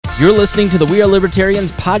You're listening to the We Are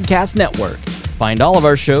Libertarians Podcast Network. Find all of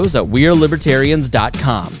our shows at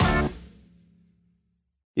wearelibertarians.com.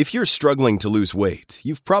 If you're struggling to lose weight,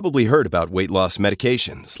 you've probably heard about weight loss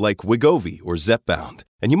medications like Wegovy or Zepbound,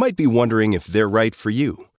 and you might be wondering if they're right for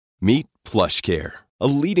you. Meet PlushCare, a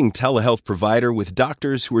leading telehealth provider with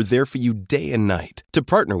doctors who are there for you day and night to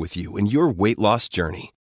partner with you in your weight loss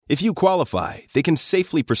journey. If you qualify, they can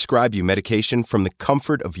safely prescribe you medication from the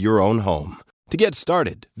comfort of your own home. To get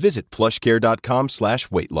started, visit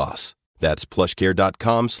plushcare.com/weight loss. That's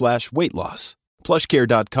plushcare.com/weight loss.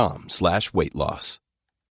 plushcare.com/weight loss.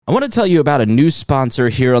 I want to tell you about a new sponsor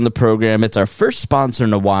here on the program. It's our first sponsor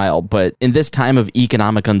in a while, but in this time of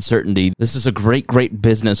economic uncertainty, this is a great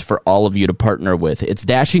business for all of you to partner with. It's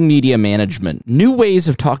Dashing Media Management. New ways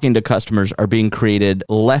of talking to customers are being created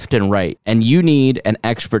left and right, and you need an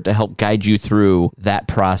expert to help guide you through that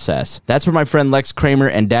process. That's where my friend Lex Kramer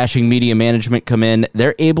and Dashing Media Management come in.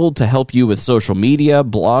 They're able to help you with social media,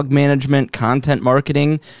 blog management, content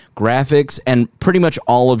marketing, graphics, and pretty much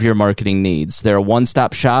all of your marketing needs. They're a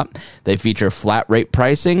one-stop shop. They feature flat rate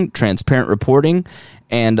pricing, transparent reporting,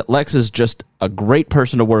 and Lex is just a great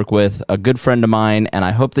person to work with, a good friend of mine, and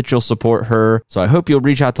I hope that you'll support her. So I hope you'll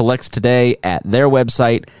reach out to Lex today at their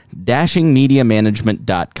website,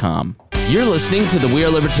 dashingmediamanagement.com. You're listening to the We Are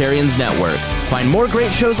Libertarians Network. Find more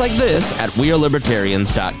great shows like this at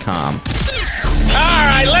wearelibertarians.com. All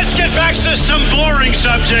right, let's get back to some boring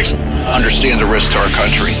subjects. Understand the risk to our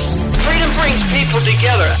country. Freedom brings people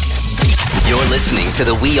together. You're listening to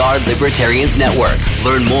the We Are Libertarians Network.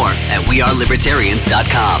 Learn more at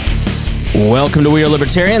wearelibertarians.com. Welcome to We Are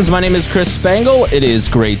Libertarians. My name is Chris Spangle. It is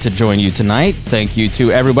great to join you tonight. Thank you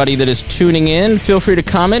to everybody that is tuning in. Feel free to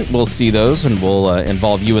comment. We'll see those and we'll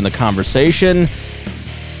involve you in the conversation.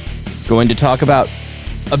 Going to talk about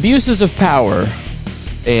abuses of power,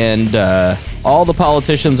 and all the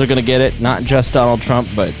politicians are going to get it, not just Donald Trump,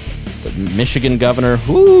 but the Michigan governor.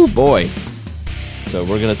 Whoo, boy. So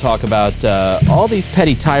we're going to talk about all these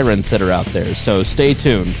petty tyrants that are out there. So stay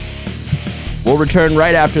tuned. We'll return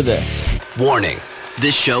right after this. Warning,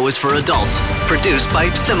 this show is for adults, produced by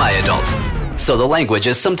semi-adults. So the language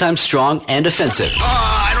is sometimes strong and offensive.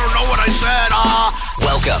 I don't know what I said.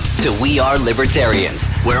 Welcome to We Are Libertarians,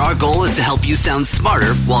 where our goal is to help you sound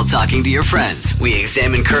smarter while talking to your friends. We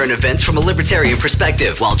examine current events from a libertarian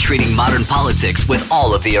perspective while treating modern politics with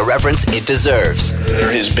all of the irreverence it deserves.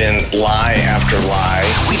 There has been lie after lie.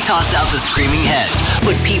 We toss out the screaming heads,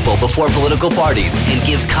 put people before political parties, and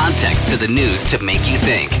give context to the news to make you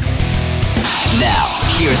think. Now,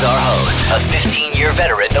 here's our host, a 15-year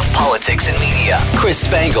veteran of politics and media, Chris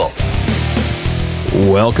Spangle.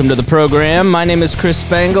 Welcome to the program. My name is Chris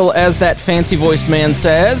Spangle, as that fancy-voiced man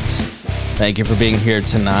says. Thank you for being here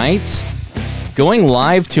tonight. Going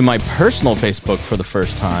live to my personal Facebook for the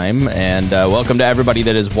first time, and welcome to everybody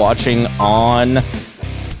that is watching on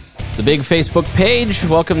the big Facebook page.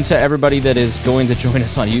 Welcome to everybody that is going to join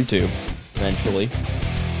us on YouTube eventually.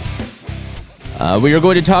 We are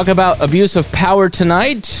going to talk about abuse of power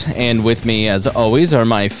tonight, and with me, as always, are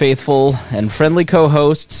my faithful and friendly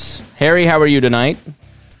co-hosts. Harry, how are you tonight?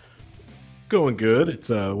 Going good. It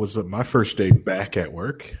was my first day back at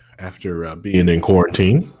work after being in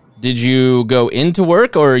quarantine. Did you go into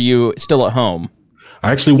work, or are you still at home?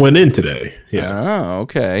 I actually went in today. Yeah. Oh,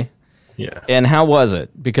 okay. Yeah. And how was it?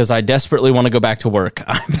 Because I desperately want to go back to work.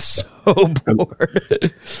 I'm so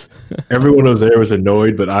bored. Everyone was there was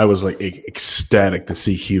annoyed, but I was like ecstatic to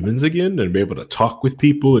see humans again and be able to talk with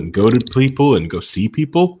people and go to people and go see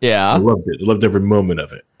people. Yeah. I loved it. I loved every moment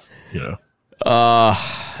of it. You know.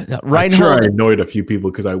 Right. I'm sure I annoyed a few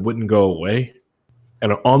people because I wouldn't go away.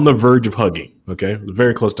 And I'm on the verge of hugging. Okay.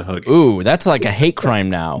 Very close to hugging. Ooh, that's like a hate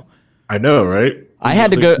crime now. I know, right? I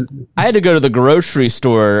had to go to the grocery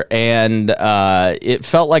store, and it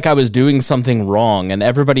felt like I was doing something wrong, and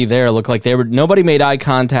everybody there looked like nobody made eye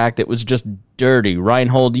contact. It was just dirty.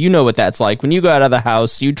 Reinhold, you know what that's like. When you go out of the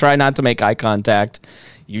house, you try not to make eye contact.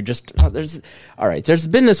 You just, there's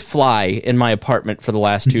been this fly in my apartment for the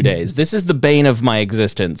last 2 days. This is the bane of my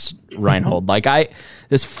existence, Reinhold.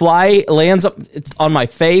 This fly lands up, it's on my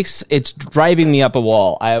face. It's driving me up a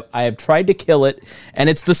wall. I have tried to kill it, and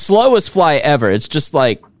it's the slowest fly ever. It's just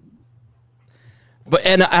like,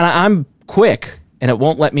 and I'm quick, and it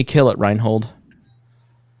won't let me kill it, Reinhold.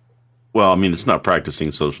 Well, I mean, it's not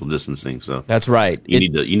practicing social distancing, so that's right. You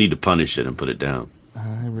need to punish it and put it down.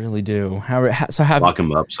 I really do. Lock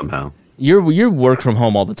him up somehow. You work from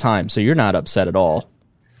home all the time, so you're not upset at all.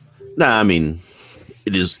 Nah, I mean,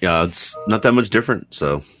 it is. It's not that much different.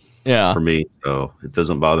 So yeah, for me, so it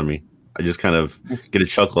doesn't bother me. I just kind of get a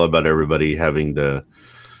chuckle about everybody having to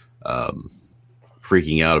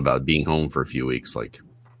freaking out about being home for a few weeks. Like,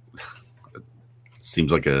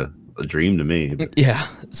 seems like a dream to me. Yeah.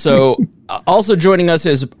 So also joining us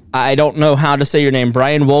is, I don't know how to say your name,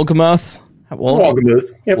 Brian Wolgamuth.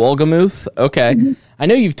 Wolgamuth. Yep. Wolgamuth. Okay. I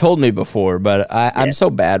know you've told me before, but I'm so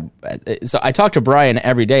bad. So I talk to Brian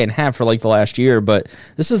every day and have for like the last year, but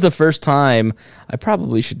this is the first time, I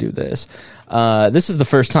probably should do this. This is the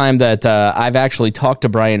first time that I've actually talked to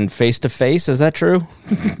Brian face to face. Is that true?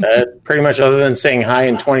 Pretty much, other than saying hi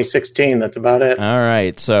in 2016. That's about it. All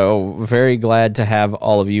right. So very glad to have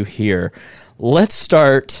all of you here. Let's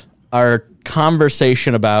start our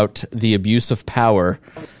conversation about the abuse of power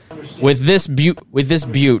with this butte.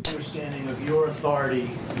 Understanding of your authority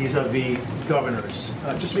vis-a-vis governors.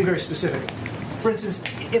 Just to be very specific. For instance,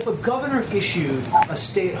 if a governor issued a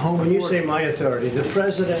stay-at-home order... When you say my authority, the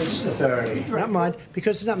president's authority, not mine,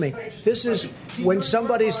 because it's not me. This is when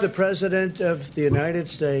somebody's the president of the United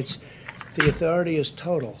States, the authority is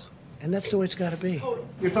total. And that's the way it's got to be.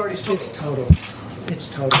 Your authority is total. It's total. It's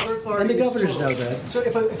total. And the governors know that. So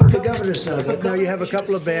if the governors know that. Now you have a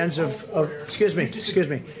couple of bands of excuse me.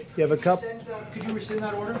 You have a couple. Could you rescind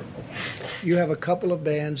that order? You have a couple of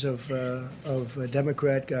bands of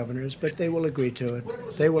Democrat governors, but they will agree to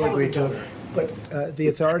it. They will agree to it. But the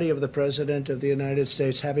authority of the President of the United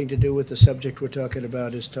States having to do with the subject we're talking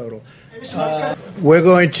about is total. We're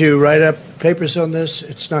going to write up papers on this.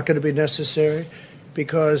 It's not going to be necessary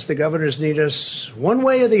because the governors need us one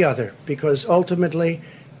way or the other, because ultimately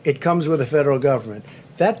it comes with the federal government.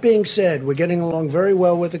 That being said, we're getting along very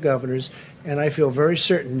well with the governors, and I feel very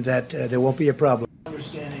certain that there won't be a problem.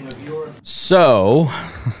 So,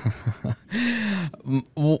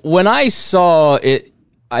 when I saw it,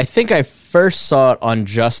 I think I first saw it on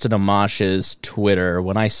Justin Amash's Twitter.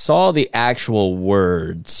 When I saw the actual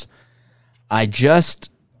words, I just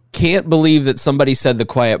can't believe that somebody said the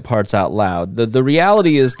quiet parts out loud. The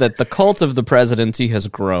reality is that the cult of the presidency has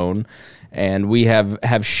grown, and we have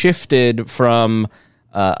shifted from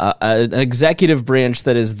an executive branch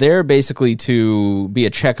that is there basically to be a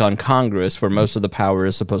check on Congress, where most of the power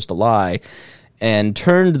is supposed to lie, and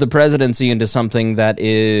turned the presidency into something that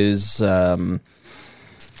is, I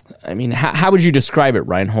mean, how would you describe it,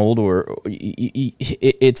 Reinhold? Or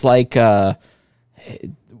it's like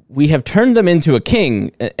we have turned them into a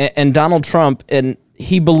king, and Donald Trump, and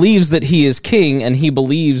he believes that he is king, and he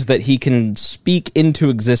believes that he can speak into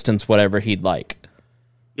existence whatever he'd like.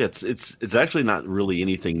 Yeah, it's actually not really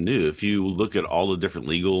anything new. If you look at all the different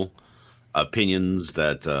legal opinions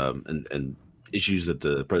that and issues that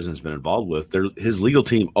the president's been involved with, his legal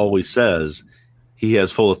team always says he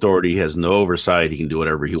has full authority, he has no oversight, he can do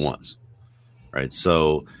whatever he wants. Right?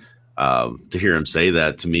 So to hear him say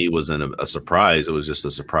that, to me, wasn't a surprise. It was just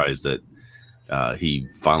a surprise that he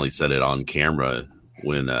finally said it on camera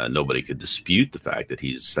when nobody could dispute the fact that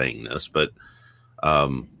he's saying this. But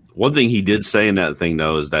one thing he did say in that thing,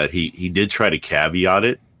 though, is that he did try to caveat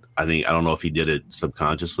it. I don't know if he did it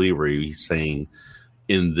subconsciously, where he's saying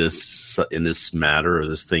in this matter or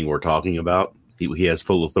this thing we're talking about, he has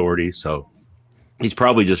full authority. So he's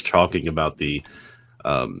probably just talking about the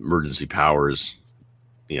emergency powers,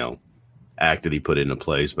 act that he put into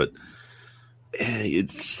place. But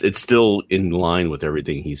it's still in line with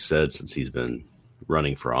everything he's said since he's been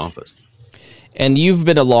running for office. And you've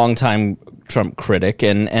been a longtime Trump critic,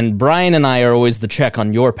 and Brian and I are always the check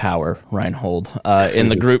on your power, Reinhold, in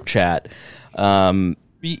the group chat. And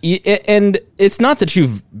it's not that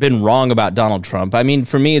you've been wrong about Donald Trump. I mean,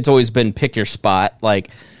 for me, it's always been pick your spot. Like,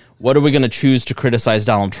 what are we going to choose to criticize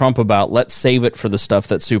Donald Trump about? Let's save it for the stuff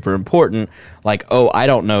that's super important. Like, I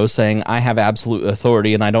don't know, saying I have absolute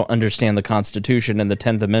authority and I don't understand the Constitution, and the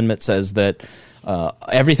 10th Amendment says that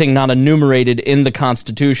everything not enumerated in the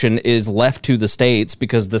Constitution is left to the states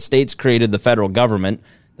because the states created the federal government.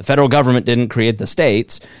 The federal government didn't create the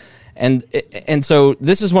states. And so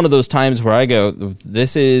this is one of those times where I go,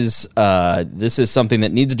 this is something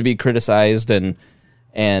that needs to be criticized, but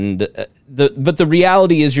the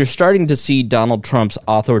reality is you're starting to see Donald Trump's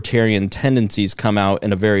authoritarian tendencies come out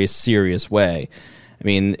in a very serious way. I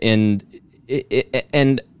mean,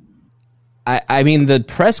 I mean, the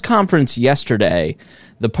press conference yesterday,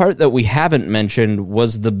 the part that we haven't mentioned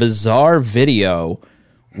was the bizarre video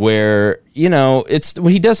where,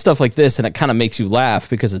 when he does stuff like this and it kind of makes you laugh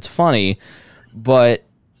because it's funny, but,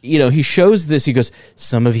 he shows this, he goes,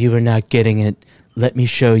 some of you are not getting it, let me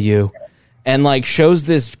show you, and shows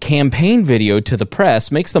this campaign video to the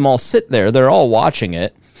press, makes them all sit there, they're all watching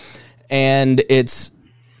it, and it's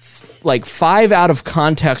 5 out of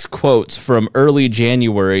context quotes from early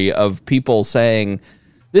January of people saying,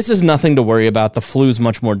 this is nothing to worry about, the flu's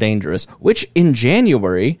much more dangerous, which in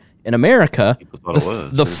January in America,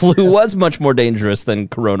 the flu was much more dangerous than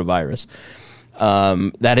coronavirus.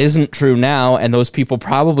 That isn't true now, and those people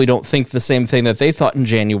probably don't think the same thing that they thought in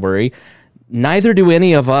January. Neither do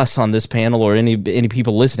any of us on this panel or any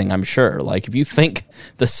people listening, I'm sure. Like, if you think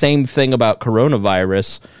the same thing about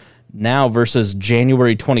coronavirus now versus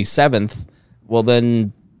January 27th, well,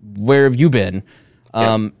 then where have you been?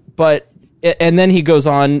 Yeah. And then he goes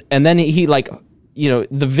on, and then he the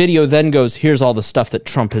video then goes, here's all the stuff that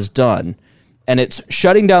Trump has done. And it's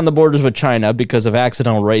shutting down the borders with China because of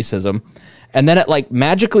accidental racism. And then it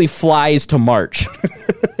magically flies to March.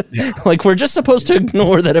 Yeah. We're just supposed to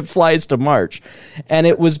ignore that it flies to March. And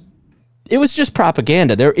it was just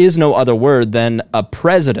propaganda. There is no other word than a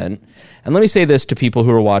president. And let me say this to people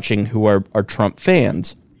who are watching who are Trump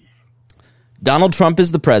fans. Donald Trump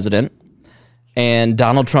is the president, and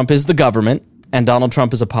Donald Trump is the government, and Donald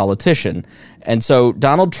Trump is a politician. And so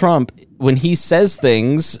Donald Trump, when he says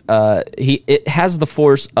things, it has the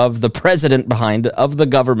force of the president behind it, of the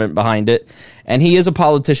government behind it, and he is a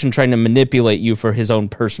politician trying to manipulate you for his own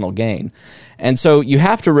personal gain. And so you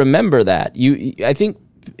have to remember that. I think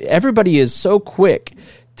everybody is so quick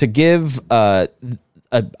to give a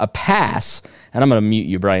pass, and I'm going to mute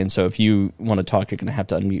you, Brian, so if you want to talk, you're going to have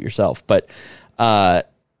to unmute yourself. But I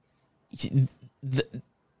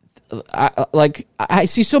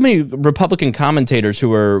see so many Republican commentators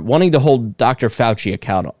who are wanting to hold Dr. Fauci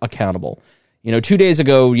accountable. 2 days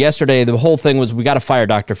ago, yesterday, the whole thing was we got to fire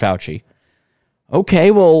Dr. Fauci.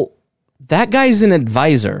 Okay, well, that guy's an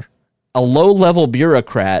advisor, a low-level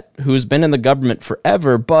bureaucrat who's been in the government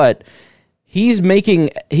forever, but he's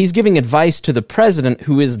giving advice to the president,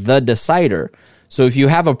 who is the decider. So if you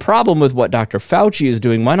have a problem with what Dr. Fauci is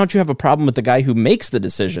doing, why don't you have a problem with the guy who makes the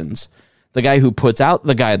decisions? The guy who puts out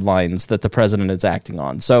the guidelines that the president is acting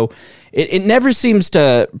on. So it never seems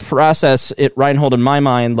to process it, Reinhold, in my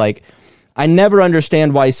mind. I never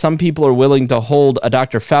understand why some people are willing to hold a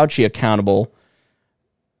Dr. Fauci accountable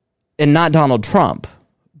and not Donald Trump.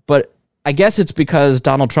 But I guess it's because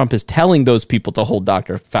Donald Trump is telling those people to hold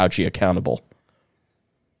Dr. Fauci accountable.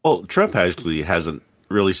 Well, Trump actually hasn't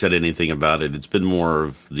really said anything about it. It's been more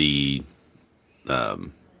of the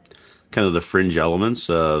kind of the fringe elements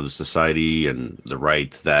of society and the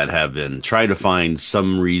right that have been trying to find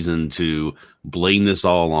some reason to blame this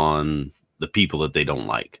all on the people that they don't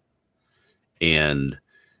like. And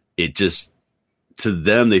it just, to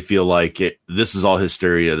them, they feel like this is all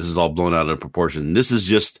hysteria. This is all blown out of proportion. This is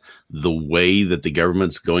just the way that the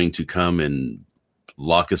government's going to come and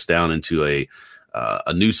lock us down into a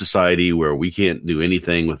new society where we can't do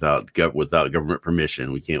anything without government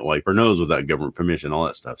permission. We can't wipe our nose without government permission, all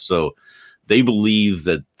that stuff. So they believe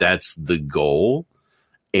that that's the goal,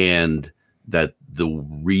 and that the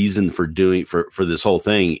reason for this whole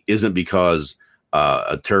thing isn't because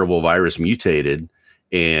a terrible virus mutated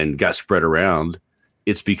and got spread around.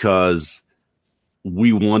 It's because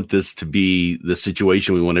we want this to be the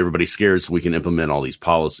situation. We want everybody scared so we can implement all these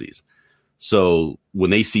policies. So when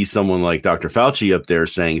they see someone like Dr. Fauci up there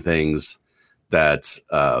saying things that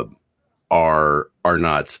are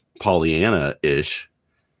not Pollyanna-ish,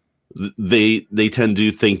 they tend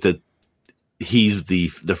to think that he's the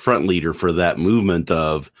front leader for that movement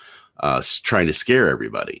of trying to scare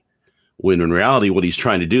everybody. When in reality, what he's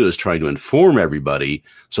trying to do is trying to inform everybody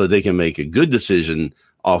so that they can make a good decision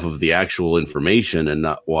off of the actual information and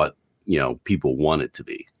not what people want it to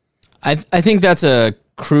be. I think that's a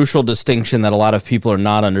crucial distinction that a lot of people are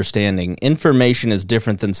not understanding. Information is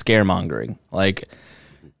different than scaremongering.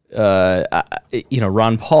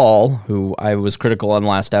 Ron Paul, who I was critical on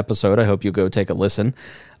last episode, I hope you go take a listen,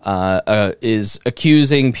 is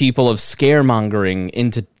accusing people of scaremongering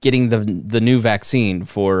into getting the new vaccine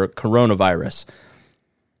for coronavirus.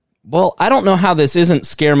 Well, I don't know how this isn't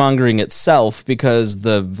scaremongering itself, because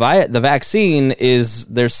the vaccine is,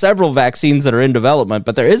 there's several vaccines that are in development,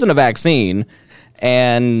 but there isn't a vaccine.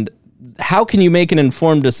 And how can you make an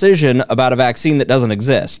informed decision about a vaccine that doesn't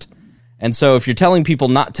exist? And so if you're telling people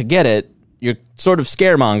not to get it, you're sort of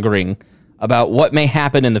scaremongering about what may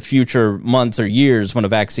happen in the future months or years when a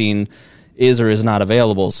vaccine is or is not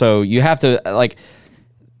available. So you have to,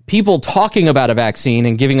 people talking about a vaccine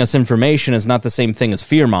and giving us information is not the same thing as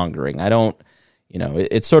fear-mongering.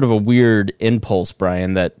 It's sort of a weird impulse,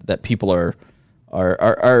 Brian, that people are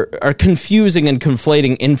confusing and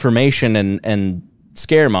conflating information and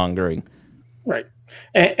scaremongering. Right.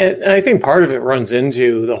 And I think part of it runs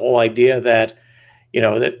into the whole idea that,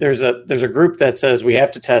 that there's a group that says we have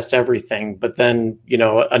to test everything, but then,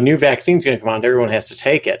 a new vaccine is going to come out and everyone has to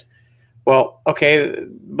take it. Well, okay,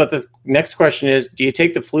 but the next question is, do you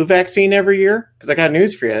take the flu vaccine every year? Because I got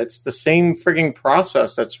news for you. It's the same frigging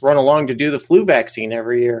process that's run along to do the flu vaccine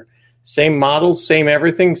every year. Same models, same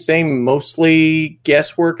everything, same mostly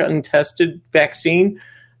guesswork, untested vaccine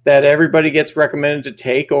that everybody gets recommended to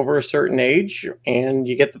take over a certain age, and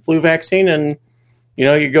you get the flu vaccine and,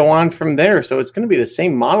 you go on from there. So it's going to be the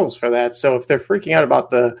same models for that. So if they're freaking out about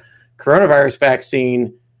the coronavirus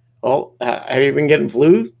vaccine, well, have you been getting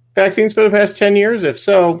flu vaccines for the past 10 years? If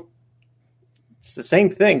so, it's the same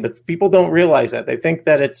thing, but people don't realize that. They think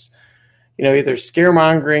that it's, either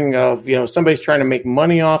scaremongering of, somebody's trying to make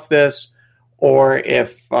money off this, or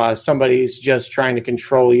if somebody's just trying to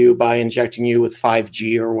control you by injecting you with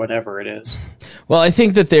 5G or whatever it is. Well, I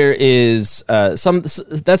think that there is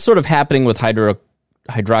that's sort of happening with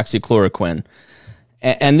hydroxychloroquine.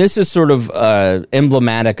 And this is sort of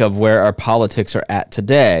emblematic of where our politics are at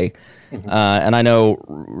today. Mm-hmm. And I know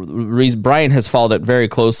Brian has followed it very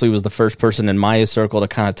closely, was the first person in my circle to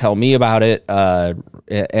kind of tell me about it.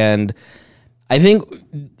 And I think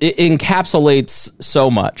it encapsulates so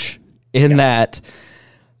much in that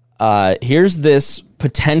here's this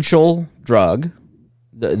potential drug,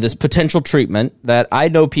 this potential treatment that I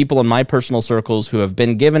know people in my personal circles who have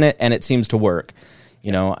been given it, and it seems to work.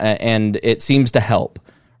 And it seems to help,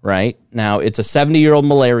 right? Now, it's a 70-year-old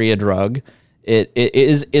malaria drug. It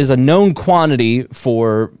is a known quantity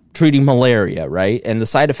for treating malaria, right? And the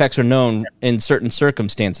side effects are known in certain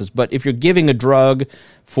circumstances. But if you're giving a drug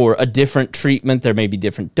for a different treatment, there may be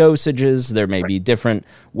different dosages. There may be different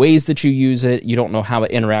ways that you use it. You don't know how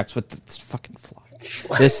it interacts with this fucking fly.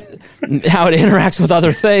 How it interacts with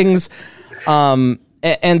other things.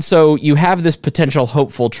 And so you have this potential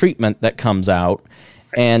hopeful treatment that comes out,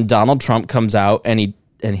 and Donald Trump comes out and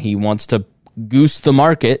he wants to goose the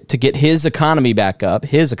market to get his economy back up,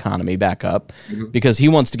 mm-hmm. because he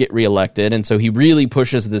wants to get reelected. And so he really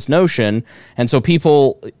pushes this notion. And so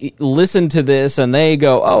people listen to this and they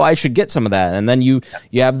go, oh, I should get some of that. And then you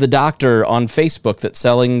have the doctor on Facebook that's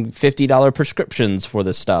selling $50 prescriptions for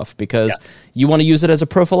this stuff because you want to use it as a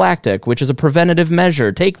prophylactic, which is a preventative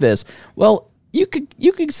measure. Take this. Well, you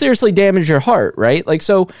could seriously damage your heart, right? Like,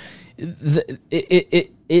 so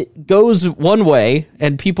it goes one way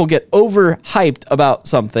and people get overhyped about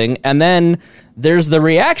something, and then there's the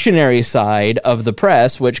reactionary side of the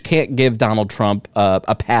press, which can't give Donald Trump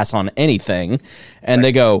a pass on anything, and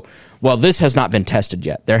they go, well, this has not been tested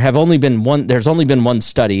yet. There's only been one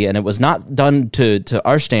study, and it was not done to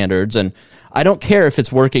our standards, and I don't care if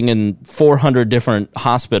it's working in 400 different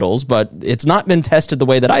hospitals, but it's not been tested the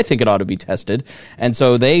way that I think it ought to be tested. And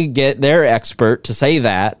so they get their expert to say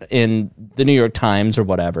that in the New York Times or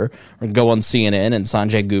whatever, or go on CNN, and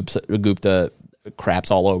Sanjay Gupta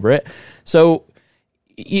craps all over it. So,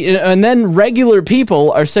 and then regular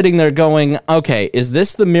people are sitting there going, okay, is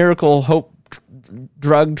this the miracle hope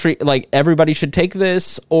drug treat, like everybody should take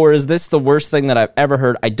this, or is this the worst thing that I've ever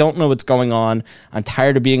heard? I don't know what's going on. I'm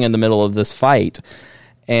tired of being in the middle of this fight.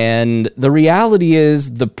 And the reality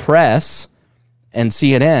is the press and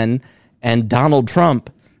CNN and Donald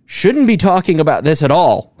Trump shouldn't be talking about this at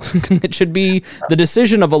all. It should be the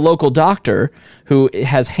decision of a local doctor who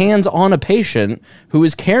has hands on a patient, who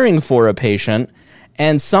is caring for a patient.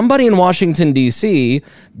 And somebody in Washington, D.C.,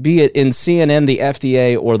 be it in CNN, the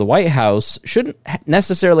FDA, or the White House, shouldn't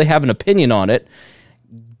necessarily have an opinion on it.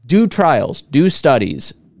 Do trials, do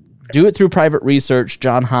studies, do it through private research,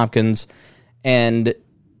 Johns Hopkins, and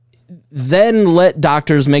then let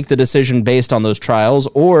doctors make the decision based on those trials,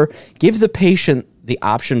 or give the patient the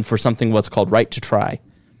option for something what's called right to try.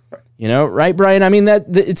 Right, Brian? I mean,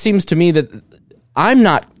 that it seems to me that I'm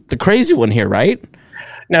not the crazy one here, right?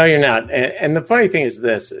 No, you're not. And the funny thing is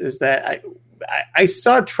that I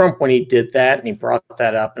saw Trump when he did that, and he brought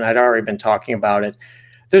that up, and I'd already been talking about it.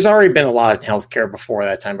 There's already been a lot of healthcare before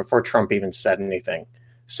that time, before Trump even said anything.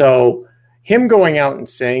 So him going out and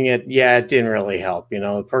saying it, it didn't really help.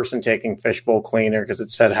 The person taking fishbowl cleaner because it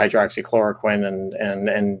said hydroxychloroquine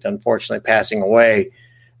and unfortunately passing away,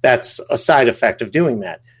 that's a side effect of doing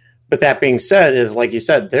that. But that being said, is like you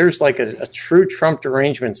said, there's like a true Trump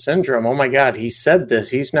derangement syndrome. Oh my God, he said this.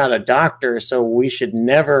 He's not a doctor, so we should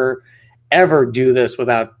never, ever do this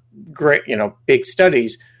without great, big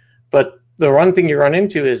studies. But the one thing you run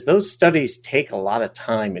into is those studies take a lot of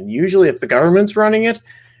time. And usually if the government's running it,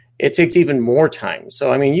 it takes even more time.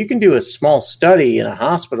 So, I mean, you can do a small study in a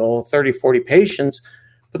hospital, 30, 40 patients,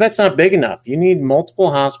 but that's not big enough. You need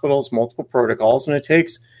multiple hospitals, multiple protocols, and it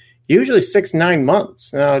takes usually 6-9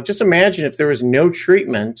 months. Now, just imagine if there was no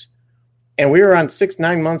treatment and we were on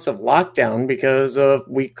 6-9 months of lockdown because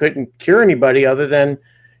we couldn't cure anybody other than,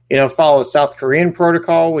 follow a South Korean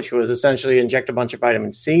protocol, which was essentially inject a bunch of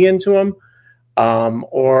vitamin C into them,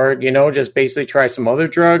 or just basically try some other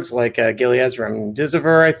drugs like Gilead's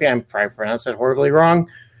remdesivir. I think I'm probably pronounced that horribly wrong,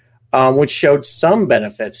 which showed some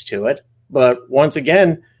benefits to it. But once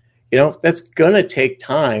again, that's going to take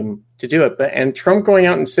time to do it. And Trump going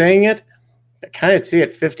out and saying it, I kind of see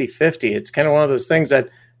it 50-50. It's kind of one of those things that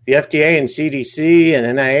the FDA and CDC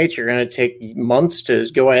and NIH are going to take months to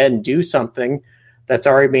go ahead and do something that's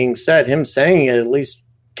already being said. Him saying it at least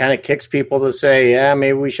kind of kicks people to say, yeah,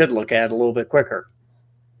 maybe we should look at it a little bit quicker.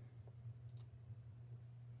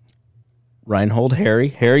 Reinhold,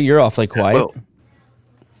 Harry, you're awfully quiet.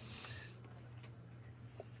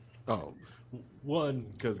 One,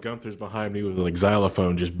 because Gunther's behind me with a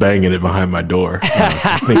xylophone just banging it behind my door.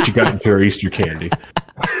 I think she got into her Easter candy.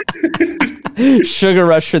 Sugar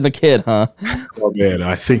rush for the kid, huh? Oh man,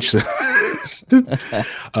 I think so.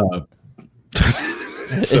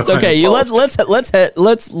 It's okay.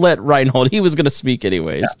 Let's let Reinhold. He was going to speak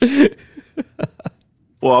anyways. Yeah.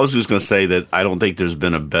 Well, I was just going to say that I don't think there's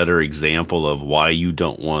been a better example of why you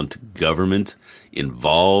don't want government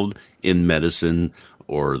involved in medicine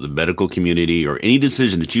or the medical community or any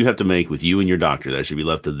decision that you have to make with you and your doctor. That should be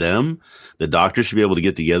left to them. The doctor should be able to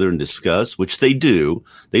get together and discuss, which they do.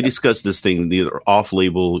 They discuss this thing, the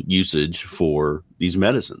off-label usage for these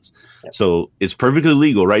medicines. So it's perfectly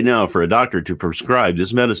legal right now for a doctor to prescribe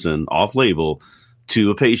this medicine off-label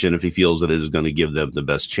to a patient if he feels that it is going to give them the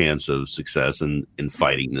best chance of success in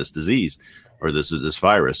fighting this disease or this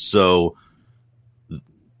virus. So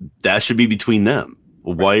that should be between them.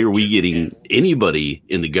 Why are we getting anybody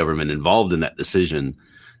in the government involved in that decision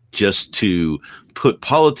just to put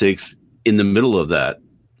politics in the middle of that?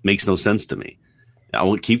 Makes no sense to me. I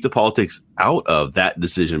want to keep the politics out of that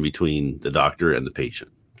decision between the doctor and the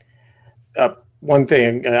patient. One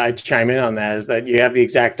thing I chime in on that is that you have the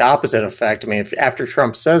exact opposite effect. I mean, after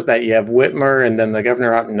Trump says that, you have Whitmer and then the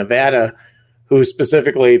governor out in Nevada who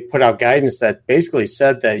specifically put out guidance that basically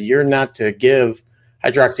said that you're not to give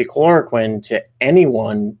hydroxychloroquine to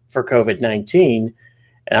anyone for COVID-19.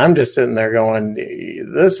 And I'm just sitting there going,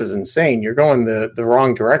 this is insane. You're going the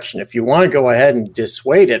wrong direction. If you want to go ahead and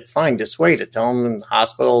dissuade it, fine, dissuade it. Tell them in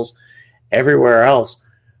hospitals, everywhere else.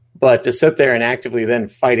 But to sit there and actively then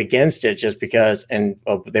fight against it just because, and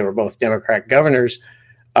they were both Democrat governors,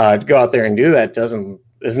 to go out there and do that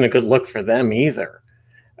isn't a good look for them either.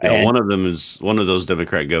 Yeah, one of those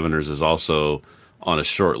Democrat governors is also on a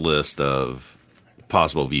short list of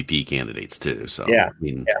possible VP candidates too. So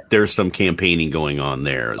there's some campaigning going on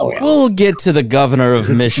there as well. We'll get to the governor of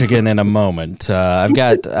Michigan in a moment. I've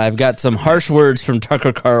got some harsh words from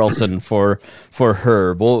Tucker Carlson for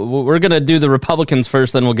her. We're going to do the Republicans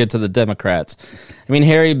first, then we'll get to the Democrats. I mean,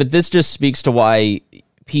 Harry, but this just speaks to why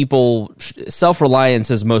self-reliance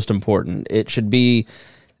is most important. It should be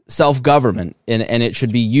self-government, and it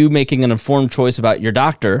should be you making an informed choice about your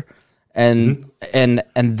doctor, and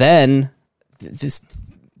then this,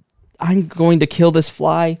 I'm going to kill this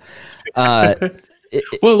fly. And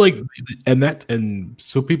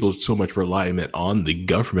so people so much reliant on the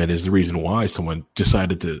government is the reason why someone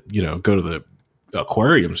decided to, go to the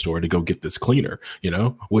aquarium store to go get this cleaner,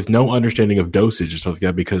 with no understanding of dosage or stuff like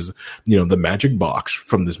that, because, the magic box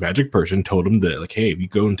from this magic person told him that, like, hey, if you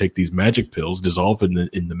go and take these magic pills, dissolve in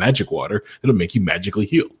the magic water, it'll make you magically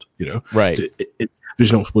healed, Right.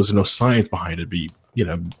 Was no science behind it,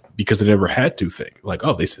 because they never had to think like,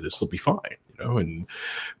 oh, they said this will be fine, and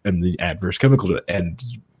the adverse chemicals. And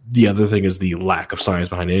the other thing is the lack of science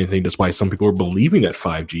behind anything. That's why some people are believing that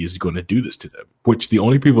 5G is going to do this to them, which the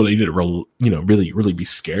only people that need to really be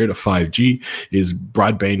scared of 5G is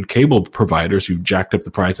broadband cable providers who jacked up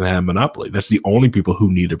the price and had a monopoly. That's the only people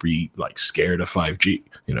who need to be like scared of 5G,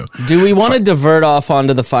 Do we want to divert off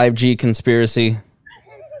onto the 5G conspiracy?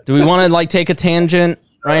 Do we want to take a tangent?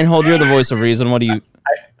 Reinhold, you're the voice of reason. What do you...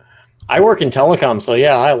 I work in telecom, so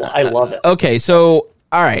yeah, I love it. Okay, so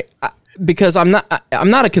all right, because I'm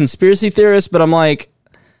not a conspiracy theorist, but I'm like,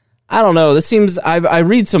 I don't know. This seems I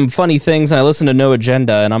read some funny things and I listen to No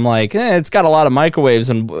Agenda, and I'm like, it's got a lot of microwaves,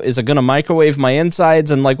 and is it going to microwave my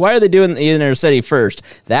insides? And like, why are they doing the inner city first?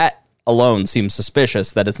 That alone seems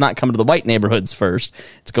suspicious. That it's not coming to the white neighborhoods first.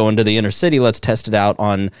 It's going to the inner city. Let's test it out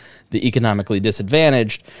on the economically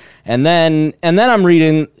disadvantaged. And then I'm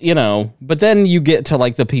reading, but then you get to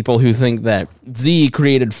like the people who think that Z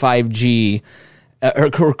created 5G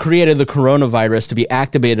or created the coronavirus to be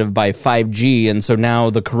activated by 5G. And so now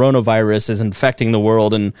the coronavirus is infecting the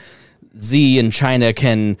world, and Z in China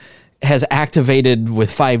can has activated with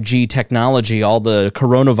 5G technology all the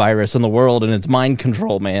coronavirus in the world, and it's mind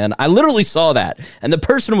control, man. I literally saw that, and the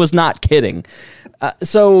person was not kidding.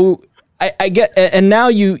 So I get, and now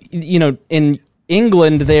you know, in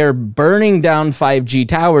England, they're burning down 5G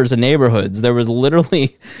towers in neighborhoods. There was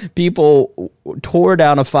literally people tore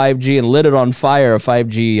down a 5G and lit it on fire, a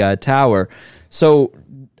 5G tower. So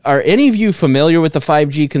are any of you familiar with the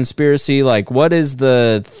 5G conspiracy? Like, what is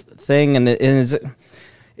the thing, and is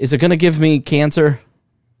it going to give me cancer?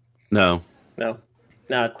 No, not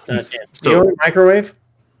a chance. Do you own a microwave?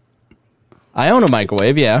 I own a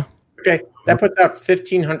microwave, yeah. Okay, that puts out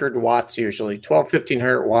 1,500 watts usually,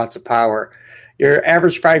 1,500 watts of power. Your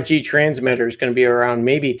average 5G transmitter is going to be around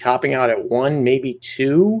maybe topping out at 1, maybe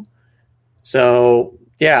 2. So,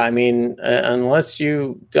 yeah, I mean, unless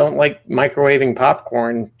you don't like microwaving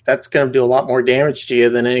popcorn, that's going to do a lot more damage to you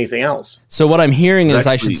than anything else. So what I'm hearing is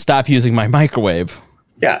I should stop using my microwave.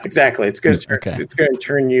 Yeah, exactly. It's going to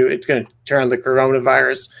turn on the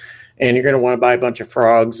coronavirus, and you're going to want to buy a bunch of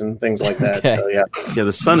frogs and things like that. Okay. So, yeah. Yeah,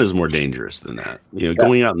 the sun is more dangerous than that. You know,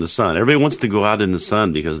 going out in the sun. Everybody wants to go out in the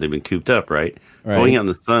sun because they've been cooped up, right? Going out in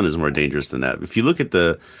the sun is more dangerous than that. If you look at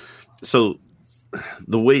the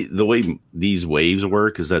way these waves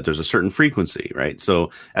work is that there's a certain frequency, right? So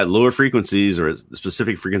at lower frequencies or at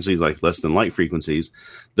specific frequencies like less than light frequencies,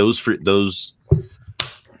 those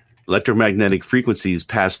electromagnetic frequencies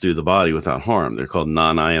pass through the body without harm. They're called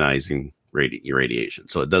non-ionizing radiation.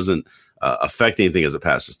 So it doesn't affect anything as it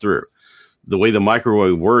passes through. The way the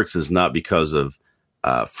microwave works is not because of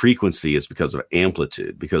frequency, it's because of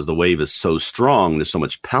amplitude. Because the wave is so strong, there's so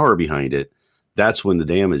much power behind it. That's when the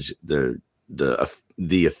damage, the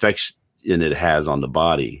effect it has on the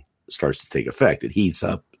body starts to take effect. It heats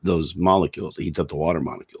up those molecules. It heats up the water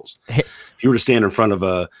molecules. If you were to stand in front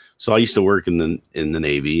of so I used to work in the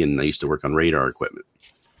Navy, and I used to work on radar equipment.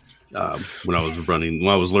 When I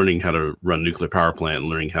was learning how to run a nuclear power plant and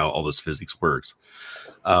learning how all this physics works.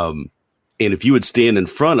 And if you would stand in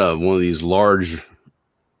front of one of these large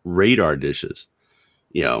radar dishes,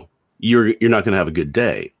 you know, you're not going to have a good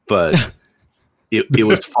day, but it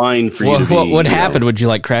was fine for you to be. What happened? Would you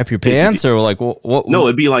like crap your pants or like what? No,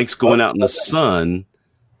 it'd be like going out in the sun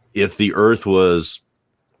if the earth was,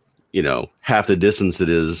 you know, half the distance it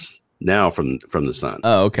is now from the sun.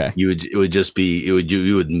 Oh, okay. You would just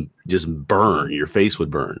burn. Your face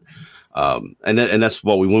would burn. And that's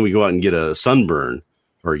what when we go out and get a sunburn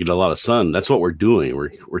or get a lot of sun, that's what we're doing.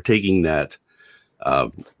 We're taking that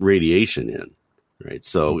radiation in, right?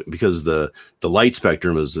 So because the light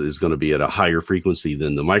spectrum is going to be at a higher frequency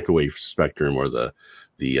than the microwave spectrum or the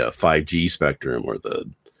 5G spectrum or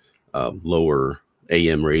the lower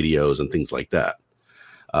AM radios and things like that.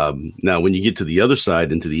 Now, when you get to the other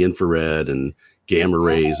side into the infrared and gamma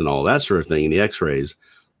rays and all that sort of thing, and the X-rays,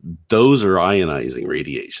 those are ionizing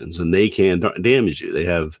radiations, and they can damage you. They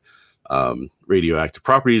have radioactive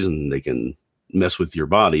properties, and they can mess with your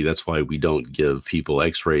body. That's why we don't give people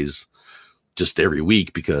X-rays just every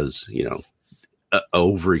week, because, you know,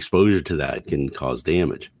 overexposure to that can cause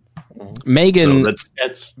damage. Megan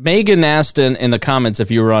asked in the comments if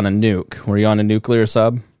you were on a nuke. Were you on a nuclear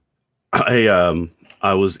sub?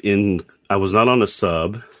 I was not on a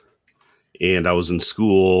sub, and I was in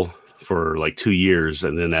school for like 2 years.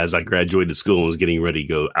 And then as I graduated school and was getting ready to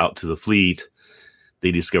go out to the fleet,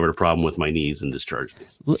 they discovered a problem with my knees and discharged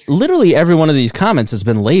me. Literally every one of these comments has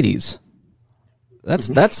been ladies.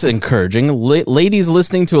 That's encouraging. Ladies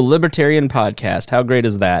listening to a libertarian podcast. How great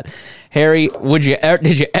is that? Harry,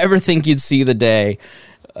 did you ever think you'd see the day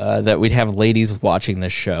that we'd have ladies watching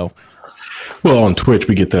this show? Well, on Twitch,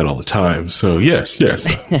 we get that all the time. So, yes.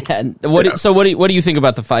 What do you think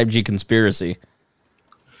about the 5G conspiracy?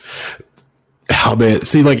 Oh, man.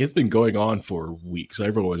 See, like, it's been going on for weeks.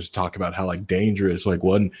 Everyone's talking about how, like, dangerous, like,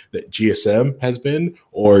 one that GSM has been,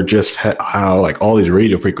 or just how, like, all these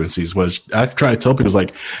radio frequencies was. I've tried to tell people,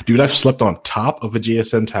 like, dude, I've slept on top of a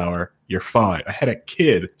GSM tower. You're fine. I had a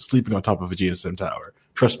kid sleeping on top of a GSM tower.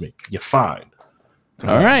 Trust me, you're fine.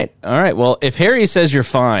 All right. Well, if Harry says you're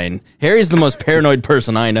fine, Harry's the most paranoid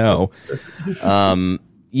person I know.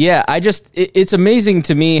 Yeah, it's amazing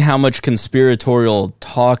to me how much conspiratorial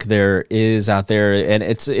talk there is out there. And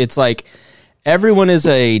it's like everyone is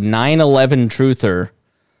a 9/11 truther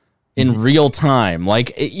in real time.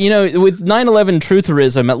 Like, you know, with 9/11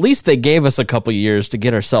 trutherism, at least they gave us a couple years to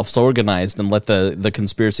get ourselves organized and let the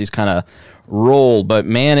conspiracies kind of roll. But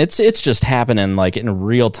man, it's just happening like in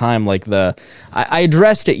real time. Like I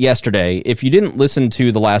addressed it yesterday. If you didn't listen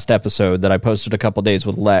to the last episode that I posted a couple days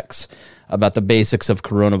with Lex about the basics of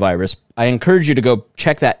coronavirus, I encourage you to go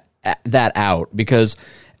check that out, because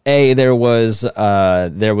there was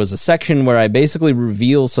a section where I basically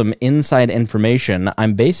reveal some inside information.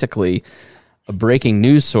 I'm basically a breaking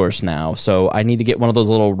news source now, so I need to get one of those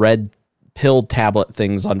little red pill tablet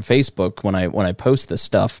things on Facebook when I post this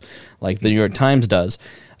stuff, like the New York Times does,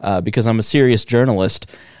 because I'm a serious journalist.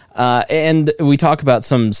 And we talk about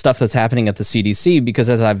some stuff that's happening at the CDC, because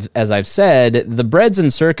as I've said, the breads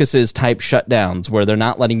and circuses type shutdowns where they're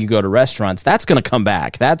not letting you go to restaurants, that's going to come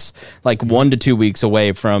back. That's like 1 to 2 weeks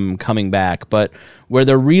away from coming back. But where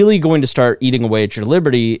they're really going to start eating away at your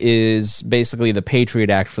liberty is basically the Patriot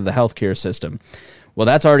Act for the healthcare system. Well,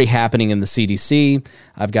 that's already happening in the CDC.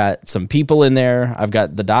 I've got some people in there. I've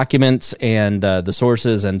got the documents and the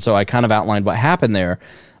sources. And so I kind of outlined what happened there.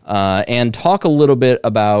 And talk a little bit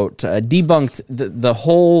about debunked the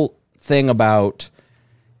whole thing about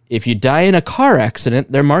if you die in a car accident,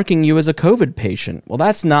 they're marking you as a COVID patient. Well,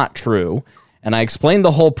 that's not true. And I explained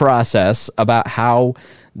the whole process about how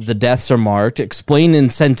the deaths are marked, explain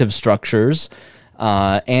incentive structures.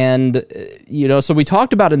 So we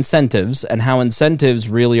talked about incentives and how incentives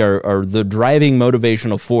really are the driving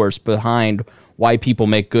motivational force behind why people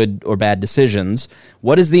make good or bad decisions.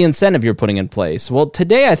 What is the incentive you're putting in place? Well,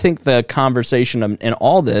 today I think the conversation in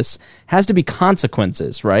all this has to be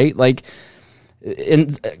consequences, right? Like,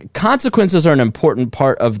 consequences are an important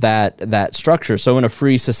part of that structure. So in a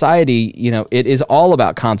free society, it is all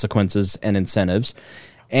about consequences and incentives.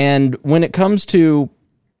 And when it comes to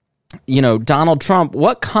Donald Trump,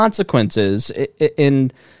 what consequences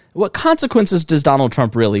does Donald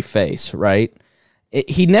Trump really face, right?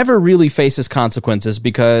 He never really faces consequences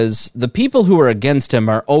because the people who are against him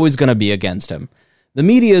are always going to be against him. The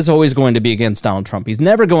media is always going to be against Donald Trump. He's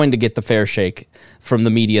never going to get the fair shake from the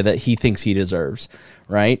media that he thinks he deserves,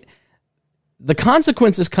 right? The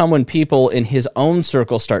consequences come when people in his own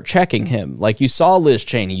circle start checking him. Like you saw Liz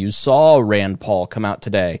Cheney, you saw Rand Paul come out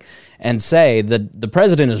today and say that the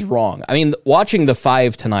president is wrong. I mean, watching The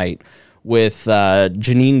Five tonight with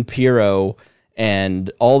Jeanine Pirro and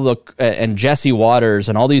and Jesse Waters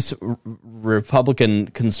and all these Republican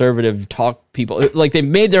conservative talk people, like they've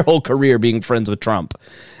made their whole career being friends with Trump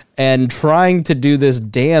and trying to do this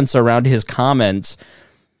dance around his comments.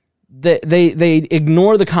 They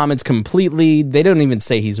ignore the comments completely. They don't even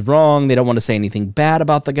say he's wrong. They don't want to say anything bad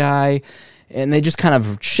about the guy. And they just kind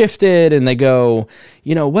of shift it and they go,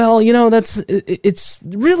 it's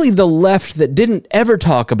really the left that didn't ever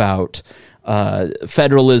talk about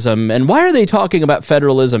federalism. And why are they talking about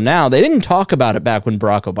federalism now? They didn't talk about it back when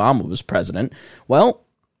Barack Obama was president. Well,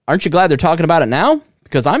 aren't you glad they're talking about it now?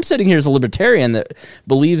 Because I'm sitting here as a libertarian that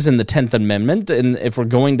believes in the 10th Amendment. And if we're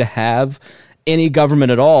going to have any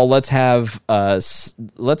government at all, let's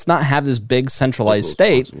not have this big centralized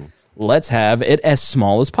state. Let's have it as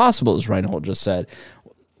small as possible, as Reinhold just said.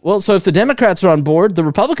 Well, so if the Democrats are on board, the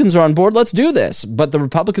Republicans are on board, let's do this. But the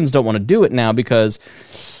Republicans don't want to do it now because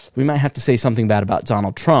we might have to say something bad about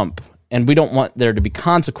Donald Trump, and we don't want there to be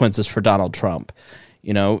consequences for Donald Trump.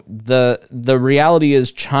 The reality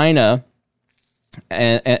is China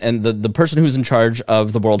and the person who's in charge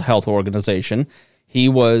of the World Health Organization,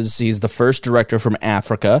 he's the first director from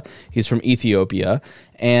Africa. He's from Ethiopia.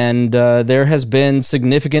 And there has been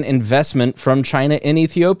significant investment from China in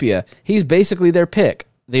Ethiopia. He's basically their pick.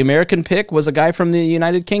 The American pick was a guy from the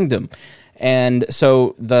United Kingdom. And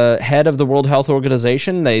so the head of the World Health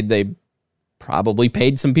Organization, they probably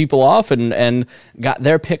paid some people off and got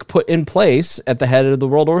their pick put in place at the head of the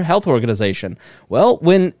World Health Organization. Well,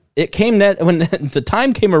 when the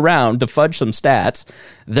time came around to fudge some stats,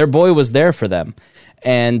 their boy was there for them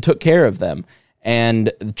and took care of them.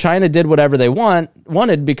 And China did whatever they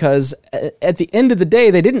wanted because at the end of the day,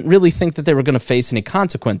 they didn't really think that they were going to face any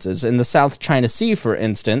consequences. In the South China Sea, for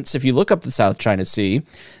instance, if you look up the South China Sea,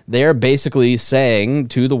 they're basically saying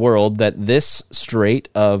to the world that this strait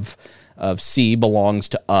of sea belongs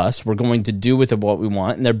to us. We're going to do with it what we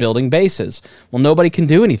want, and they're building bases. Well, nobody can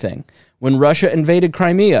do anything. When Russia invaded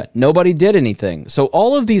Crimea, nobody did anything. So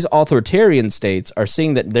all of these authoritarian states are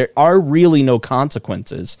seeing that there are really no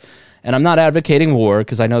consequences. And I'm not advocating war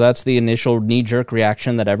because I know that's the initial knee-jerk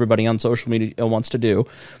reaction that everybody on social media wants to do.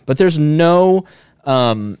 But there's no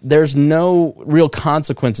real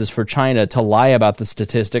consequences for China to lie about the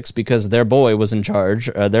statistics because their boy was in charge.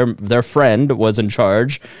 Their friend was in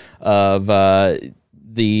charge of the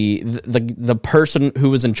person who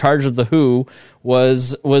was in charge of the WHO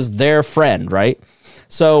was their friend, right?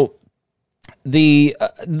 So the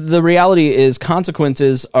reality is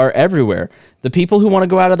consequences are everywhere. The people who want to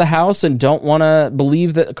go out of the house and don't want to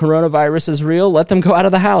believe that coronavirus is real, let them go out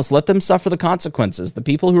of the house. Let them suffer the consequences. The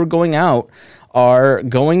people who are going out are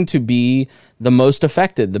going to be the most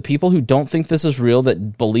affected. The people who don't think this is real,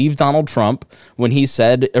 that believe Donald Trump when he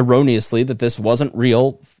said erroneously that this wasn't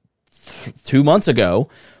real 2 months ago,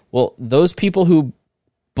 well, those people who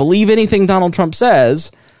believe anything Donald Trump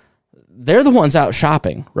says, they're the ones out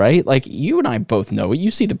shopping, right? Like, you and I both know it.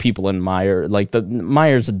 You see the people in Meijer, like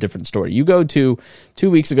Meijers a different story. You go to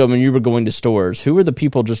 2 weeks ago when you were going to stores, who were the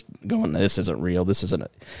people just going, this isn't real, this isn't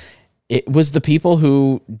it. It was the people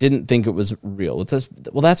who didn't think it was real.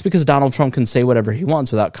 Well, that's because Donald Trump can say whatever he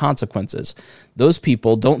wants without consequences. Those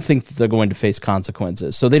people don't think that they're going to face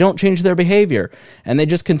consequences, so they don't change their behavior, and they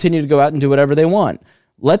just continue to go out and do whatever they want.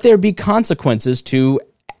 Let there be consequences to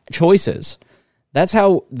choices. That's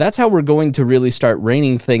how we're going to really start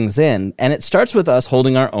reining things in, and it starts with us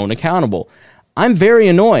holding our own accountable. I'm very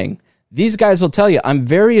annoying. These guys will tell you I'm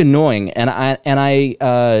very annoying, and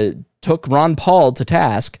I took Ron Paul to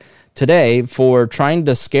task today for trying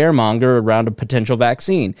to scaremonger around a potential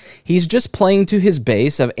vaccine. He's just playing to his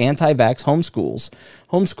base of anti-vax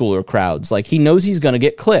homeschooler crowds. Like, he knows he's going to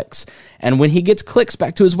get clicks. And when he gets clicks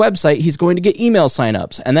back to his website, he's going to get email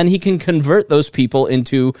signups. And then he can convert those people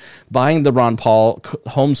into buying the Ron Paul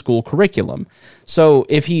homeschool curriculum. So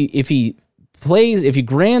if he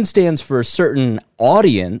grandstands for a certain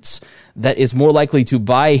audience that is more likely to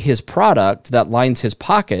buy his product that lines his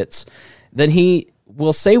pockets, then he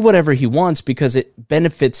will say whatever he wants because it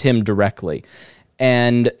benefits him directly.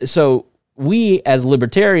 And so we as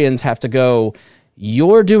libertarians have to go,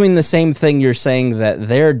 you're doing the same thing you're saying that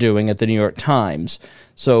they're doing at the New York Times.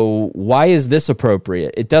 So why is this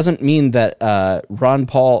appropriate? It doesn't mean that Ron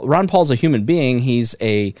Paul's a human being. He's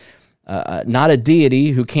not a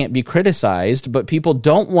deity who can't be criticized, but people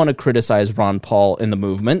don't want to criticize Ron Paul in the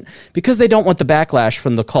movement because they don't want the backlash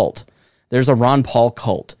from the cult. There's a Ron Paul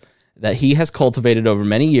cult that he has cultivated over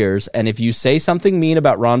many years, and if you say something mean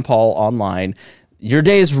about Ron Paul online, your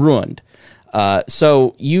day is ruined.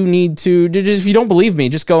 So you need to, if you don't believe me,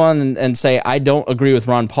 just go on and say, I don't agree with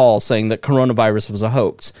Ron Paul saying that coronavirus was a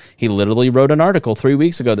hoax. He literally wrote an article 3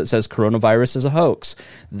 weeks ago that says coronavirus is a hoax.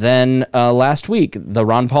 Then last week, the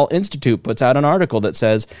Ron Paul Institute puts out an article that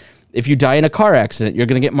says, if you die in a car accident, you're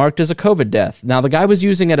going to get marked as a COVID death. Now, the guy was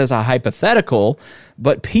using it as a hypothetical,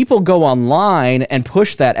 but people go online and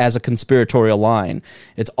push that as a conspiratorial line.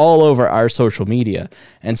 It's all over our social media.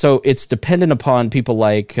 And so it's dependent upon people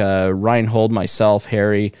like Reinhold, myself,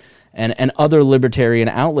 Harry, and other libertarian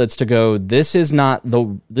outlets to go, this is not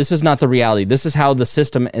the reality. This is how the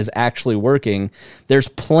system is actually working. There's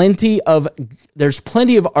plenty of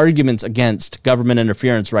arguments against government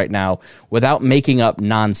interference right now without making up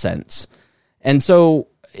nonsense. And so,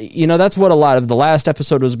 that's what a lot of the last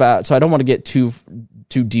episode was about. So I don't want to get too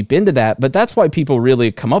deep into that, but that's why people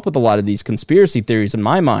really come up with a lot of these conspiracy theories in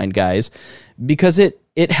my mind, guys, because it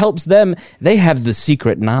helps them. They have the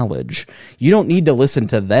secret knowledge. You don't need to listen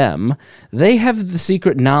to them. They have the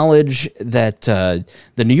secret knowledge that the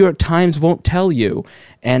New York Times won't tell you.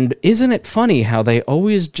 And isn't it funny how they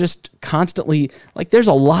always just constantly, like, there's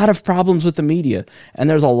a lot of problems with the media, and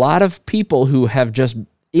there's a lot of people who have just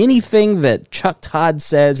anything that Chuck Todd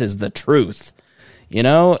says is the truth.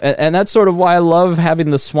 And that's sort of why I love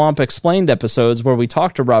having the Swamp Explained episodes where we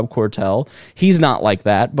talk to Rob Quartel. He's not like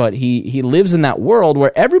that, but he lives in that world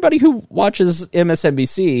where everybody who watches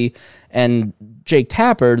MSNBC and Jake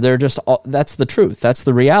Tapper, that's the truth. That's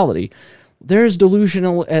the reality. There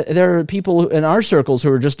are people in our circles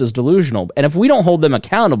who are just as delusional. And if we don't hold them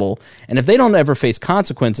accountable, and if they don't ever face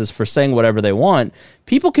consequences for saying whatever they want,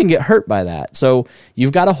 people can get hurt by that. So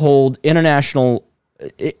you've got to hold international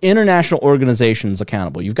organizations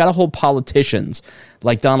accountable. You've got to hold politicians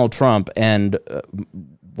like Donald Trump and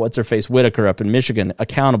what's-her-face Whitaker up in Michigan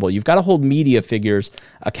accountable. You've got to hold media figures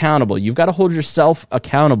accountable. You've got to hold yourself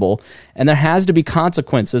accountable, and there has to be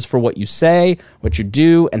consequences for what you say, what you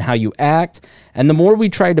do, and how you act. And the more we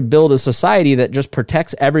try to build a society that just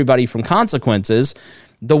protects everybody from consequences,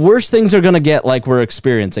 the worse things are going to get, like we're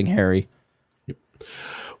experiencing, Harry.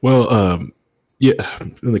 Well, yeah,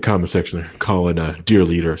 in the comment section, they're calling dear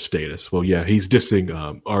leader status. Well, yeah, he's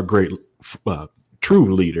dissing our great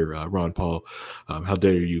true leader, Ron Paul. How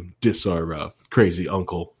dare you diss our crazy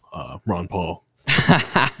uncle, Ron Paul?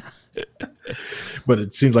 But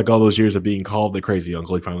it seems like all those years of being called the crazy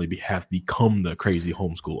uncle, he finally have become the crazy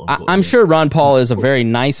homeschool uncle. I'm sure Ron Paul is a very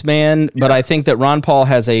nice man, but I think that Ron Paul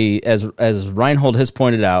has as Reinhold has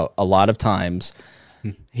pointed out a lot of times,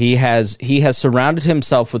 He has surrounded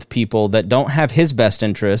himself with people that don't have his best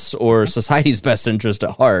interests or society's best interest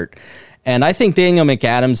at heart. And I think Daniel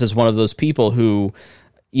McAdams is one of those people who,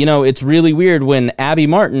 you know, it's really weird when Abby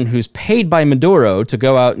Martin, who's paid by Maduro to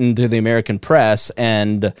go out into the American press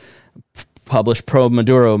and publish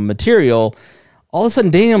pro-Maduro material, all of a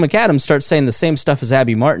sudden Daniel McAdams starts saying the same stuff as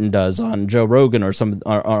Abby Martin does on Joe Rogan or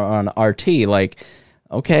on RT. Like,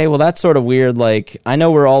 okay, well, that's sort of weird. Like, I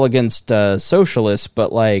know we're all against socialists,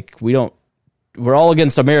 but like we're all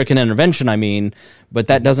against American intervention, I mean, but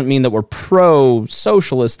that doesn't mean that we're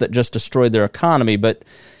pro-socialist that just destroyed their economy. But,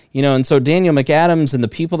 you know, and so Daniel McAdams and the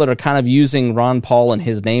people that are kind of using Ron Paul and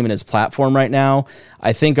his name and his platform right now,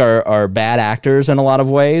 I think are bad actors in a lot of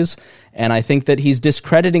ways. And I think that he's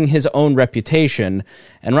discrediting his own reputation.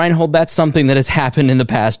 And Reinhold, that's something that has happened in the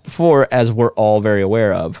past before, as we're all very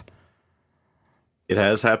aware of. It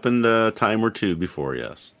has happened a time or two before,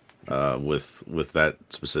 yes, with that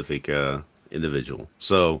specific individual.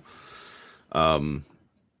 So, I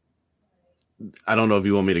don't know if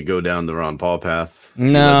you want me to go down the Ron Paul path.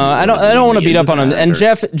 No, I don't want to beat up on him. And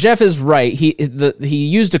Jeff is right. He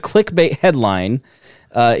used a clickbait headline.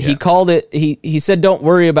 He called it. He said, "Don't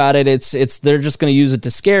worry about it. It's they're just going to use it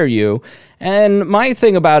to scare you." And my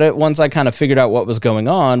thing about it, once I kind of figured out what was going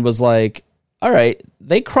on, was like, all right,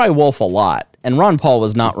 they cry wolf a lot, and Ron Paul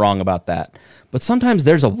was not wrong about that. But sometimes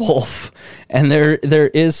there's a wolf, and there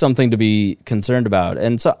is something to be concerned about.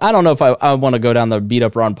 And so I don't know if I want to go down the beat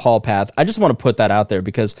up Ron Paul path. I just want to put that out there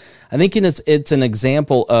because I think it's an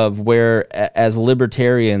example of where, as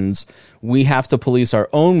libertarians, we have to police our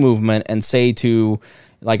own movement and say to,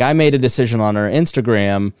 like, I made a decision on our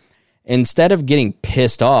Instagram, instead of getting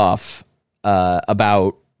pissed off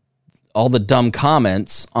about all the dumb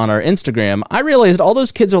comments on our Instagram, I realized all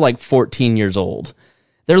those kids are like 14 years old.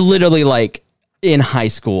 They're literally like in high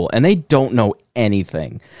school and they don't know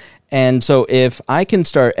anything. And so if I can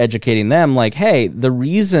start educating them, like, hey, the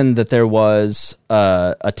reason that there was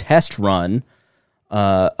a test run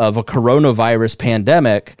of a coronavirus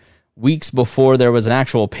pandemic weeks before there was an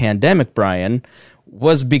actual pandemic, Brian,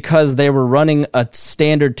 was because they were running a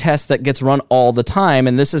standard test that gets run all the time.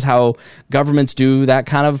 And this is how governments do that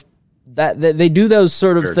kind of, that they do those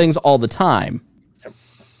sort of things all the time.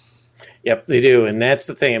 Yep, they do. And that's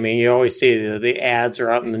the thing. I mean, you always see the ads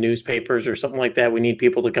are out in the newspapers or something like that. We need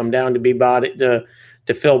people to come down to be to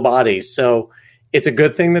fill bodies. So it's a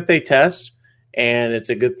good thing that they test, and it's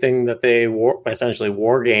a good thing that they essentially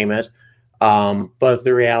war game it. But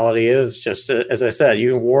the reality is, just as I said,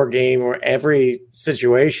 you can war game or every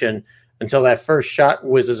situation until that first shot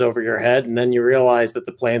whizzes over your head, and then you realize that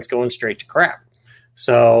the plan's going straight to crap.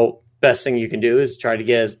 So best thing you can do is try to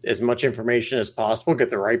get as much information as possible, get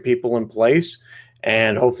the right people in place,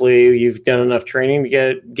 and hopefully you've done enough training to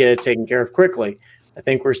get it taken care of quickly. I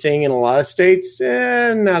think we're seeing in a lot of states,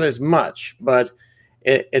 not as much, but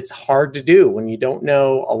it's hard to do when you don't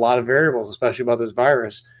know a lot of variables, especially about this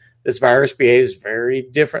virus. This virus behaves very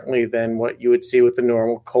differently than what you would see with the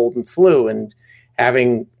normal cold and flu, and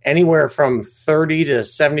having anywhere from 30 to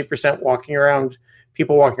 70%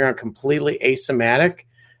 people walking around completely asymptomatic.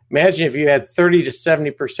 Imagine if you had 30 to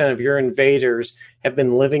 70% of your invaders have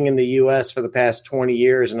been living in the U.S. for the past 20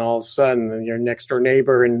 years, and all of a sudden your next door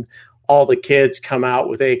neighbor and all the kids come out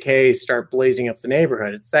with AKs, start blazing up the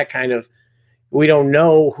neighborhood. It's that kind of, we don't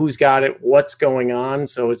know who's got it, what's going on.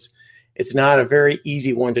 So it's not a very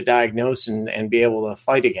easy one to diagnose and be able to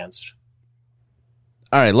fight against.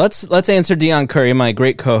 All right, let's answer Dion Curry, my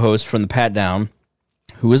great co-host from the Pat Down,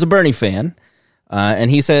 who is a Bernie fan.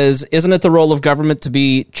 And he says, isn't it the role of government to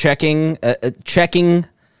be checking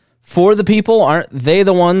for the people? Aren't they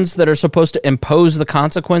the ones that are supposed to impose the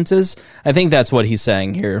consequences? I think that's what he's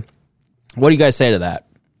saying here. What do you guys say to that?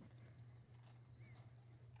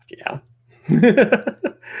 Yeah.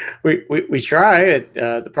 we try it.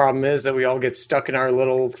 The problem is that we all get stuck in our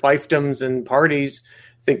little fiefdoms and parties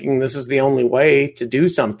thinking this is the only way to do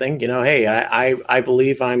something. You know, hey, I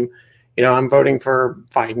believe I'm voting for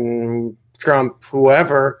Biden, Trump,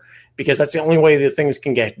 whoever, because that's the only way that things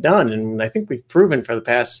can get done. And I think we've proven for the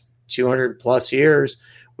past 200 plus years,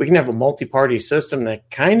 we can have a multi-party system that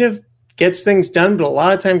kind of gets things done. But a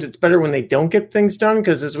lot of times it's better when they don't get things done,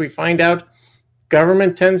 because as we find out,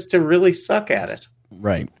 government tends to really suck at it.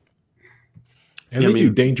 Right. And they do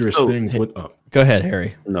dangerous things with... Go ahead,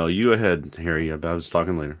 Harry. No, you ahead, Harry. I was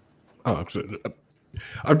talking later. Oh,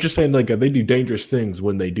 I'm just saying, like, they do dangerous things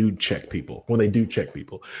when they do check people.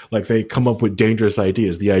 Like, they come up with dangerous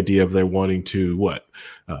ideas. The idea of they're wanting to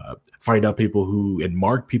find out people who and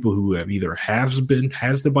mark people who have either has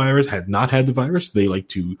the virus, have not had the virus. They like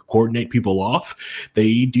to coordinate people off.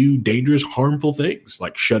 They do dangerous, harmful things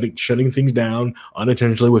like shutting things down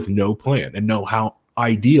unintentionally with no plan and no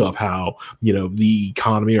idea of how the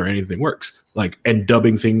economy or anything works. Like, and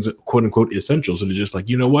dubbing things quote unquote essential. So they're just like,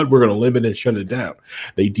 you know what, we're going to limit and shut it down.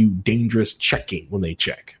 They do dangerous checking when they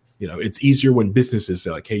check. It's easier when businesses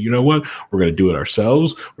say like, hey, you know what, we're going to do it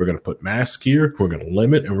ourselves. We're going to put masks here. We're going to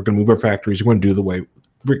limit, and we're going to move our factories. We're going to do the way.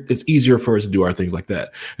 It's easier for us to do our things like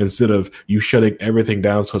that instead of you shutting everything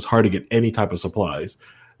down. So it's hard to get any type of supplies,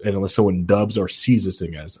 and unless someone dubs or sees this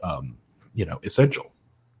thing as essential.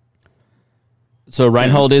 So,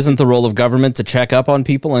 Reinhold, isn't the role of government to check up on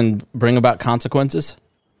people and bring about consequences?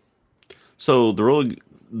 So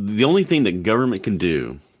the only thing that government can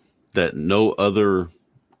do that no other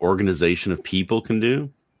organization of people can do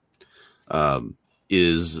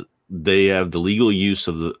is they have the legal use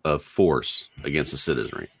of force against the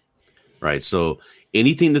citizenry, right? So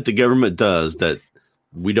anything that the government does that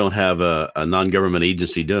we don't have a non-government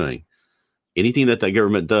agency doing, anything that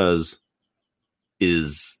government does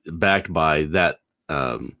is backed by that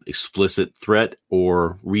explicit threat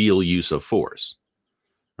or real use of force,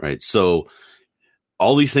 right? So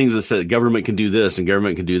all these things that said government can do this and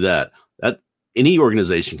government can do that any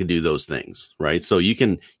organization can do those things, right? So you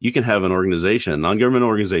can have an organization, a non-government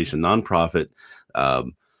organization, nonprofit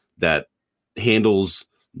that handles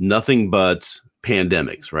nothing but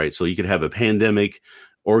pandemics, right? So you could have a pandemic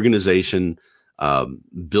organization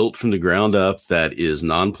built from the ground up that is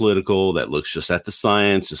non-political, that looks just at the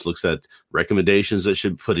science, just looks at recommendations that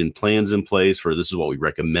should put in plans in place for this is what we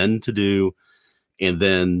recommend to do. And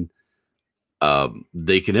then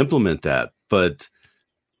they can implement that, but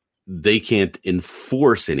they can't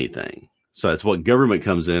enforce anything. So that's what government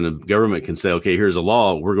comes in, and government can say, okay, here's a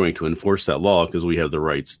law. We're going to enforce that law because we have the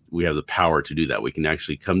rights. We have the power to do that. We can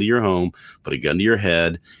actually come to your home, put a gun to your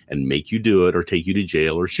head and make you do it or take you to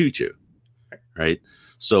jail or shoot you. Right.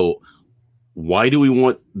 So why do we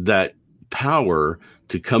want that power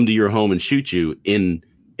to come to your home and shoot you in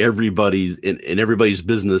everybody's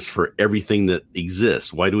business for everything that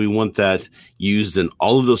exists? Why do we want that used in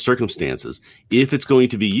all of those circumstances? If it's going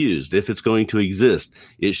to be used, if it's going to exist,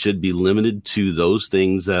 it should be limited to those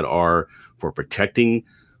things that are for protecting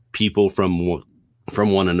people from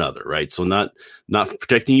one another, right? So not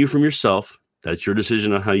protecting you from yourself. That's your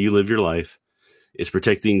decision on how you live your life. It's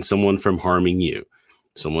protecting someone from harming you,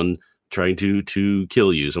 someone trying to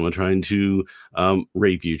kill you, someone trying to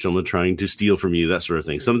rape you, someone trying to steal from you, that sort of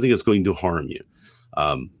thing, something that's going to harm you.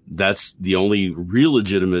 That's the only real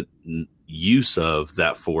legitimate use of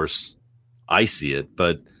that force. I see it,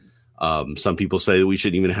 but some people say that we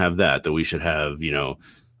shouldn't even have that we should have,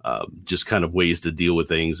 just kind of ways to deal with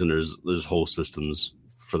things. And there's whole systems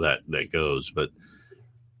for that goes. But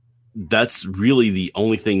that's really the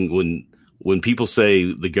only thing when people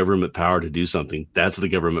say the government power to do something, that's the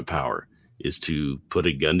government power, is to put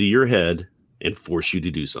a gun to your head and force you to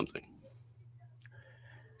do something.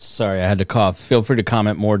 Sorry, I had to cough. Feel free to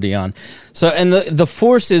comment more, Dion. So, and the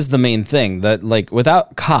force is the main thing, that like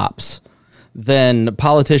without cops, then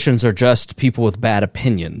politicians are just people with bad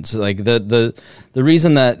opinions. Like the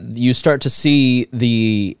reason that you start to see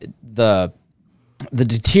the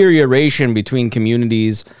deterioration between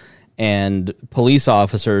communities and police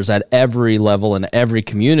officers at every level in every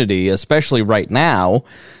community, especially right now,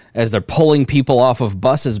 as they're pulling people off of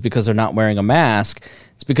buses because they're not wearing a mask,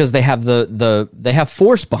 it's because they have they have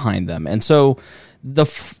force behind them. And so the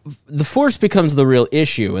force becomes the real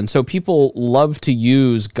issue. And so people love to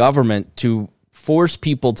use government to force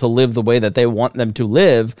people to live the way that they want them to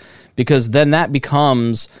live, because then that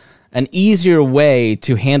becomes an easier way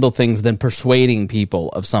to handle things than persuading people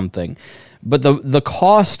of something. But the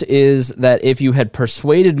cost is that if you had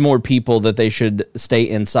persuaded more people that they should stay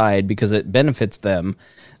inside because it benefits them,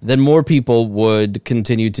 then more people would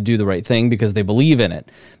continue to do the right thing because they believe in it.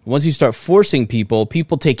 Once you start forcing people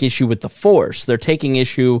take issue with the force. They're taking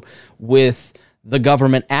issue with the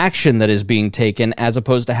government action that is being taken, as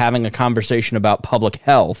opposed to having a conversation about public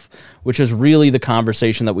health, which is really the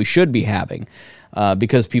conversation that we should be having,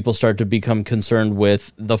 because people start to become concerned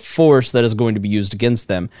with the force that is going to be used against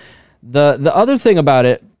them. The other thing about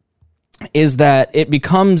it is that it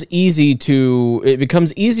becomes easier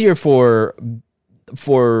for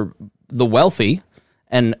the wealthy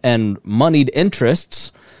and moneyed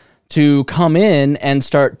interests to come in and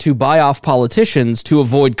start to buy off politicians to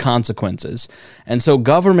avoid consequences. And so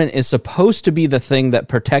government is supposed to be the thing that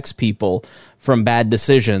protects people from bad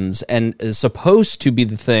decisions and is supposed to be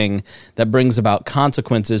the thing that brings about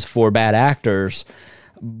consequences for bad actors.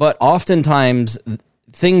 But oftentimes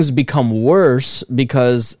things become worse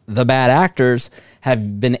because the bad actors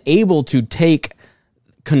have been able to take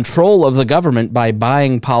control of the government by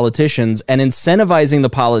buying politicians and incentivizing the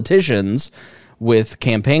politicians with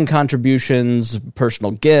campaign contributions,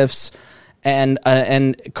 personal gifts, and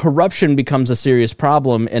corruption becomes a serious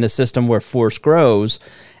problem in a system where force grows,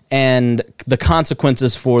 and the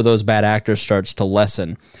consequences for those bad actors starts to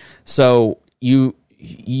lessen. So you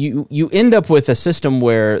end up with a system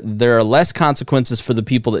where there are less consequences for the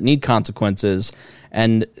people that need consequences,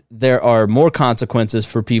 and there are more consequences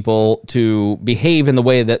for people to behave in the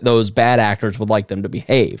way that those bad actors would like them to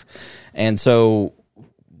behave. And so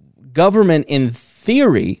government, in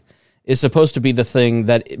theory, is supposed to be the thing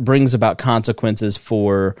that brings about consequences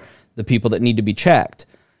for the people that need to be checked.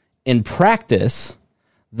 In practice,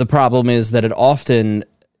 the problem is that it often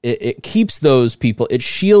it keeps those people, it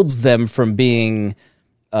shields them from being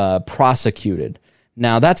prosecuted.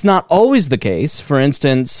 Now, that's not always the case. For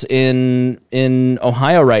instance, in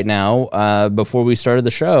Ohio right now, before we started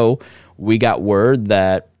the show, we got word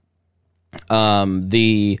that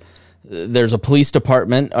there's a police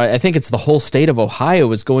department, I think it's the whole state of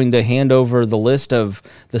Ohio, is going to hand over the list of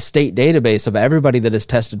the state database of everybody that has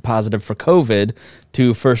tested positive for COVID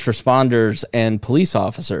to first responders and police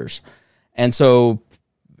officers. And so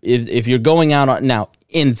if you're going out now,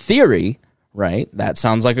 in theory, right, that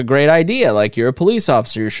sounds like a great idea. Like, you're a police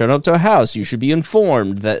officer, you're showing up to a house, you should be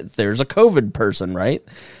informed that there's a COVID person, right?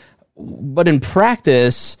 But in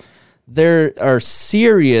practice, there are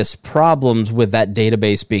serious problems with that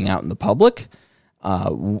database being out in the public.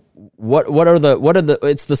 It's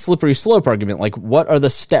the slippery slope argument. Like, what are the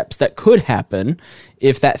steps that could happen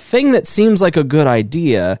if that thing that seems like a good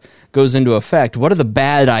idea goes into effect? What are the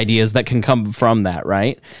bad ideas that can come from that,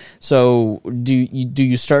 right? So do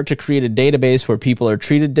you start to create a database where people are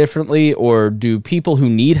treated differently, or do people who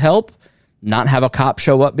need help not have a cop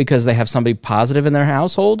show up because they have somebody positive in their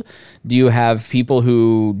household? Do you have people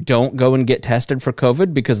who don't go and get tested for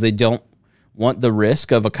COVID because they don't want the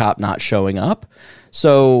risk of a cop not showing up?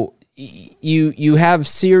 So you have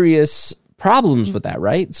serious problems with that,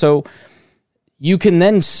 right? So you can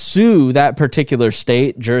then sue that particular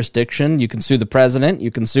state jurisdiction. You can sue the president. You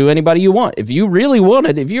can sue anybody you want. If you really want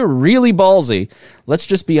it, if you're really ballsy, let's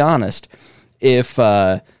just be honest. If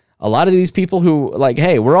a lot of these people who like,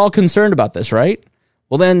 hey, we're all concerned about this, right?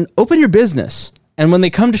 Well, then open your business. And when they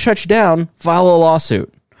come to shut you down, file a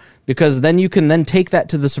lawsuit. Because then you can then take that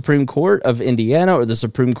to the Supreme Court of Indiana or the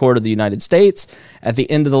Supreme Court of the United States at the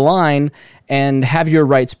end of the line and have your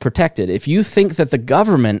rights protected. If you think that the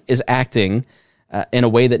government is acting in a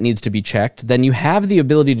way that needs to be checked, then you have the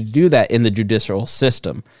ability to do that in the judicial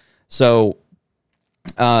system. So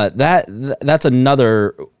that's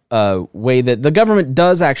another way that the government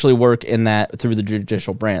does actually work in that through the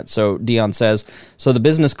judicial branch. So Dion says, so the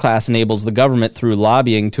business class enables the government through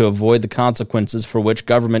lobbying to avoid the consequences for which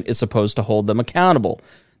government is supposed to hold them accountable.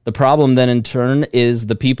 The problem then in turn is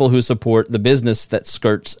the people who support the business that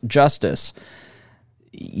skirts justice.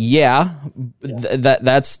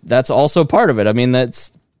 That's also part of it. I mean,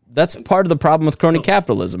 that's part of the problem with crony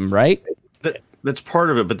capitalism, right? That's part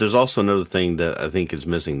of it, but there's also another thing that I think is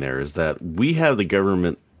missing there is that we have the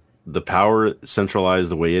government, the power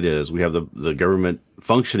centralized the way it is. We have the government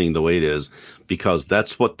functioning the way it is because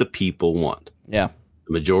that's what the people want. Yeah.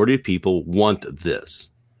 The majority of people want this.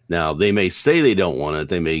 Now, they may say they don't want it.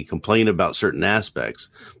 They may complain about certain aspects.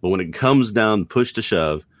 But when it comes down push to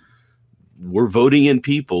shove, we're voting in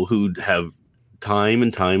people who have time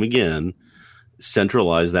and time again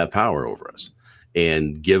centralized that power over us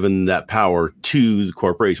and given that power to the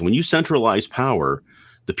corporation. When you centralize power,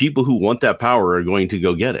 the people who want that power are going to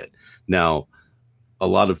go get it. Now, a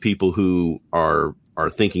lot of people who are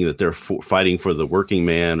thinking that they're fighting for the working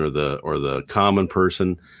man or the common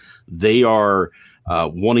person, they are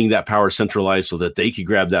wanting that power centralized so that they could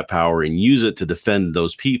grab that power and use it to defend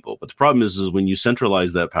those people. But the problem is when you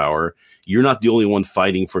centralize that power, you're not the only one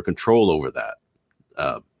fighting for control over that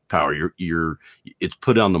power. It's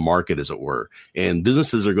put on the market, as it were, and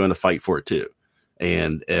businesses are going to fight for it too.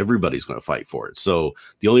 And everybody's going to fight for it. So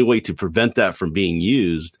the only way to prevent that from being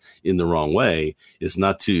used in the wrong way is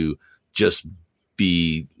not to just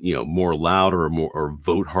be, more loud or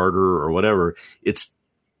vote harder or whatever. It's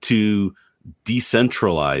to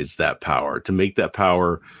decentralize that power, to make that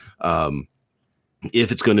power,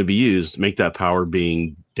 if it's going to be used, make that power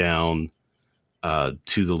being down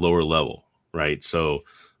to the lower level, right? So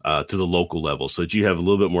to the local level, so that you have a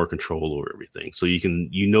little bit more control over everything. So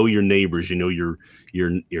you know your neighbors, you know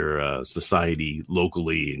your society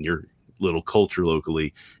locally and your little culture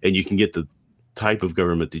locally, and you can get the type of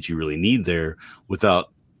government that you really need there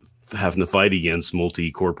without having to fight against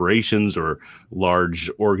multi-corporations or large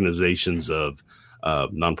organizations of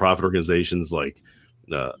nonprofit organizations like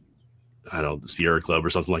I don't know, the Sierra Club or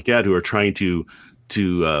something like that, who are trying to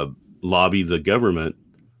lobby the government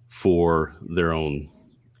for their own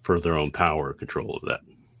power or control of that.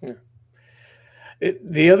 Yeah.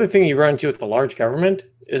 The other thing you run into with the large government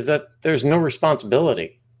is that there's no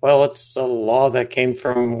responsibility. Well, it's a law that came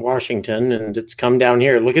from Washington and it's come down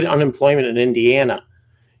here. Look at unemployment in Indiana.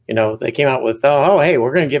 You know, they came out with, hey,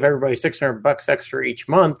 we're going to give everybody $600 extra each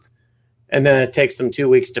month. And then it takes them 2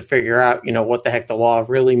 weeks to figure out, you know, what the heck the law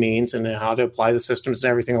really means and how to apply the systems and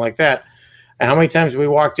everything like that. And how many times we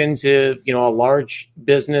walked into, you know, a large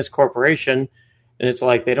business corporation and it's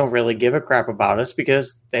like they don't really give a crap about us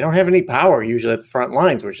because they don't have any power usually at the front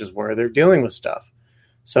lines, which is where they're dealing with stuff.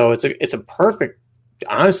 So it's a perfect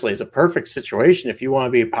situation if you want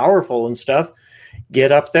to be powerful and stuff.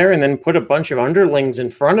 Get up there and then put a bunch of underlings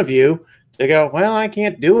in front of you to go, well, I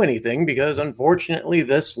can't do anything because unfortunately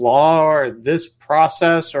this law or this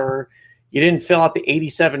process, or you didn't fill out the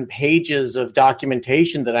 87 pages of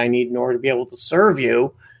documentation that I need in order to be able to serve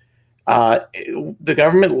you. The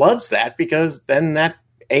government loves that because then that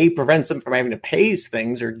prevents them from having to pay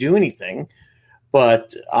things or do anything.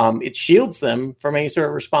 But it shields them from any sort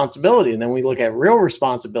of responsibility. And then we look at real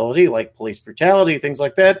responsibility like police brutality, things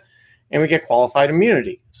like that, and we get qualified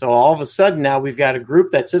immunity. So all of a sudden now we've got a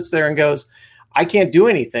group that sits there and goes, I can't do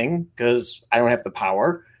anything because I don't have the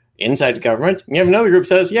power inside the government. And you have another group that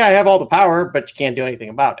says, yeah, I have all the power, but you can't do anything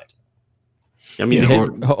about it. I mean,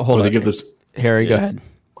 hold on. They give this, Harry, go ahead.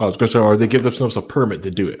 I was going to say, or they give themselves a permit to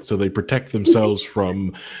do it, so they protect themselves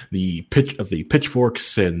from the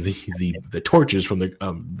pitchforks and the torches from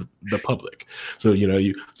the public. So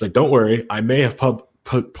it's like, don't worry, I may have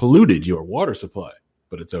polluted your water supply,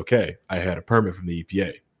 but it's okay. I had a permit from the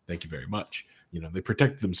EPA. Thank you very much. They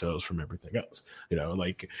protect themselves from everything else.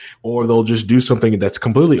 Or they'll just do something that's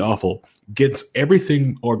completely awful, gets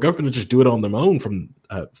everything, or government just do it on their own. From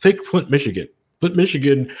think Flint, Michigan. Flint,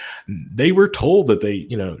 Michigan, they were told that they,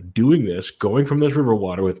 doing this, going from this river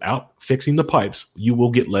water without fixing the pipes, you will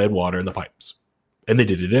get lead water in the pipes. And they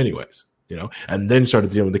did it anyways, and then started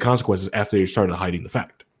dealing with the consequences after they started hiding the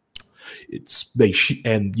fact.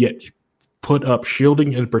 And yet put up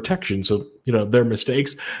shielding and protection. So, their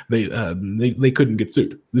mistakes, they couldn't get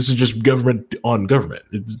sued. This is just government on government.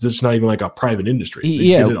 It's not even like a private industry. They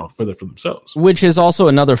did it all for themselves. Which is also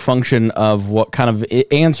another function of what kind of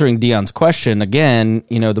answering Dion's question. Again,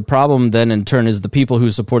 the problem then in turn is the people who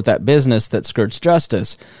support that business that skirts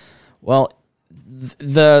justice. Well,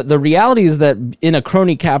 the reality is that in a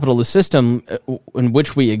crony capitalist system in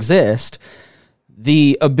which we exist,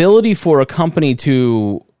 the ability for a company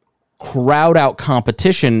to crowd out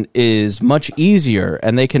competition is much easier,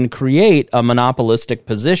 and they can create a monopolistic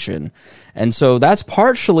position. And so that's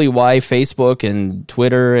partially why Facebook and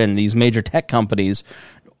Twitter and these major tech companies,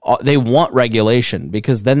 they want regulation,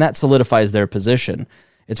 because then that solidifies their position.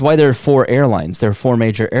 It's why there are 4 airlines. There are 4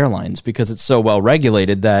 major airlines, because it's so well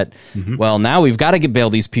regulated that, well, now we've got to bail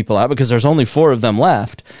these people out because there's only 4 of them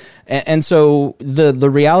left. And so the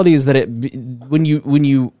reality is that when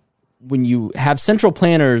you have central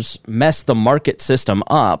planners mess the market system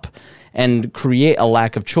up and create a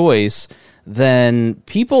lack of choice, then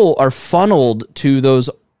people are funneled to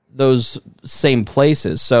those same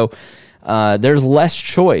places. So there's less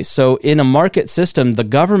choice. So in a market system, the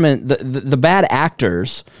government, the bad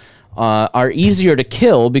actors are easier to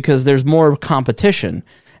kill because there's more competition.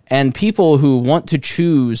 And people who want to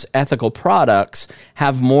choose ethical products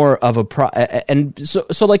have more of and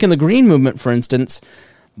so like in the green movement, for instance,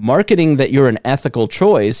 marketing that you're an ethical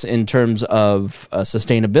choice in terms of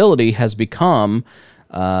sustainability has become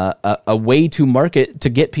a way to market to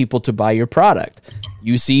get people to buy your product.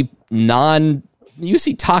 You see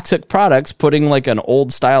toxic products putting like an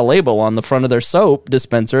old style label on the front of their soap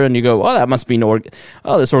dispenser, and you go, oh, that must be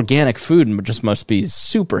this organic food just must be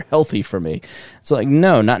super healthy for me. It's like,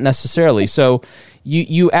 no, not necessarily. So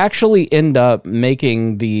you actually end up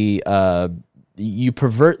making you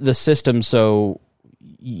pervert the system so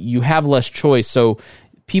you have less choice. So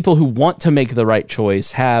people who want to make the right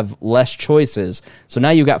choice have less choices. So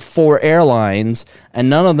now you've got 4 airlines and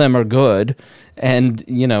none of them are good. And,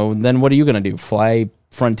 then what are you going to do? Fly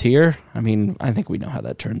Frontier? I mean, I think we know how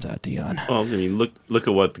that turns out, Dion. Well, I mean, look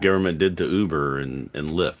at what the government did to Uber and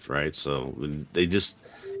Lyft, right? So they just,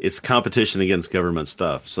 it's competition against government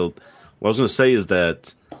stuff. So what I was going to say is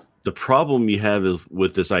that the problem you have is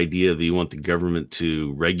with this idea that you want the government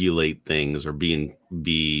to regulate things or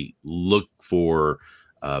look for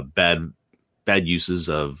bad uses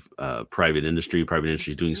of private industry. Private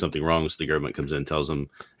industry is doing something wrong, so the government comes in and tells them,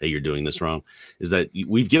 "Hey, you're doing this wrong." Is that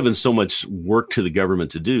we've given so much work to the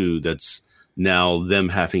government to do that's now them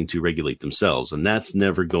having to regulate themselves, and that's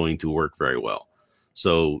never going to work very well.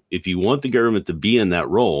 So if you want the government to be in that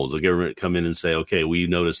role, the government come in and say, "Okay, we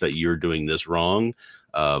noticed that you're doing this wrong.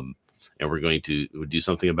 And we're going to do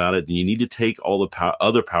something about it," then you need to take all the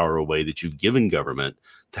other power away that you've given government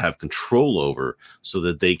to have control over, so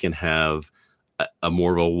that they can have a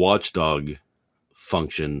more of a watchdog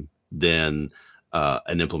function than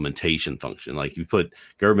an implementation function. Like, you put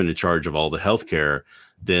government in charge of all the healthcare,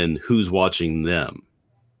 then who's watching them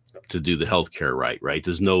to do the healthcare right?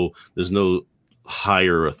 There's no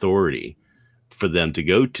higher authority for them to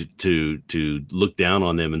go to look down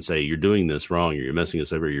on them and say, "You're doing this wrong, you're messing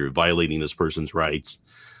this up, or you're violating this person's rights."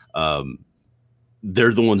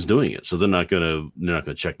 They're the ones doing it, so they're not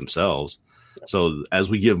gonna check themselves. So as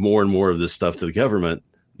we give more and more of this stuff to the government,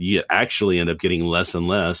 you actually end up getting less and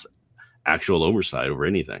less actual oversight over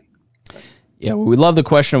anything. Yeah, we love the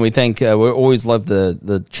question. We think we always love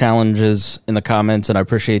the challenges in the comments, and I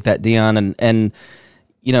appreciate that, Dion. And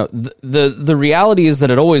you know, the reality is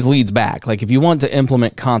that it always leads back. Like, if you want to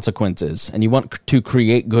implement consequences and you want to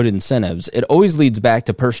create good incentives, it always leads back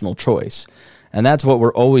to personal choice. And that's what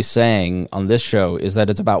we're always saying on this show, is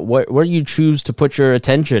that it's about where you choose to put your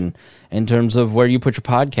attention in terms of where you put your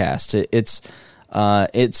podcast.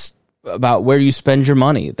 It's about where you spend your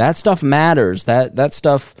money. That stuff matters. That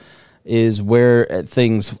stuff is where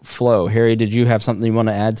things flow. Harry, did you have something you want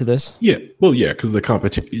to add to this? Yeah, well, yeah, because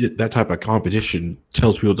that type of competition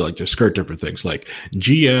tells people to just skirt different things. Like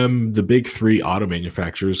GM, the big three auto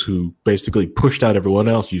manufacturers who basically pushed out everyone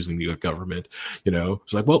else using the government.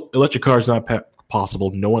 It's like, well, electric cars not possible.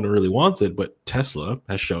 No one really wants it, but Tesla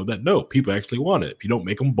has shown that no, people actually want it. If you don't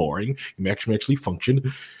make them boring, you actually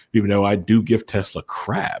function. Even though I do give Tesla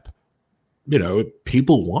crap.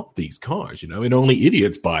 People want these cars, and only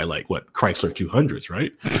idiots buy Chrysler 200s,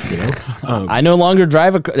 right? I no longer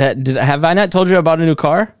drive have I not told you about a new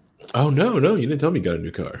car? Oh, no, you didn't tell me you got a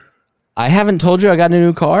new car. I haven't told you I got a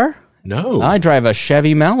new car? No. I drive a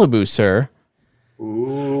Chevy Malibu, sir.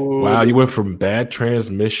 Ooh. Wow, you went from bad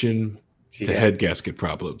transmission to head gasket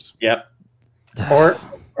problems. Yep. Or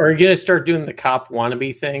are you going to start doing the cop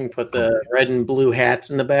wannabe thing? Put the red and blue hats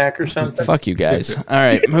in the back or something? Fuck you guys. All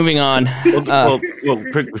right, moving on. Well,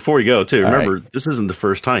 before you go, too, remember, this isn't the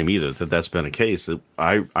first time either that's been a case.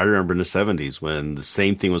 I remember in the 70s when the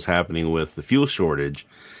same thing was happening with the fuel shortage,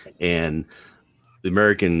 and the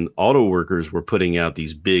American auto workers were putting out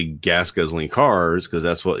these big gas-guzzling cars because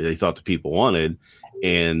that's what they thought the people wanted.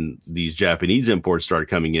 And these Japanese imports started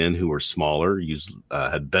coming in who were smaller,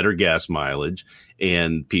 had better gas mileage,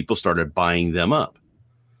 and people started buying them up.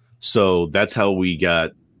 So that's how we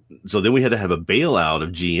got. So then we had to have a bailout of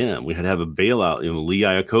GM. We had to have a bailout, Lee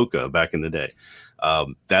Iacocca back in the day.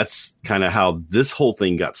 That's kind of how this whole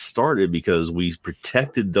thing got started, because we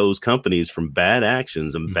protected those companies from bad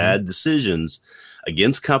actions and bad decisions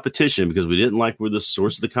against competition, because we didn't like where the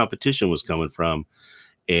source of the competition was coming from.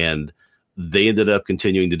 And they ended up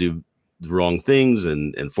continuing to do the wrong things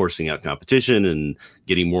and forcing out competition and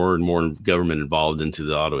getting more and more government involved into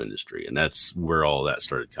the auto industry. And that's where all that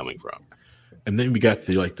started coming from. And then we got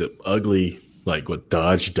the ugly,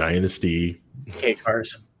 Dodge Dynasty. K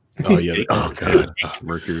cars. Oh, yeah. Oh, God.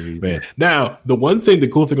 Mercury. Man. Now, the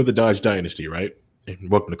cool thing with the Dodge Dynasty, right? And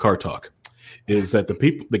welcome to Car Talk, is that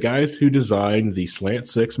the guys who designed the Slant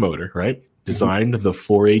 6 motor, right? Designed the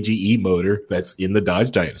 4AGE motor that's in the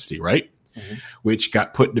Dodge Dynasty, right? Which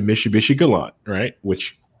got put into Mitsubishi Galant, right?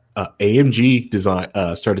 Which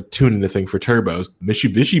AMG started tuning the thing for turbos.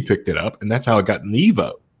 Mitsubishi picked it up, and that's how it got in the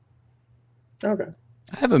Evo. Okay.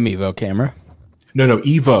 I have a Mevo camera. No,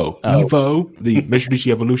 Evo. Oh. Evo, the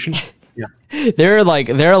Mitsubishi Evolution. Yeah. There are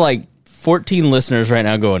like 14 listeners right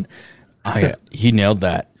now going, "Oh yeah, he nailed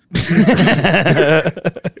that."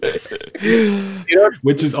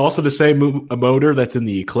 Which is also the same motor that's in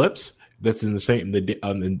the Eclipse. That's in the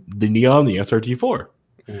Neon, the SRT4.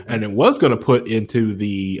 And it was going to put into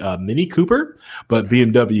the Mini Cooper, but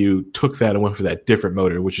BMW took that and went for that different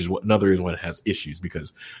motor, which is another reason why it has issues,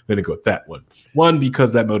 because they didn't go with that one. One,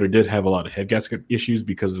 because that motor did have a lot of head gasket issues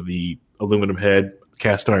because of the aluminum head,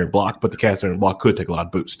 cast iron block, but the cast iron block could take a lot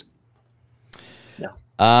of boost.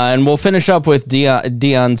 And we'll finish up with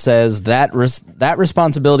Dion says that that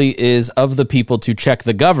responsibility is of the people to check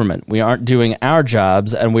the government. We aren't doing our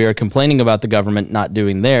jobs, and we are complaining about the government not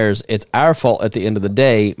doing theirs. It's our fault at the end of the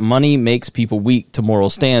day. Money makes people weak to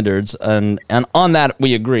moral standards, and on that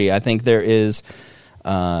we agree. I think there is...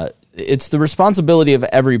 it's the responsibility of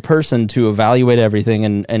every person to evaluate everything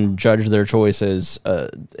and judge their choices.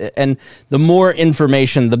 And the more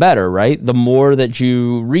information, the better, right? The more that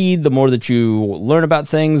you read, the more that you learn about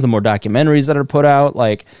things, the more documentaries that are put out.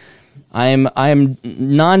 Like, I am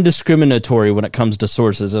non-discriminatory when it comes to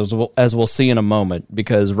sources, as we'll see in a moment,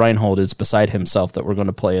 because Reinhold is beside himself that we're going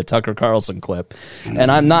to play a Tucker Carlson clip,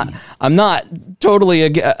 and I'm not totally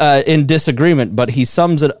in disagreement, but he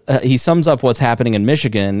sums up what's happening in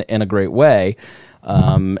Michigan in a great way,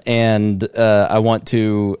 and I want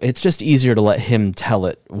to. It's just easier to let him tell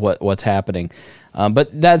it what's happening. But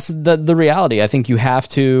that's the reality. I think you have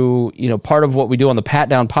to, part of what we do on the Pat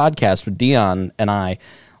Down podcast with Dion and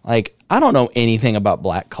I don't know anything about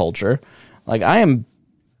black culture. Harry,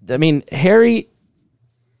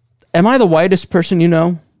 am I the whitest person you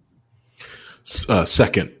know?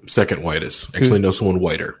 Second whitest. Actually, know someone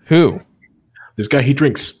whiter. Who? This guy, he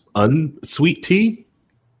drinks unsweet tea.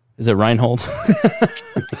 Is it Reinhold?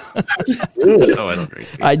 No, I don't drink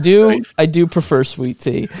tea. I do prefer sweet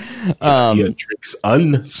tea. He drinks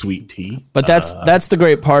unsweet tea. But that's the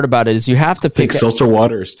great part about it is you have to pick. Seltzer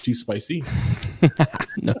water is too spicy.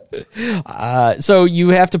 No. So you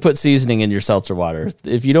have to put seasoning in your seltzer water.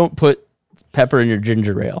 If you don't put pepper in your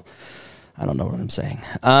ginger ale, I don't know what I'm saying.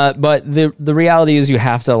 But the reality is you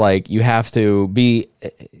have to be.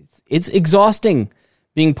 It's exhausting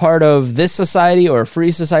being part of this society or a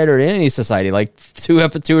free society or any society. Like 2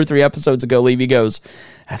 or 3 episodes ago, Levy goes,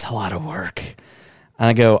 "That's a lot of work," and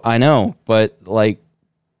I go, "I know, but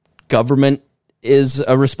government is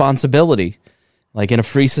a responsibility. Like in a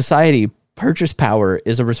free society, purchase power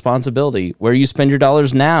is a responsibility. Where you spend your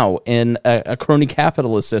dollars now in a crony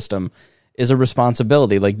capitalist system is a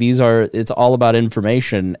responsibility. Like it's all about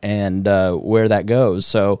information and where that goes.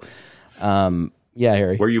 So, yeah,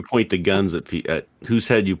 Harry. Where you point the guns at whose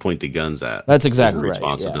head you point the guns at. That's exactly right.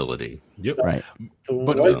 Responsibility. Yeah. Yep. Right.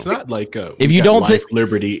 But it's not like if you don't life,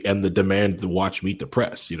 liberty, and the demand to watch Meet the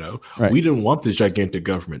Press. Right. We didn't want this gigantic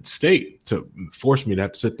government state to force me to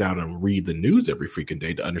have to sit down and read the news every freaking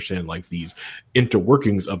day to understand these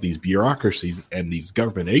interworkings of these bureaucracies and these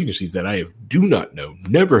government agencies that I do not know,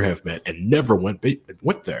 never have met, and never went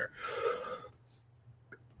there.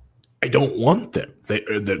 I don't want them.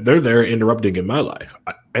 They're there interrupting in my life.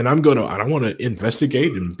 I don't want to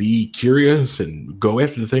investigate and be curious and go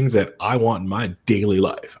after the things that I want in my daily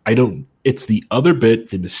life. It's the other bit,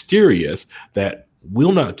 the mysterious, that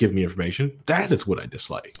will not give me information. That is what I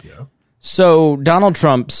dislike, So Donald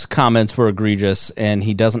Trump's comments were egregious, and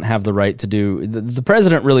he doesn't have the right to do. The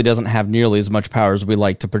president really doesn't have nearly as much power as we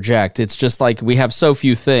like to project. It's just like we have so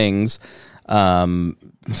few things.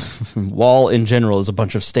 Wall in general is a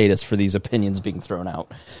bunch of status for these opinions being thrown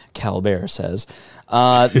out. Calbert says.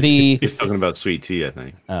 He's talking about sweet tea, I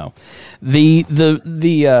think. Oh,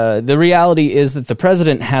 the reality is that the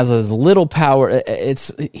president has as little power.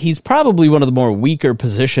 He's probably one of the more weaker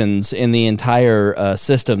positions in the entire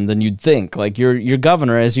system than you'd think. Like your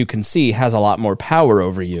governor, as you can see, has a lot more power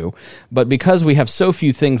over you. But because we have so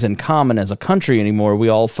few things in common as a country anymore, we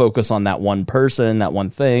all focus on that one person, that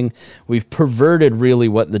one thing. We've perverted really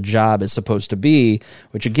what the job is supposed to be,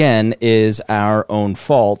 which again is our own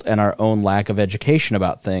fault and our own lack of education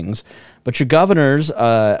about things. But your governors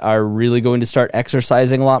are really going to start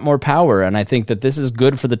exercising a lot more power, and I think that this is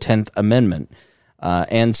good for the 10th Amendment.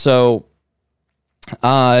 And so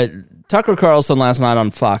Tucker Carlson last night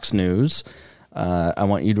on Fox News, I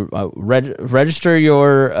want you to register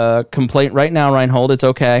your complaint right now, Reinhold. It's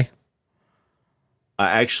okay.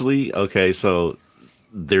 Okay, so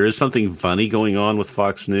there is something funny going on with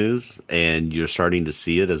Fox News, and you're starting to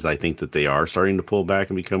see it, as I think that they are starting to pull back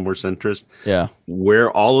and become more centrist. Yeah.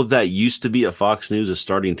 Where all of that used to be at Fox News is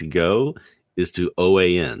starting to go is to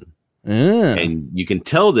OAN. And you can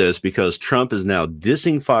tell this because Trump is now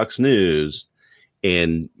dissing Fox News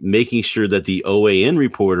and making sure that the OAN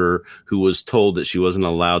reporter who was told that she wasn't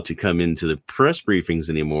allowed to come into the press briefings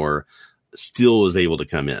anymore still was able to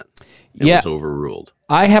come in. It was overruled.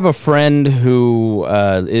 I have a friend who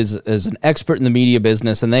is an expert in the media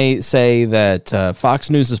business, and they say that Fox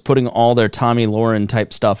News is putting all their Tommy Lauren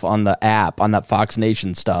type stuff on the app, on that Fox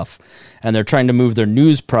Nation stuff, and they're trying to move their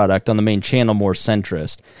news product on the main channel more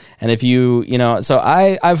centrist. And if so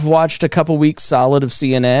I've watched a couple weeks solid of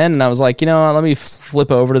CNN, and I was like, let me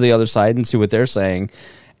flip over to the other side and see what they're saying.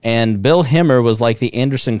 And Bill Hemmer was like the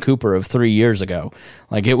Anderson Cooper of 3 years ago.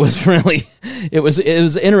 Like, it was really, it was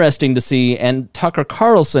interesting to see. And Tucker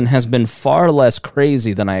Carlson has been far less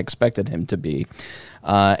crazy than I expected him to be.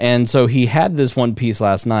 And so he had this one piece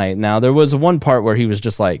last night. Now, there was one part where he was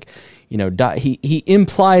just like, you know, he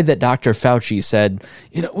implied that Dr. Fauci said,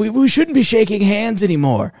 you know, we shouldn't be shaking hands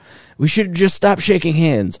anymore. We should just stop shaking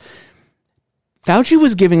hands. Fauci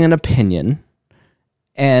was giving an opinion,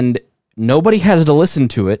 and nobody has to listen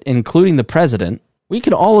to it, including the president. We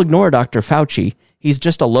can all ignore Dr. Fauci. He's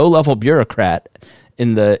just a low-level bureaucrat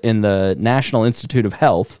in the National Institute of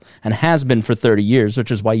Health and has been for 30 years, which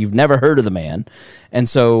is why you've never heard of the man. And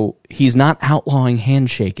so he's not outlawing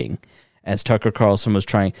handshaking, as Tucker Carlson was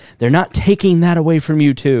trying. They're not taking that away from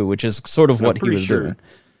you, too, which is sort of what he was doing.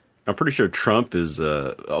 I'm pretty sure Trump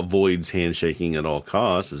avoids handshaking at all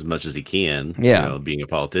costs as much as he can, yeah, you know, being a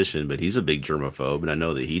politician, but he's a big germaphobe, and I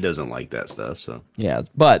know that he doesn't like that stuff. So yeah,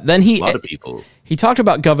 but then a lot of people. He talked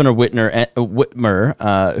about Governor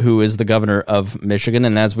Whitmer, who is the governor of Michigan,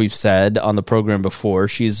 and as we've said on the program before,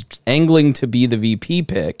 she's angling to be the VP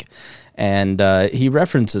pick, and he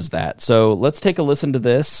references that. So let's take a listen to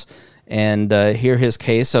this and hear his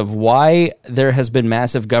case of why there has been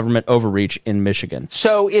massive government overreach in Michigan.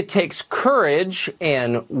 So it takes courage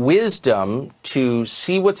and wisdom to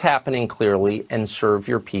see what's happening clearly and serve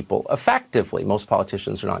your people effectively. Most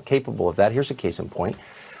politicians are not capable of that. Here's a case in point.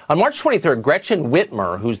 On March 23rd, Gretchen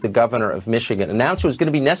Whitmer, who's the governor of Michigan, announced it was going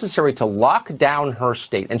to be necessary to lock down her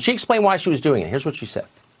state. And she explained why she was doing it. Here's what she said.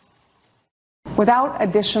 Without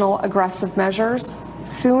additional aggressive measures,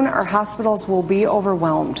 soon our hospitals will be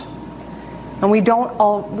overwhelmed. And we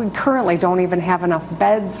currently don't even have enough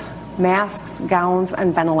beds, masks, gowns,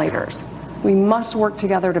 and ventilators. We must work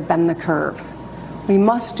together to bend the curve. We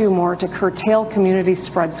must do more to curtail community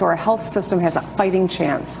spread so our health system has a fighting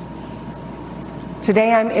chance.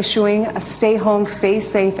 Today I'm issuing a stay home, stay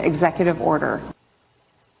safe executive order.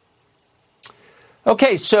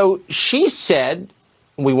 Okay, so she said,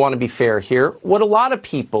 we want to be fair here, what a lot of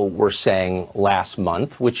people were saying last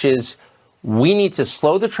month, which is, we need to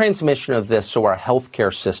slow the transmission of this so our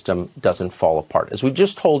healthcare system doesn't fall apart. As we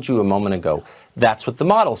just told you a moment ago, that's what the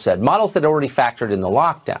model said. Models that already factored in the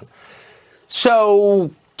lockdown. So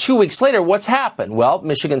 2 weeks later, what's happened? Well,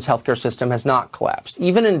 Michigan's healthcare system has not collapsed.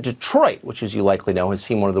 Even in Detroit, which as you likely know, has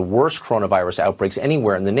seen one of the worst coronavirus outbreaks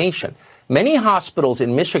anywhere in the nation. Many hospitals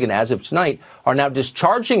in Michigan, as of tonight, are now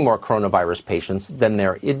discharging more coronavirus patients than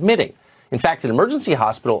they're admitting. In fact, an emergency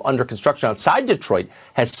hospital under construction outside Detroit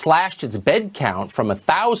has slashed its bed count from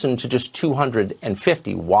 1,000 to just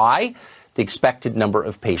 250. Why? The expected number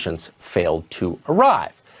of patients failed to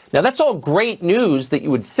arrive. Now, that's all great news that you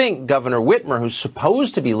would think Governor Whitmer, who's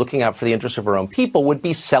supposed to be looking out for the interests of her own people, would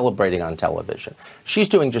be celebrating on television. She's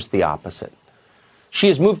doing just the opposite. She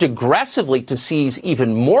has moved aggressively to seize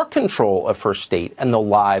even more control of her state and the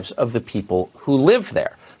lives of the people who live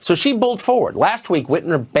there. So she bowled forward. Last week,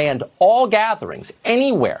 Whitmer banned all gatherings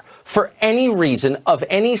anywhere for any reason of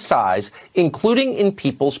any size, including in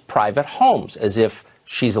people's private homes, as if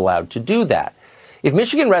she's allowed to do that. If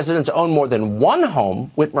Michigan residents own more than one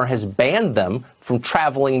home, Whitmer has banned them from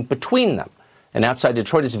traveling between them. And outside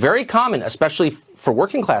Detroit, it's very common, especially for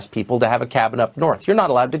working class people, to have a cabin up north. You're not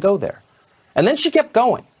allowed to go there. And then she kept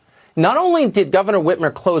going. Not only did Governor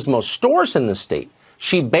Whitmer close most stores in the state,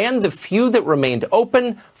 she banned the few that remained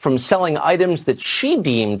open from selling items that she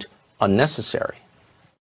deemed unnecessary.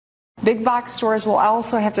 Big box stores will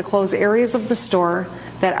also have to close areas of the store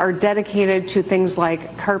that are dedicated to things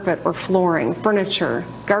like carpet or flooring, furniture,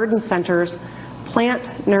 garden centers,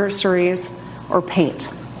 plant nurseries, or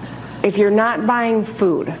paint. If you're not buying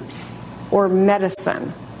food or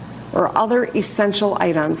medicine or other essential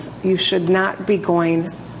items, you should not be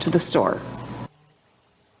going to the store.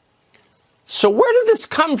 So where did this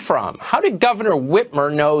come from? How did Governor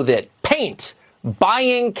Whitmer know that paint,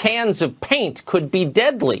 buying cans of paint, could be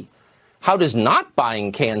deadly? How does not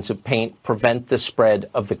buying cans of paint prevent the spread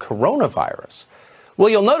of the coronavirus? Well,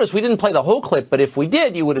 you'll notice we didn't play the whole clip, but if we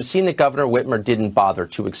did, you would have seen that Governor Whitmer didn't bother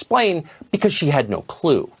to explain because she had no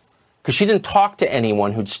clue. Because she didn't talk to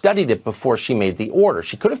anyone who'd studied it before she made the order.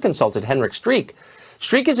 She could have consulted Henrik Streeck.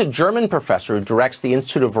 Streeck is a German professor who directs the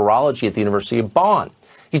Institute of Virology at the University of Bonn.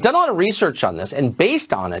 He's done a lot of research on this, and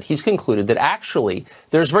based on it, he's concluded that actually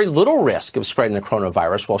there's very little risk of spreading the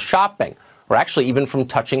coronavirus while shopping, or actually even from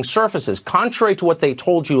touching surfaces, contrary to what they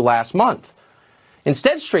told you last month.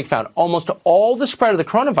 Instead, Streeck found almost all the spread of the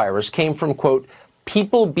coronavirus came from, quote,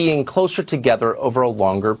 people being closer together over a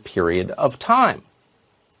longer period of time.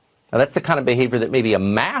 Now, that's the kind of behavior that maybe a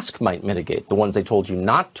mask might mitigate, the ones they told you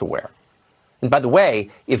not to wear. And by the way,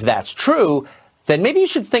 if that's true, then maybe you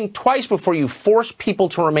should think twice before you force people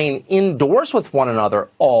to remain indoors with one another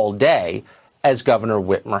all day, as Governor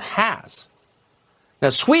Whitmer has. Now,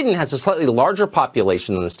 Sweden has a slightly larger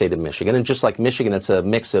population than the state of Michigan, and just like Michigan, it's a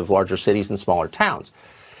mix of larger cities and smaller towns.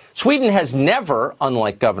 Sweden has never,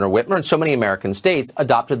 unlike Governor Whitmer and so many American states,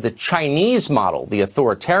 adopted the Chinese model, the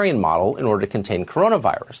authoritarian model, in order to contain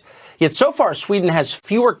coronavirus. Yet so far, Sweden has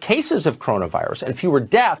fewer cases of coronavirus and fewer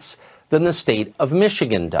deaths than the state of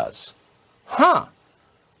Michigan does. Huh.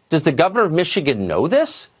 Does the governor of Michigan know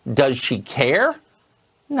this? Does she care?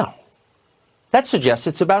 No. That suggests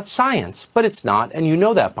it's about science, but it's not, and you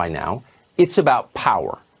know that by now. It's about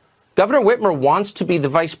power. Governor Whitmer wants to be the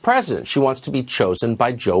vice president. She wants to be chosen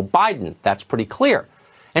by Joe Biden. That's pretty clear.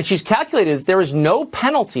 And she's calculated that there is no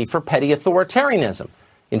penalty for petty authoritarianism.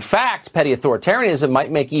 In fact, petty authoritarianism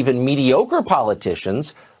might make even mediocre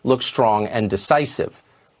politicians look strong and decisive.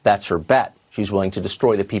 That's her bet. She's willing to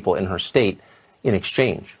destroy the people in her state in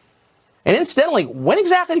exchange. And incidentally, when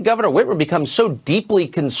exactly did Governor Whitmer become so deeply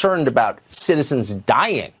concerned about citizens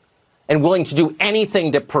dying and willing to do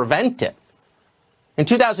anything to prevent it? In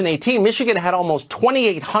 2018, Michigan had almost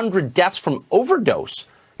 2,800 deaths from overdose.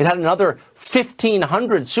 It had another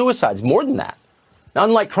 1,500 suicides, more than that. Now,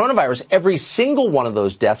 unlike coronavirus, every single one of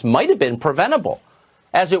those deaths might have been preventable.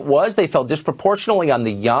 As it was, they fell disproportionately on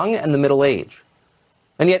the young and the middle-aged.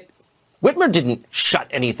 And yet, Whitmer didn't shut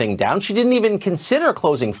anything down. She didn't even consider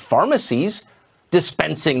closing pharmacies,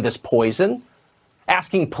 dispensing this poison,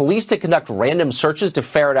 asking police to conduct random searches to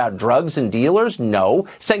ferret out drugs and dealers. No.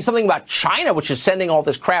 Saying something about China, which is sending all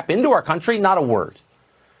this crap into our country. Not a word.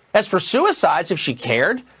 As for suicides, if she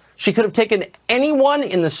cared, she could have taken anyone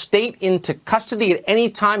in the state into custody at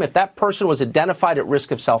any time if that person was identified at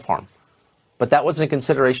risk of self-harm. But that wasn't a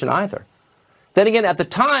consideration either. Then again, at the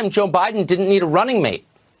time, Joe Biden didn't need a running mate,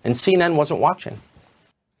 and CNN wasn't watching.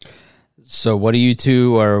 So what do you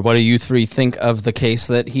two, or what do you three think of the case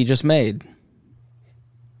that he just made?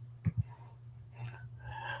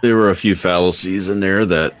 There were a few fallacies in there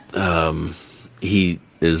that he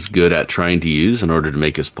is good at trying to use in order to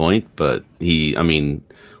make his point, but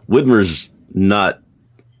Whitmer's not,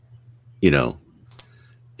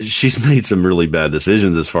 she's made some really bad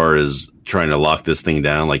decisions as far as trying to lock this thing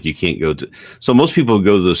down. Like, you can't go to, so most people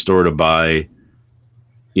go to the store to buy,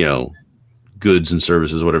 goods and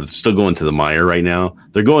services, whatever. They're still going to the Meijer right now.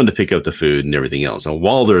 They're going to pick up the food and everything else. And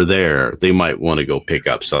while they're there, they might want to go pick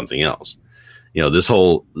up something else. This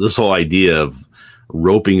whole idea of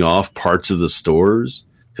roping off parts of the stores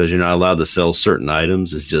because you're not allowed to sell certain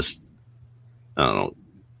items is just, I don't know.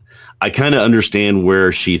 I kind of understand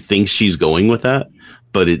where she thinks she's going with that,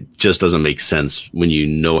 but it just doesn't make sense when you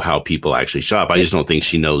know how people actually shop. I just don't think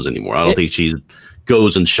she knows anymore. I don't think she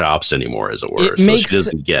goes and shops anymore, as it were. So she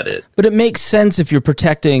doesn't get it. But it makes sense if you're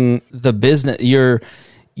protecting the business.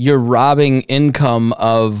 You're robbing income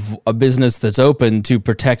of a business that's open to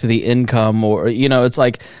protect the income, or it's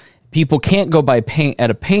like people can't go buy paint at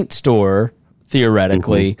a paint store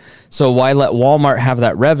theoretically. Mm-hmm. So why let Walmart have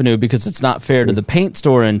that revenue? Because it's not fair to the paint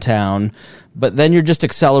store in town. But then you're just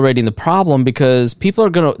accelerating the problem because people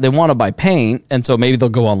they want to buy paint, and so maybe they'll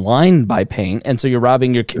go online and buy paint, and so you're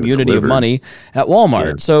robbing your community of money at Walmart.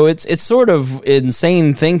 Yeah. So it's sort of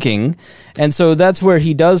insane thinking, and so that's where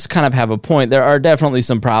he does kind of have a point. There are definitely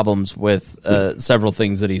some problems with several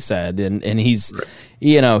things that he said, and he's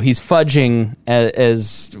he's fudging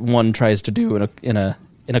as one tries to do in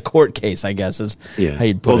a court case, I guess is how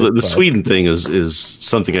you'd put it. Well, the Sweden thing is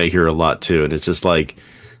something I hear a lot too, and it's just like,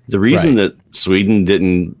 the reason that Sweden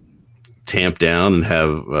didn't tamp down and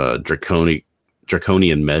have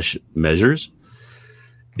draconian measures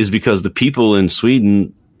is because the people in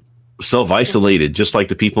Sweden self-isolated, just like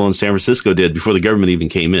the people in San Francisco did before the government even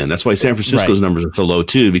came in. That's why San Francisco's numbers are so low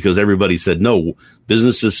too, because everybody said no.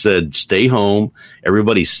 Businesses said stay home.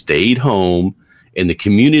 Everybody stayed home. And the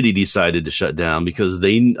community decided to shut down because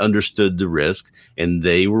they understood the risk and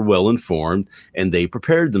they were well informed and they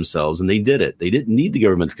prepared themselves and they did it. They didn't need the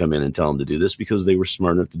government to come in and tell them to do this because they were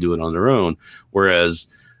smart enough to do it on their own. Whereas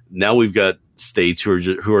now we've got states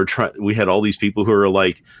who are trying. We had all these people who are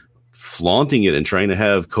like flaunting it and trying to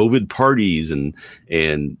have COVID parties and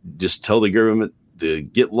just tell the government to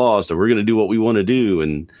get lost, or we're going to do what we want to do.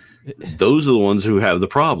 And those are the ones who have the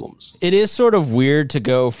problems. It is sort of weird to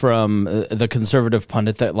go from the conservative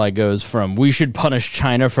pundit that goes from we should punish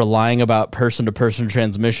China for lying about person-to-person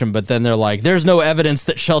transmission, but then they're like, there's no evidence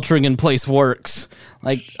that sheltering in place works.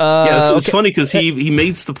 It's funny because he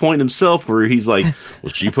makes the point himself where he's like,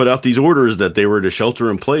 well, she put out these orders that they were to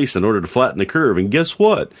shelter in place in order to flatten the curve, and guess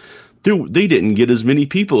what? They didn't get as many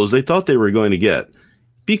people as they thought they were going to get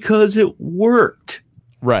because it worked.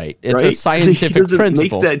 Right. It's a scientific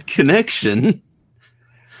principle. Make that connection.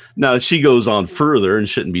 Now, she goes on further and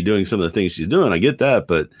shouldn't be doing some of the things she's doing. I get that,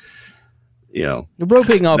 but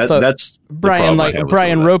roping off that's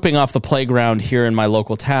Brian roping off the playground here in my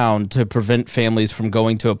local town to prevent families from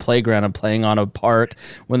going to a playground and playing on a park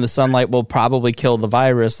when the sunlight will probably kill the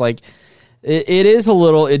virus. Like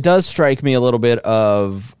it does strike me a little bit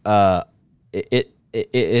of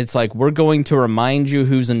it's like we're going to remind you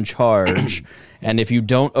who's in charge, and if you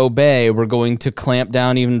don't obey, we're going to clamp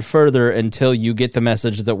down even further until you get the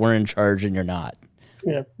message that we're in charge and you're not.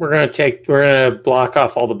 Yeah, we're gonna block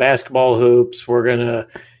off all the basketball hoops. We're gonna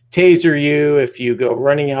taser you if you go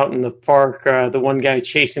running out in the park. The one guy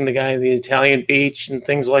chasing the guy in the Italian beach and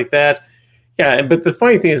things like that. Yeah, but the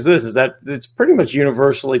funny thing is that it's pretty much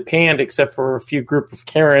universally panned, except for a few group of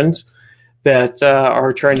Karens that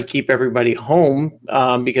are trying to keep everybody home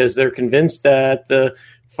because they're convinced that the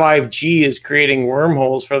 5G is creating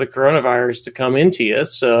wormholes for the coronavirus to come into you.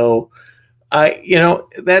 So.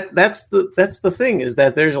 That's the thing is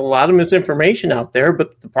that there's a lot of misinformation out there,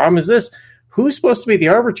 but the problem is this: who's supposed to be the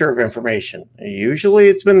arbiter of information? Usually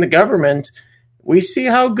it's been the government. We see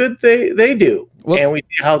how good they do, and we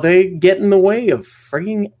see how they get in the way of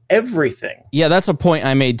frigging everything. Yeah, that's a point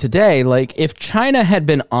I made today. Like, if China had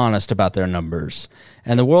been honest about their numbers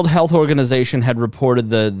and the World Health Organization had reported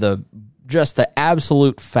the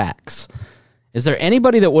absolute facts, is there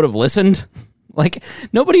anybody that would have listened? Like,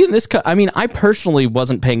 nobody in this... I personally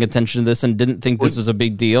wasn't paying attention to this and didn't think this was a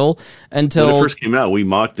big deal until... When it first came out, we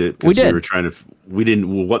mocked it. We did.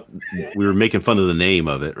 We were making fun of the name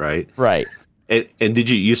of it, right? Right. And did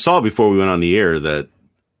you saw before we went on the air that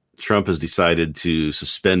Trump has decided to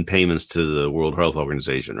suspend payments to the World Health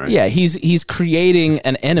Organization, right? Yeah, he's creating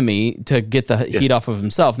an enemy to get the heat off of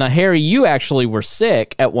himself. Now, Harry, you actually were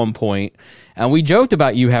sick at one point, and we joked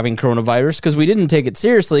about you having coronavirus because we didn't take it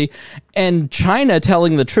seriously, and China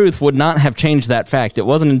telling the truth would not have changed that fact. It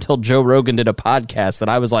wasn't until Joe Rogan did a podcast that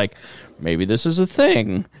I was like, maybe this is a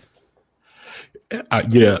thing.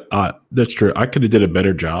 That's true. I could have did a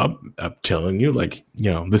better job of telling you,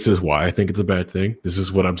 this is why I think it's a bad thing. This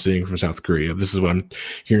is what I'm seeing from South Korea. This is what I'm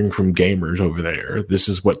hearing from gamers over there. This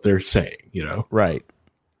is what they're saying, Right.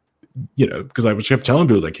 Because I was kept telling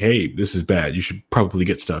people, like, hey, this is bad. You should probably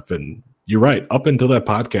get stuff. And you're right. Up until that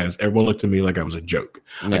podcast, everyone looked at me like I was a joke.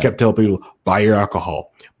 Yeah. I kept telling people, buy your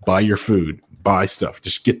alcohol, buy your food, buy stuff.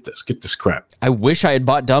 Just get this crap. I wish I had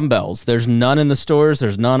bought dumbbells. There's none in the stores.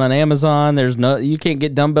 There's none on Amazon. You can't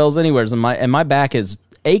get dumbbells anywhere. And my back is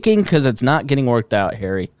aching because it's not getting worked out,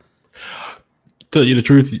 Harry. Tell you the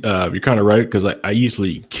truth, you're kind of right, because I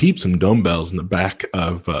usually keep some dumbbells in the back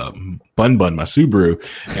of Bun, my Subaru,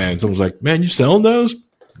 and someone's like, man, you selling those?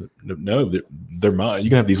 No, they're mine. You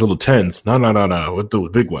can have these little 10s. No. We'll do the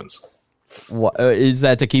big ones. What, is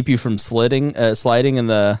that to keep you from sliding in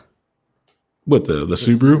the... What, the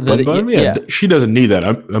Subaru? Bun? Yeah, she doesn't need that.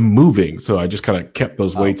 I'm moving, so I just kind of kept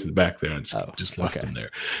those weights in the back there and just left them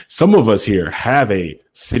there. Some of us here have a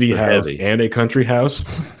city house and a country house.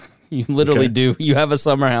 You literally do. You have a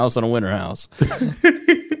summer house and a winter house.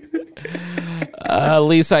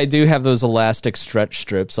 Lisa, I do have those elastic stretch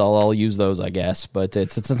strips. I'll use those, I guess, but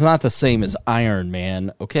it's not the same as Iron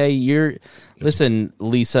Man. Okay, listen,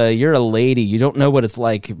 Lisa, you're a lady. You don't know what it's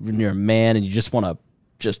like when you're a man and you just want to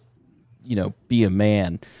be a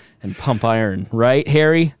man and pump iron, right,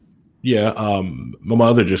 Harry? Yeah. My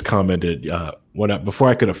mother just commented before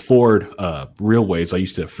I could afford real weights, I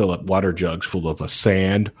used to fill up water jugs full of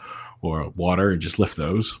sand or water and just lift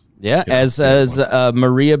those. Yeah, as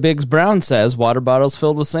Maria Biggs Brown says, water bottles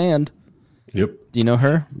filled with sand. Yep. Do you know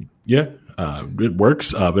her? Yeah, it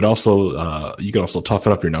works. But also, you can also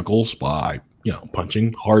toughen up your knuckles by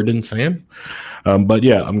punching hard in sand. But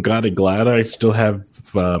yeah, I'm glad I still have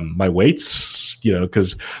my weights.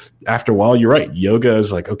 Because after a while, you're right. Yoga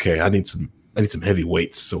is like, okay, I need some heavy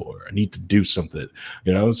weights, or I need to do something.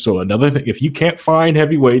 So another thing, if you can't find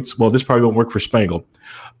heavy weights, well, this probably won't work for Spangle,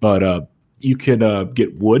 but you can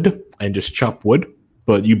get wood and just chop wood.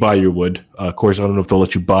 But you buy your wood. Of course, I don't know if they'll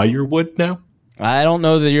let you buy your wood now. I don't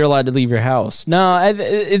know that you're allowed to leave your house. No,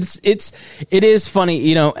 it is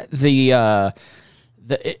funny.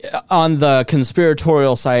 On the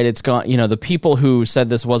conspiratorial side, it's gone. The people who said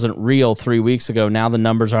this wasn't real 3 weeks ago, now the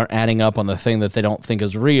numbers aren't adding up on the thing that they don't think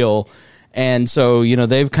is real. And so,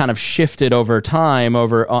 they've kind of shifted over time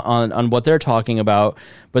on what they're talking about.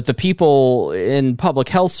 But the people in public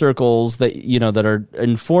health circles that are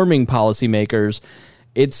informing policymakers,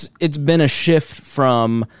 it's been a shift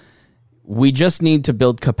from, we just need to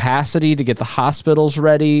build capacity to get the hospitals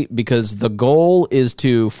ready, because the goal is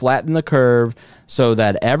to flatten the curve so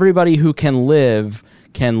that everybody who can live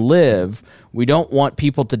can live. We don't want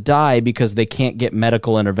people to die because they can't get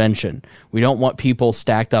medical intervention. We don't want people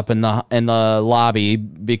stacked up in the lobby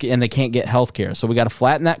and they can't get health care. So we got to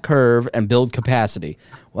flatten that curve and build capacity.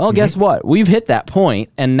 Well, guess what? We've hit that point,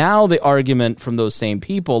 and now the argument from those same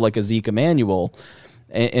people, like Zeke Emanuel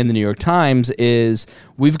in the New York Times, is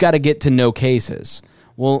we've got to get to no cases.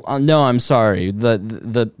 Well, no, I'm sorry.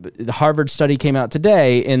 The Harvard study came out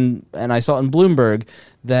today, and I saw it in Bloomberg,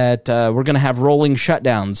 that we're going to have rolling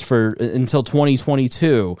shutdowns until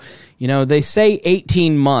 2022. You know, they say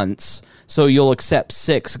 18 months, so you'll accept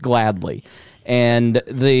 6 gladly. And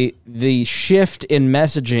the shift in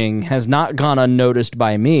messaging has not gone unnoticed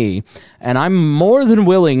by me, and I'm more than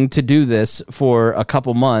willing to do this for a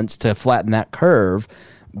couple months to flatten that curve.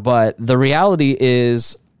 But the reality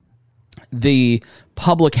is the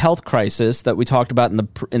public health crisis that we talked about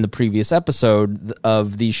in the previous episode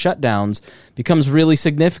of these shutdowns becomes really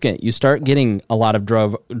significant. You start getting a lot of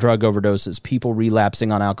drug overdoses, people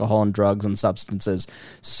relapsing on alcohol and drugs and substances,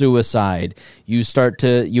 suicide. You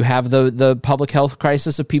have the public health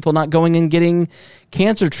crisis of people not going and getting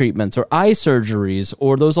cancer treatments or eye surgeries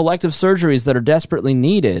or those elective surgeries that are desperately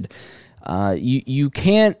needed. You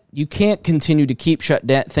can't continue to keep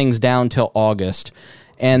things down till August.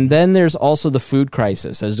 And then there's also the food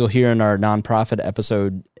crisis, as you'll hear in our nonprofit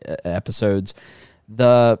episodes.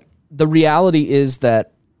 The reality is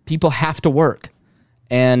that people have to work,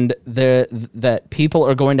 and that people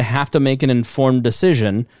are going to have to make an informed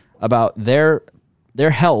decision about their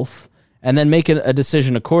health, and then make a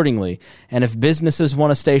decision accordingly. And if businesses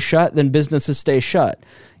want to stay shut, then businesses stay shut.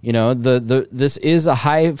 You know, this is a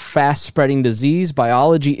high, fast-spreading disease.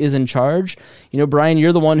 Biology is in charge. You know, Brian,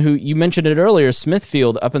 you're the one who, you mentioned it earlier,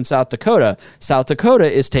 Smithfield up in South Dakota. South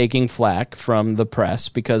Dakota is taking flack from the press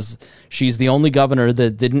because she's the only governor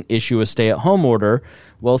that didn't issue a stay-at-home order.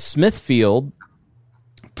 Well, Smithfield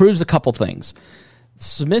proves a couple things.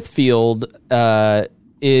 Smithfield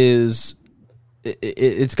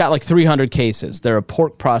it's got like 300 cases. They're a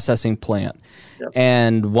pork processing plant. Yep.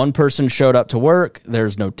 And one person showed up to work.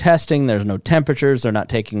 There's no testing. There's no temperatures. They're not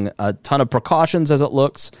taking a ton of precautions as it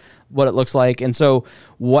looks like. And so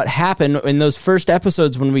what happened in those first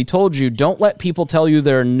episodes when we told you, don't let people tell you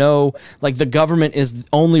the government is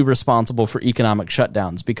only responsible for economic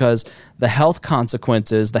shutdowns, because the health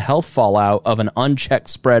consequences, the health fallout of an unchecked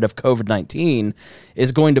spread of COVID-19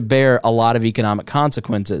 is going to bear a lot of economic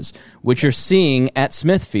consequences, which you're seeing at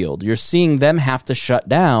Smithfield. You're seeing them have to shut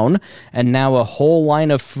down, and now a whole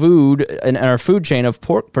line of food in our food chain of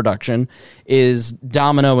pork production is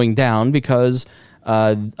dominoing down because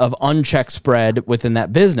of unchecked spread within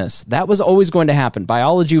that business. That was always going to happen.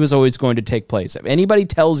 Biology was always going to take place. If anybody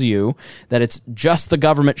tells you that it's just the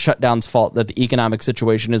government shutdown's fault that the economic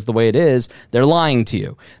situation is the way it is, they're lying to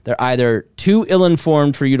you. They're either too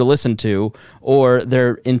ill-informed for you to listen to, or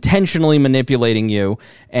they're intentionally manipulating you,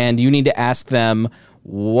 and you need to ask them,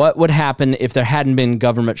 what would happen if there hadn't been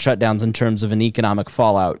government shutdowns in terms of an economic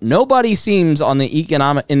fallout? Nobody seems in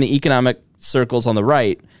the economic circles on the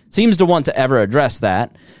right seems to want to ever address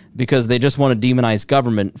that, because they just want to demonize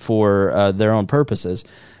government for their own purposes.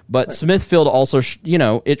 But Smithfield also,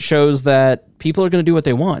 it shows that people are going to do what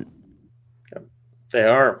they want. They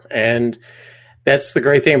are. And that's the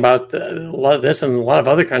great thing about a lot of this and a lot of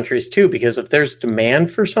other countries too, because if there's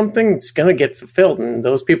demand for something, it's going to get fulfilled. And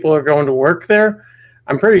those people are going to work there.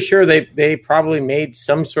 I'm pretty sure they probably made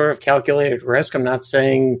some sort of calculated risk. I'm not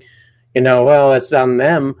saying, well, that's on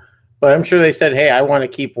them. But I'm sure they said, hey, I want to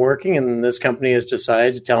keep working, and this company has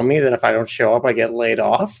decided to tell me that if I don't show up, I get laid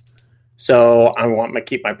off. So I want to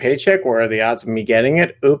keep my paycheck. Where are the odds of me getting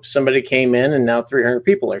it? Oops, somebody came in, and now 300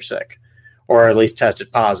 people are sick, or at least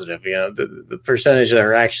tested positive. The percentage that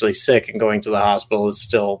are actually sick and going to the hospital is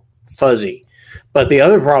still fuzzy. But the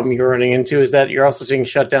other problem you're running into is that you're also seeing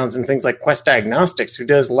shutdowns in things like Quest Diagnostics, who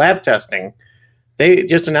does lab testing. They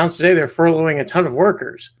just announced today they're furloughing a ton of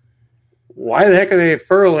workers. Why the heck are they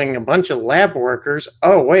furloughing a bunch of lab workers?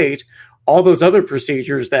 Oh, wait, all those other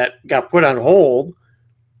procedures that got put on hold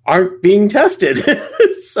aren't being tested.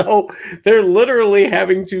 So they're literally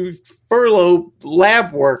having to furlough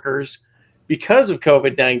lab workers because of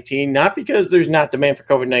COVID-19, not because there's not demand for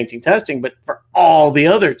COVID-19 testing, but for all the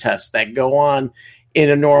other tests that go on in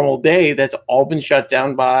a normal day. That's all been shut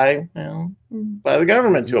down by the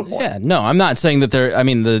government to a point. Yeah, no, I'm not saying that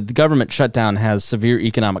the government shutdown has severe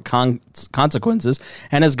economic consequences.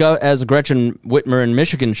 And as Gretchen Whitmer in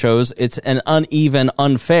Michigan shows, it's an uneven,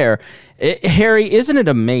 unfair. Harry, isn't it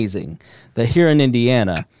amazing that here in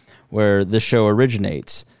Indiana, where this show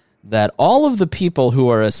originates, that all of the people who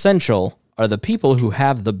are essential are the people who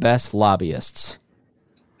have the best lobbyists?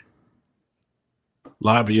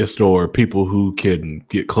 lobbyists or people who can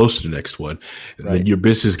get close to the next one, and then your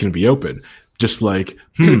business can be open. Just like,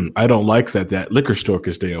 I don't like that liquor store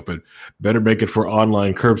can stay open. Better make it for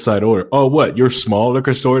online curbside order. Oh, what? Your small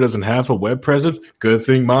liquor store doesn't have a web presence? Good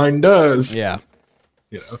thing mine does. Yeah.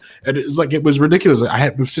 And it's like, it was ridiculous. I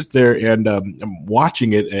had to sit there and I'm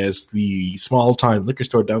watching it as the small time liquor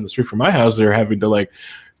store down the street from my house, they're having to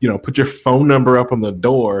put your phone number up on the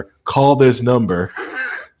door, call this number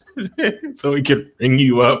so we can ring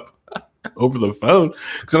you up over the phone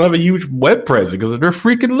because I don't have a huge web presence because of their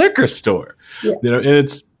freaking liquor store. Yeah. And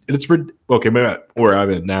it's okay. Maybe where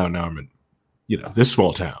I'm in now I'm in, this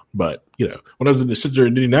small town. But when I was in the city of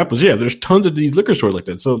Indianapolis, there's tons of these liquor stores like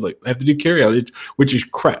that. So I have to do carry out, which is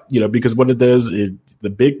crap. Because what it does is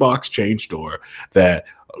the big box chain store that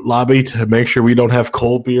lobby to make sure we don't have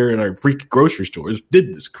cold beer in our freaking grocery stores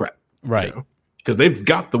did this crap, right? Because they've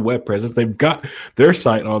got the web presence, they've got their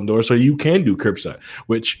site on door, so you can do curbside.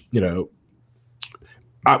 Which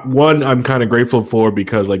I'm kind of grateful for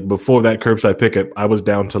because before that curbside pickup, I was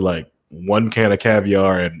down to one can of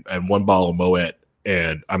caviar and one bottle of Moet,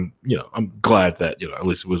 and I'm glad that at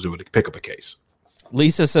least it was able to pick up a case.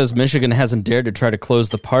 Lisa says Michigan hasn't dared to try to close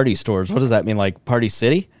the party stores. What does that mean? Like Party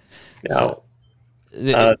City? No.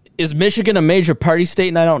 Is Michigan a major party state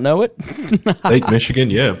and I don't know it? Lake Michigan,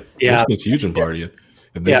 yeah. Yeah. Michigan's huge in partying.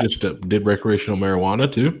 And they just did recreational marijuana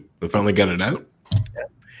too. They finally got it out.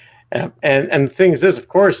 Yeah. And the thing is this, of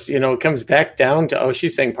course, it comes back down to,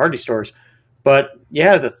 she's saying party stores. But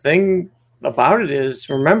the thing about it is,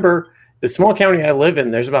 remember, the small county I live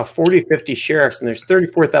in, there's about 40, 50 sheriffs, and there's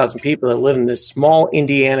 34,000 people that live in this small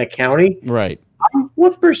Indiana county. Right.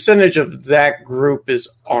 What percentage of that group is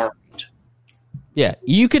armed? Yeah,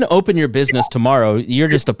 you can open your business tomorrow. You're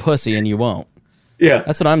just a pussy and you won't. Yeah.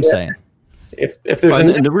 That's what I'm saying. If there's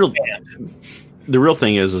the real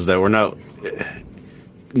thing is that we're not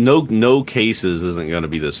no cases isn't going to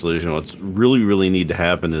be the solution. What's really need to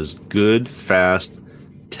happen is good, fast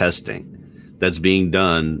testing that's being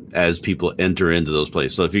done as people enter into those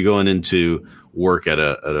places. So if you're going into work at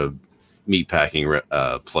a meat packing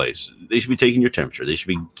place, they should be taking your temperature. They should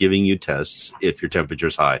be giving you tests if your temperature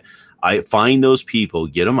is high. I find those people,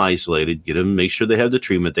 get them isolated, make sure they have the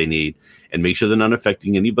treatment they need, and make sure they're not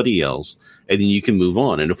affecting anybody else, and then you can move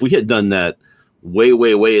on. And if we had done that way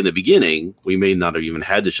in the beginning, we may not have even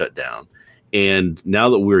had to shut down. And now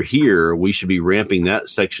that we're here, we should be ramping that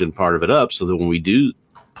section part of it up so that when we do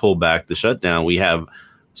pull back the shutdown, we have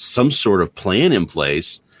some sort of plan in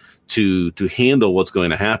place to handle what's going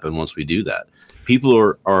to happen once we do that.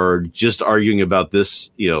 People are just arguing about this,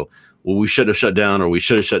 well, we should have shut down or we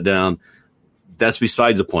should have shut down. That's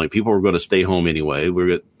besides the point. People are going to stay home anyway.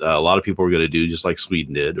 A lot of people are going to do just like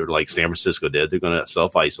Sweden did or like San Francisco did. They're going to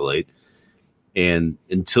self-isolate. And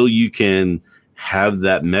until you can have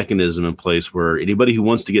that mechanism in place where anybody who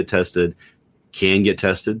wants to get tested can get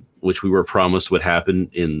tested, which we were promised would happen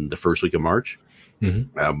in the first week of March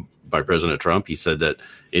by President Trump. He said that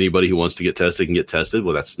anybody who wants to get tested can get tested.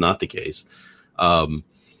 Well, that's not the case.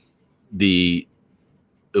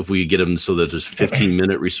 If we get them so that there's a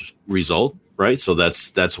 15-minute result, right? So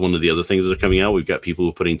that's one of the other things that are coming out. We've got people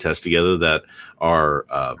who are putting tests together that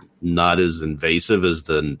are not as invasive as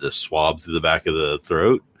the swab through the back of the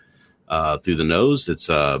throat, through the nose. It's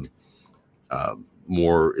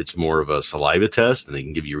more of a saliva test, and they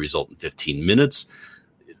can give you a result in 15 minutes.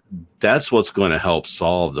 That's what's going to help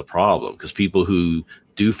solve the problem, because people who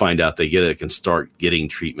do find out they get it can start getting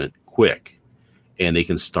treatment quick. And they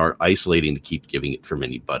can start isolating to keep giving it from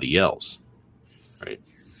anybody else, right?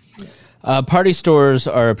 Party stores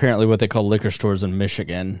are apparently what they call liquor stores in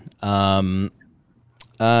Michigan. Cal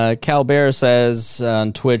Bear says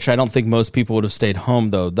on Twitch, I don't think most people would have stayed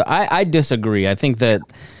home, though. I disagree. I think that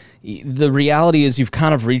the reality is you've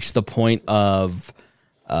kind of reached the point of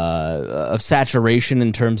saturation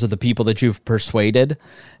in terms of the people that you've persuaded.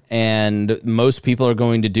 And most people are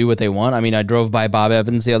going to do what they want. I mean, I drove by Bob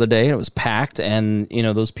Evans the other day, and it was packed, and,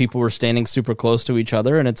 those people were standing super close to each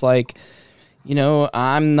other, and it's like,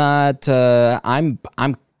 I'm not, I'm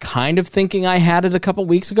kind of thinking I had it a couple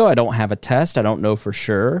weeks ago. I don't have a test. I don't know for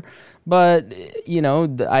sure, but,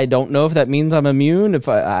 I don't know if that means I'm immune, if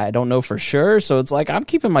I don't know for sure. So it's like, I'm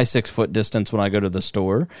keeping my 6-foot distance when I go to the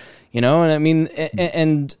store, and I mean,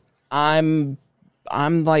 and I'm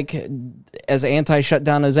like as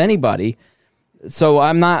anti-shutdown as anybody. So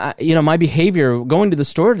I'm not, my behavior going to the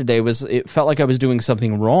store today it felt like I was doing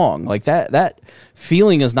something wrong. Like that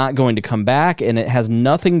feeling is not going to come back, and it has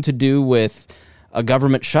nothing to do with a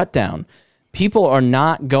government shutdown. People are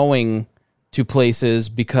not going to places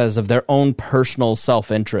because of their own personal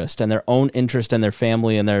self-interest and their own interest in their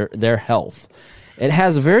family and their health. It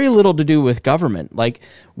has very little to do with government. Like,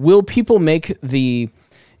 will people make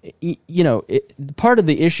part of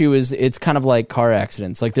the issue is it's kind of like car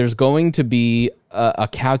accidents. Like, there's going to be a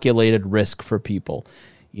calculated risk for people,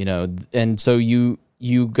 and so you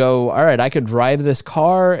go, all right, I could drive this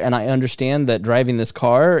car, and I understand that driving this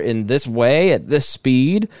car in this way at this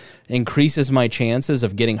speed increases my chances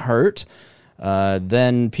of getting hurt.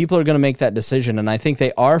 Then people are going to make that decision, and I think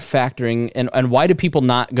they are factoring. And why do people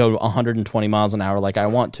not go 120 miles an hour like I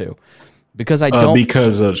want to? Because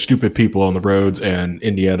because of stupid people on the roads, and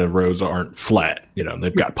Indiana roads aren't flat.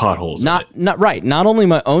 They've got potholes. Not right. Not only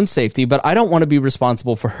my own safety, but I don't want to be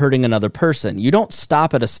responsible for hurting another person. You don't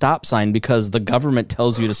stop at a stop sign because the government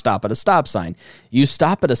tells you to stop at a stop sign. You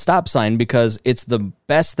stop at a stop sign because it's the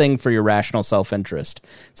best thing for your rational self-interest.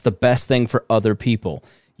 It's the best thing for other people.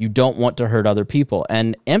 You don't want to hurt other people.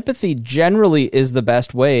 And empathy generally is the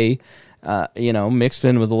best way, mixed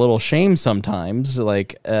in with a little shame sometimes,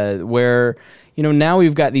 where, now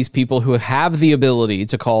we've got these people who have the ability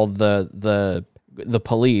to call the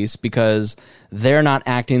police because they're not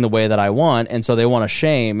acting the way that I want, and so they want to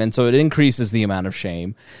shame, and so it increases the amount of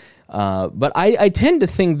shame. But I tend to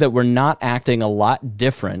think that we're not acting a lot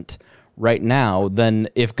different right now than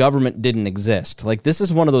if government didn't exist. Like, this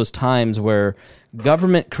is one of those times where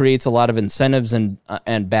government creates a lot of incentives and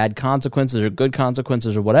bad consequences or good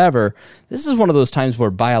consequences or whatever. This is one of those times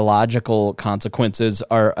where biological consequences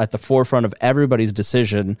are at the forefront of everybody's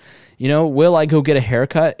decision. Will I go get a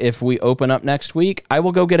haircut if we open up next week? I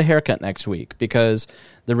will go get a haircut next week, because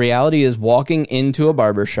the reality is, walking into a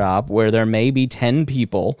barbershop where there may be 10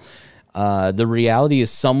 people, the reality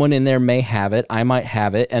is someone in there may have it, I might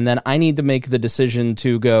have it, and then I need to make the decision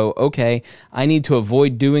to go, okay, I need to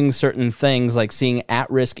avoid doing certain things like seeing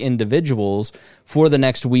at-risk individuals for the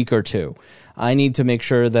next week or two. I need to make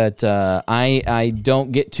sure that I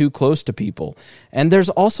don't get too close to people. And there's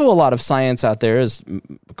also a lot of science out there, as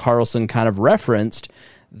Carlson kind of referenced,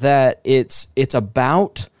 that it's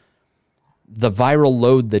about the viral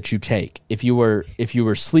load that you take. If you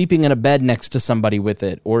were sleeping in a bed next to somebody with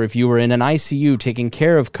it, or if you were in an ICU taking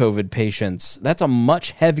care of COVID patients, that's a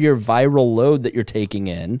much heavier viral load that you're taking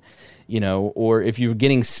in, or if you're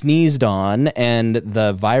getting sneezed on and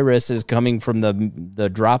the virus is coming from the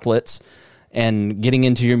droplets and getting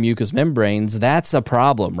into your mucous membranes, that's a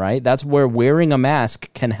problem, right? That's where wearing a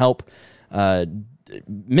mask can help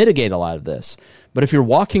mitigate a lot of this. But if you're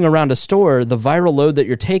walking around a store, the viral load that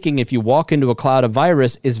you're taking if you walk into a cloud of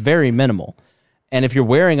virus is very minimal. And if you're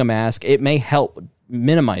wearing a mask, it may help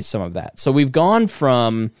minimize some of that. So we've gone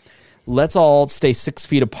from let's all stay 6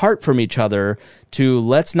 feet apart from each other to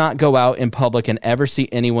let's not go out in public and ever see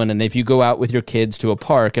anyone. And if you go out with your kids to a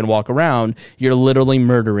park and walk around, you're literally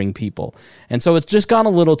murdering people. And so it's just gone a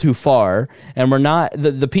little too far. And we're not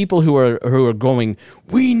the people who are going,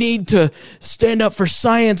 we need to stand up for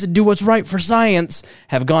science and do what's right for science,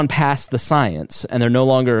 have gone past the science, and they're no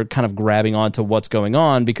longer kind of grabbing onto what's going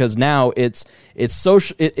on, because now it's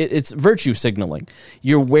social, it's virtue signaling.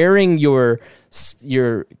 You're wearing your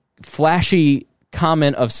flashy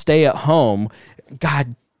comment of stay at home.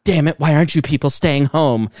 God damn it, why aren't you people staying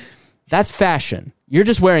home? That's fashion. You're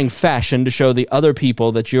just wearing fashion to show the other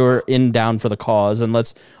people that you're down for the cause, and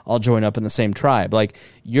let's all join up in the same tribe. Like,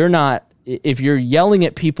 you're not, if you're yelling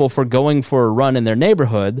at people for going for a run in their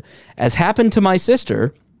neighborhood, as happened to my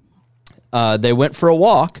sister, they went for a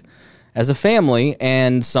walk as a family,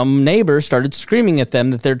 and some neighbors started screaming at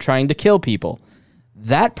them that they're trying to kill people.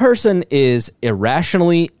 That person is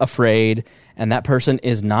irrationally afraid, and that person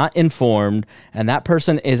is not informed, and that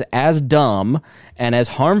person is as dumb and as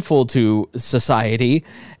harmful to society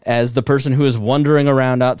as the person who is wandering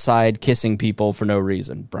around outside kissing people for no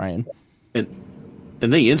reason. Brian? And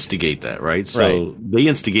they instigate that, right? So they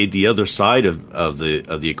instigate the other side of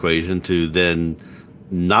the equation to then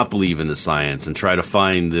not believe in the science and try to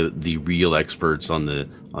find the real experts on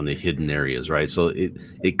the hidden areas, right? So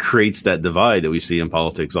it creates that divide that we see in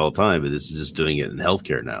politics all the time, but this is just doing it in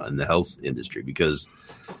healthcare now, in the health industry, because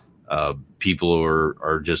people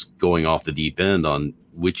are just going off the deep end on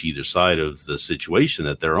either side of the situation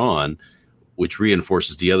that they're on, which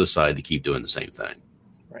reinforces the other side to keep doing the same thing.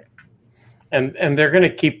 Right. And they're going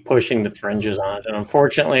to keep pushing the fringes on it. And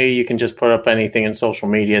unfortunately, you can just put up anything in social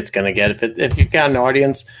media, it's going to get, if you've got an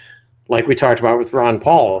audience, like we talked about with Ron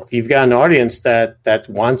Paul, if you've got an audience that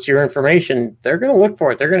wants your information, they're going to look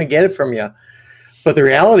for it. They're going to get it from you. But the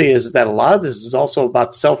reality is that a lot of this is also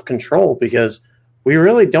about self-control, because we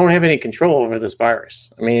really don't have any control over this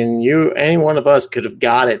virus. I mean, any one of us could have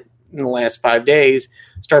got it in the last 5 days,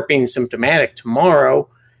 start being symptomatic tomorrow,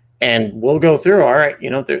 and we'll go through. All right,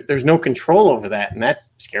 there's no control over that, and that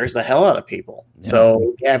scares the hell out of people. Yeah.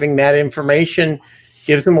 So having that information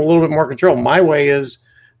gives them a little bit more control. My way is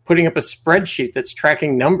putting up a spreadsheet that's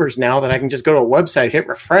tracking numbers now that I can just go to a website, hit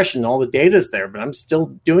refresh, and all the data's there. But I'm still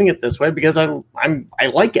doing it this way because I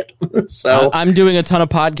like it. So I'm doing a ton of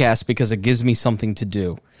podcasts because it gives me something to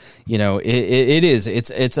do.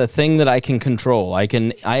 It's a thing that I can control.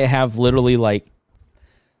 I have literally like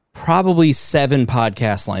probably 7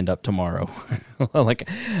 podcasts lined up tomorrow.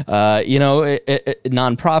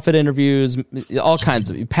 Nonprofit interviews, all kinds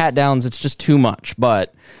of pat downs. It's just too much,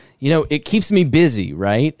 but it keeps me busy,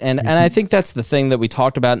 right? And I think that's the thing that we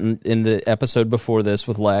talked about in the episode before this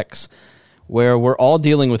with Lex, where we're all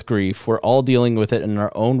dealing with grief. We're all dealing with it in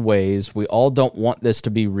our own ways. We all don't want this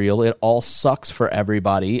to be real. It all sucks for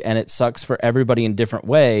everybody, and it sucks for everybody in different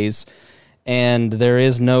ways. And there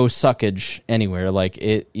is no suckage anywhere. Like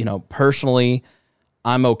it, personally,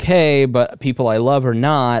 I'm okay, but people I love are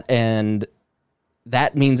not, and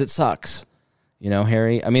that means it sucks.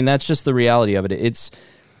 Harry? I mean, that's just the reality of it.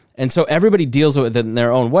 And so everybody deals with it in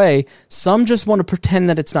their own way. Some just want to pretend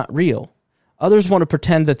that it's not real. Others want to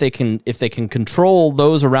pretend that if they can control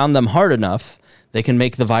those around them hard enough, they can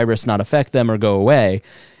make the virus not affect them or go away.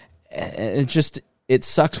 It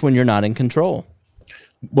sucks when you're not in control.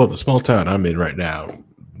 Well, the small town I'm in right now,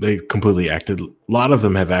 they completely acted. A lot of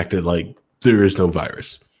them have acted like there is no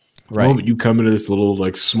virus. Right. The moment you come into this little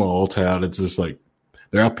like small town, it's just like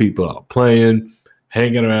there are people out playing,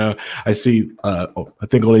 hanging around. I see. I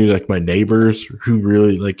think only like my neighbors who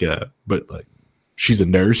really but she's a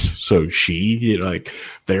nurse, so she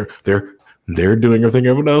they're doing everything.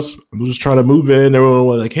 Everyone else was just trying to move in. Everyone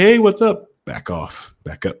was like, "Hey, what's up? Back off,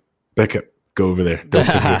 back up, go over there." Don't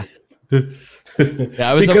come here.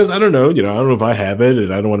 Because I don't know, I don't know if I have it,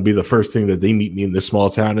 and I don't want to be the first thing that they meet me in this small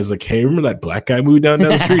town is like, "Hey, remember that black guy moved down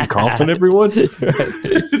the street, coughed on everyone?"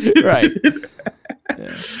 Right.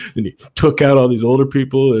 And he took out all these older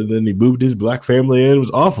people, and then he moved his black family in. It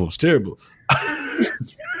was awful. It was terrible.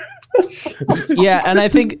 Yeah, and I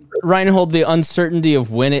think, Reinhold, the uncertainty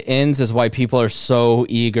of when it ends is why people are so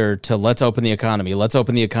eager to let's open the economy. Let's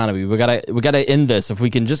open the economy. We gotta end this. If we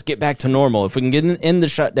can just get back to normal, if we can end the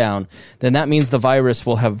shutdown, then that means the virus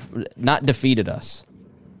will have not defeated us.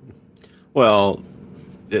 Well,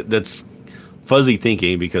 that's fuzzy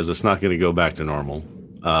thinking because it's not going to go back to normal.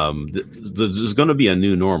 There's going to be a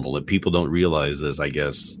new normal that people don't realize this, I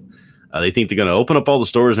guess. They think they're going to open up all the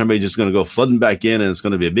stores and everybody's just going to go flooding back in, and it's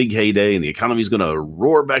going to be a big heyday and the economy's going to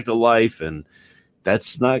roar back to life. And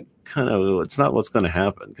that's not it's not what's going to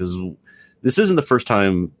happen, because this isn't the first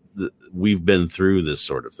time that we've been through this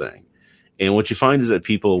sort of thing. And what you find is that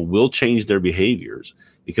people will change their behaviors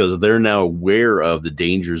because they're now aware of the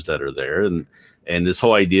dangers that are there. And this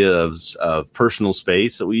whole idea of personal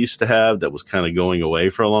space that we used to have that was kind of going away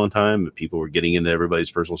for a long time, people were getting into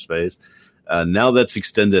everybody's personal space. Now that's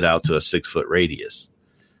extended out to a 6-foot radius.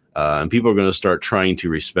 And people are going to start trying to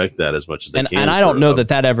respect that as much as they can. And I don't know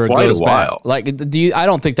that ever goes back. I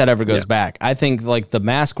don't think that ever goes back. I think like the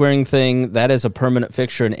mask wearing thing, that is a permanent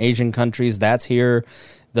fixture in Asian countries. That's here.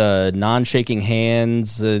 The non-shaking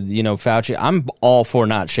hands, Fauci. I'm all for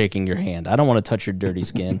not shaking your hand. I don't want to touch your dirty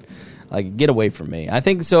skin. Like, get away from me. I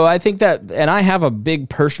think that, and I have a big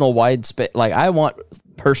personal wide space. Like, I want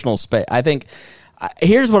personal space. I think,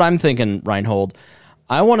 here's what I'm thinking, Reinhold.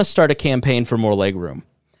 I want to start a campaign for more legroom.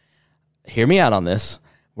 Hear me out on this.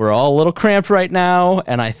 We're all a little cramped right now,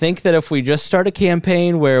 and I think that if we just start a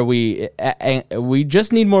campaign where we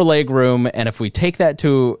just need more legroom, and if we take that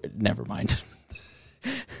to, never mind.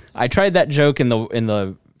 I tried that joke in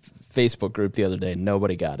the Facebook group the other day, and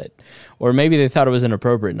nobody got it. Or maybe they thought it was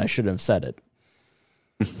inappropriate and I shouldn't have said it.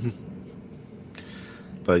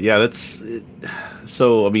 But yeah, that's it.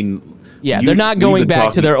 So, I mean, yeah, they're not going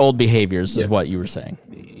back to their old behaviors, is what you were saying.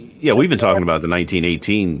 Yeah, we've been talking about the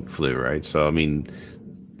 1918 flu, right? So, I mean,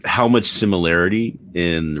 how much similarity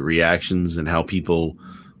in reactions and how people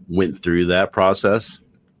went through that process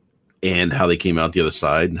and how they came out the other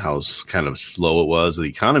side and how kind of slow it was. The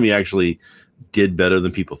economy actually did better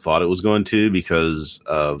than people thought it was going to because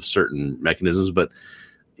of certain mechanisms. But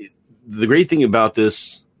the great thing about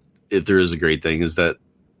this, if there is a great thing, is that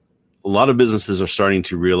a lot of businesses are starting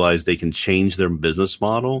to realize they can change their business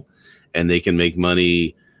model and they can make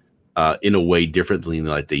money in a way differently than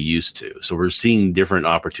like they used to. So we're seeing different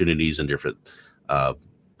opportunities and different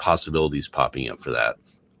possibilities popping up for that,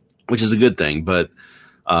 which is a good thing. But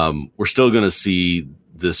we're still going to see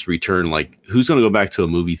this return. Like, who's going to go back to a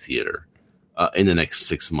movie theater in the next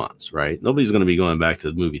 6 months, right? Nobody's going to be going back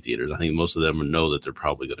to the movie theaters. I think most of them know that they're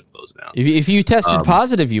probably going to close down. If you tested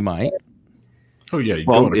positive, you might. Oh yeah, you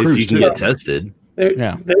well, if you can get tested.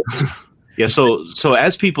 Yeah. Yeah, so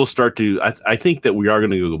as people start to, I think that we are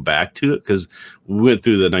going to go back to it because we went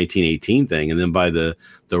through the 1918 thing, and then by the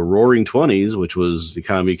Roaring 20s, which was the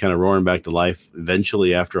economy kind of roaring back to life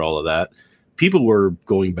eventually after all of that, people were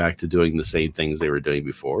going back to doing the same things they were doing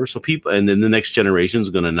before. So people, and then the next generation is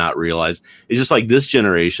going to not realize. It's just like this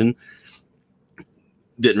generation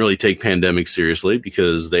didn't really take pandemics seriously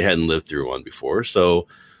because they hadn't lived through one before. So,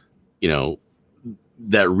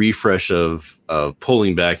 that refresh of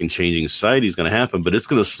pulling back and changing society is going to happen, but it's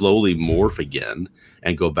going to slowly morph again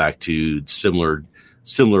and go back to similar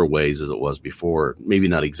ways as it was before. Maybe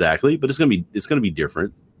not exactly, but it's going to be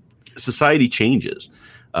different. Society changes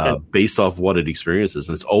based off what it experiences,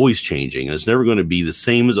 and it's always changing, and it's never going to be the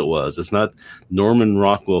same as it was. It's not Norman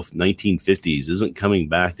Rockwell 1950s isn't coming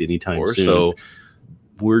back anytime soon. So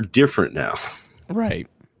we're different now, right?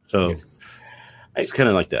 So it's kind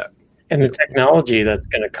of like that. And the technology that's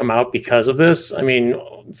going to come out because of this. I mean,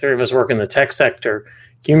 three of us work in the tech sector.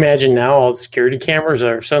 Can you imagine now all the security cameras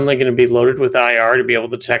are suddenly going to be loaded with IR to be able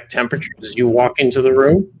to detect temperatures as you walk into the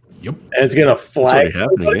room? Yep. And it's going to flag.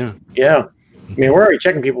 Happening, yeah. I mean, we're already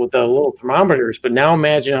checking people with the little thermometers, but now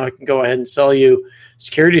imagine how I can go ahead and sell you a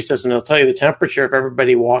security system. It'll tell you the temperature of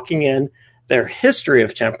everybody walking in, their history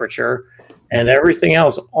of temperature, and everything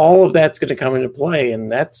else. All of that's going to come into play, and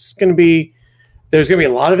that's going to be there's going to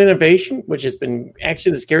be a lot of innovation, which has been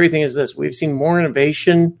actually the scary thing is this. We've seen more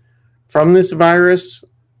innovation from this virus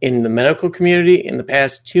in the medical community in the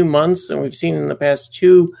past 2 months than we've seen in the past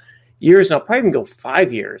 2 years. And I'll probably even go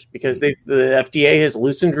 5 years because the FDA has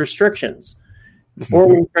loosened restrictions. Before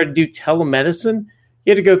we tried to do telemedicine,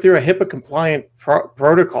 you had to go through a HIPAA compliant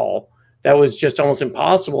protocol that was just almost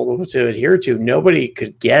impossible to adhere to. Nobody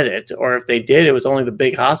could get it, or if they did, it was only the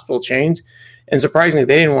big hospital chains. And surprisingly,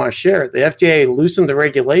 they didn't want to share it. The FDA loosened the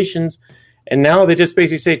regulations, and now they just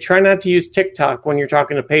basically say, try not to use TikTok when you're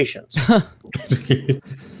talking to patients.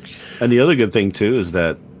 And the other good thing, too, is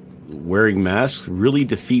that wearing masks really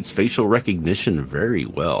defeats facial recognition very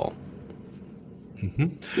well.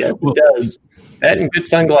 Yes, it does. That and good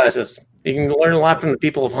sunglasses. You can learn a lot from the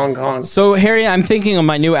people of Hong Kong. So, Harry, I'm thinking of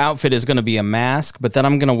my new outfit is going to be a mask, but then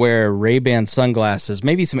I'm going to wear Ray-Ban sunglasses,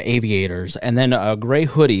 maybe some aviators, and then a gray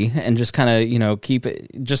hoodie, and just kind of, keep it,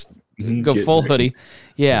 just go full hoodie.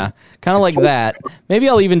 Yeah, kind of like that. Maybe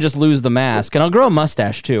I'll even just lose the mask, and I'll grow a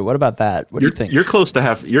mustache too. What about that? What do you think? You're close to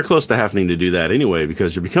having to do that anyway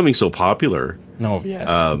because you're becoming so popular. No, yes.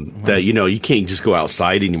 That you can't just go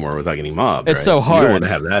outside anymore without getting mobbed. It's right? so hard. You don't want to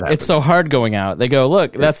have that happen. It's so hard going out. They go,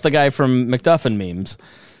 look, that's the guy from McDuffin memes.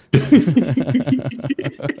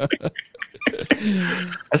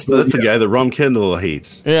 That's the guy that Ron Kendall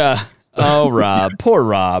hates. Yeah. Oh, Rob. Poor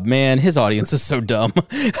Rob, man. His audience is so dumb.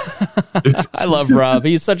 I love Rob.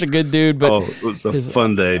 He's such a good dude, but it was a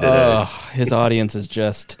fun day today. His audience is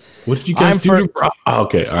just... What did you guys do to Rob?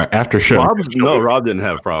 Okay, all right, after show. Rob didn't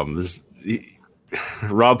have problems.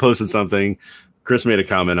 Rob posted something, Chris made a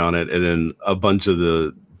comment on it, and then a bunch of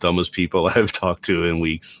the dumbest people I've talked to in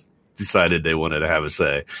weeks decided they wanted to have a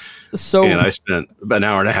say. And I spent about an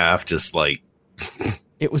hour and a half just like...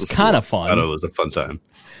 It was kind of fun. I know, it was a fun time.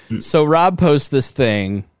 So Rob posts this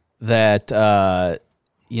thing that,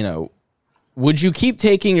 would you keep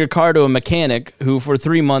taking your car to a mechanic who for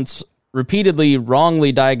 3 months repeatedly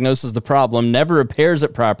wrongly diagnoses the problem, never repairs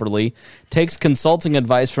it properly, takes consulting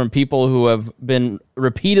advice from people who have been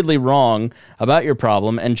repeatedly wrong about your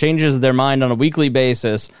problem, and changes their mind on a weekly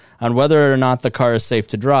basis on whether or not the car is safe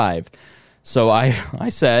to drive? So I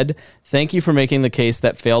said, thank you for making the case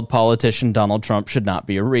that failed politician Donald Trump should not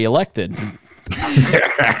be reelected.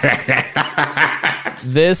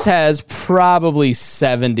 This has probably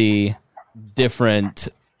 70 different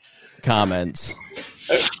comments.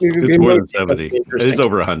 It's more than 70. It's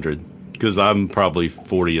over 100 because I'm probably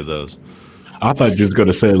 40 of those. I thought you were going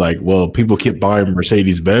to say people kept buying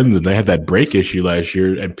Mercedes-Benz and they had that brake issue last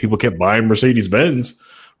year and people kept buying Mercedes-Benz.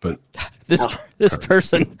 But this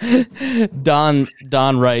person, Don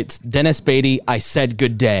writes, Dennis Beatty, I said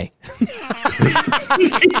good day.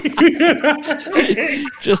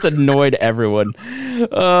 Just annoyed everyone.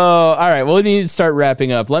 All right. Well, we need to start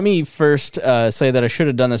wrapping up. Let me first say that I should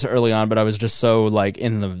have done this early on, but I was just so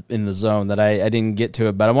in the zone that I didn't get to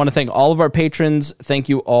it. But I want to thank all of our patrons. Thank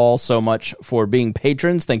you all so much for being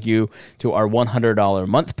patrons. Thank you to our $100 a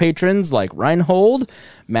month patrons like Reinhold,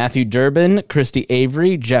 Matthew Durbin, Christy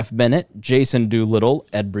Avery, Jeff Bennett, Jason Doolittle,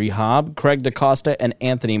 Ed Brehob, Craig DaCosta, and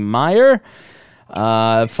Anthony Meyer.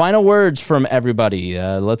 Final words from everybody.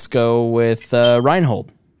 Let's go with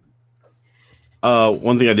Reinhold.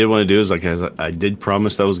 One thing I did want to do is, I did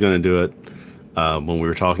promise I was going to do it when we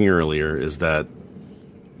were talking earlier, is that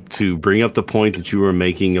to bring up the point that you were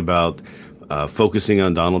making about focusing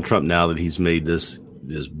on Donald Trump now that he's made this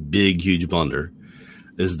big, huge blunder,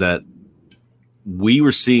 is that we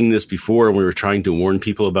were seeing this before and we were trying to warn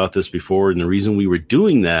people about this before. And the reason we were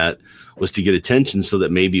doing that was to get attention so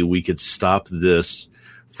that maybe we could stop this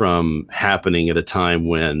from happening at a time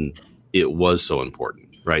when it was so important,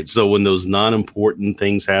 right? So when those non-important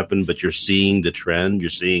things happen, but you're seeing the trend, you're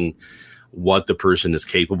seeing what the person is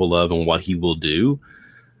capable of and what he will do,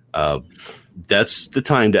 that's the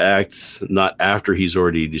time to act, not after he's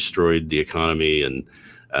already destroyed the economy and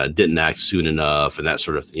didn't act soon enough and that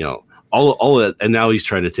sort of, all of that. And now he's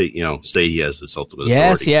trying to say he has this ultimate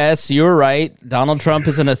authority. Yes, you're right. Donald Trump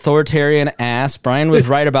is an authoritarian ass. Brian was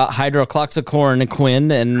right about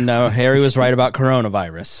hydroxychloroquine, and Harry was right about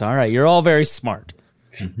coronavirus. All right, you're all very smart.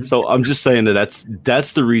 Mm-hmm. So I'm just saying that's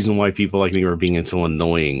the reason why people like me are being so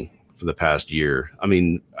annoying for the past year. I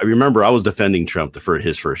mean, I remember I was defending Trump for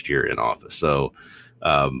his first year in office. So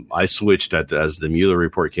I switched as the Mueller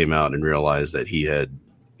report came out and realized that he had,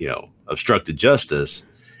 obstructed justice,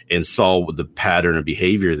 and saw the pattern of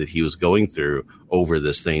behavior that he was going through over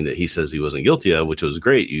this thing that he says he wasn't guilty of, which was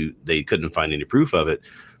great. They couldn't find any proof of it.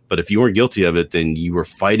 But if you weren't guilty of it, then you were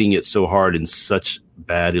fighting it so hard in such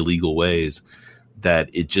bad, illegal ways that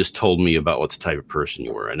it just told me about what the type of person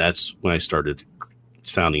you were. And that's when I started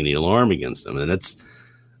sounding the alarm against him. And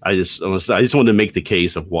I just wanted to make the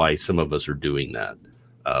case of why some of us are doing that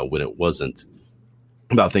when it wasn't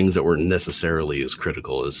about things that weren't necessarily as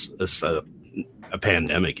critical as a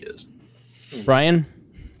pandemic is. Brian?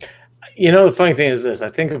 The funny thing is this. I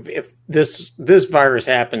think if this virus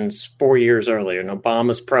happens 4 years earlier and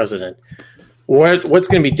Obama's president, what's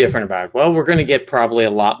going to be different about it? Well, we're going to get probably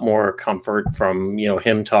a lot more comfort from,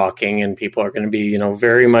 him talking, and people are going to be,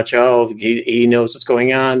 very much, he knows what's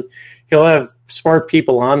going on. He'll have smart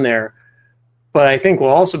people on there. But I think we'll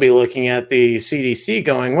also be looking at the CDC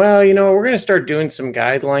going, well, we're going to start doing some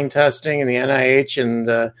guideline testing, and the NIH and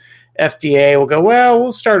the FDA will go, well,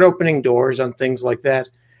 we'll start opening doors on things like that.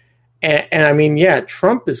 And I mean, yeah,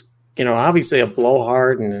 Trump is, obviously a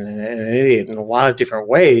blowhard and an idiot in a lot of different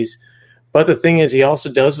ways. But the thing is, he also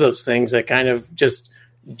does those things that kind of just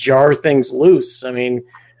jar things loose. I mean,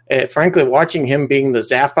 frankly, watching him being the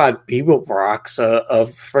Zaphod Beeblebrox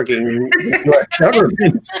of frigging U.S.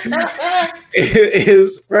 government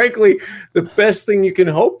is, frankly, the best thing you can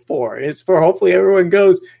hope for. Is for hopefully everyone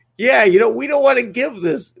goes, yeah, we don't want to give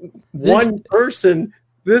this one person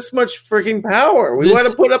this much freaking power. We want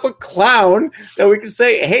to put up a clown that we can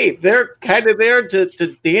say, hey, they're kind of there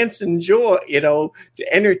to dance and enjoy, to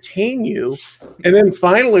entertain you. And then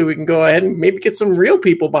finally we can go ahead and maybe get some real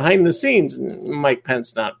people behind the scenes. And Mike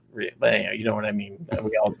Pence, not real, but anyway, you know what I mean?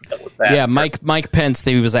 We all dealt with that. Yeah, Mike Pence,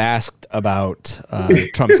 he was asked about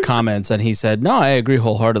Trump's comments, and he said, no, I agree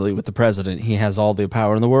wholeheartedly with the president. He has all the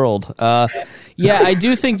power in the world. Yeah, I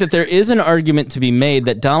do think that there is an argument to be made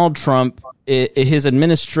that Donald Trump, his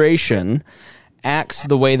administration acts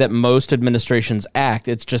the way that most administrations act.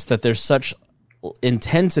 It's just that there's such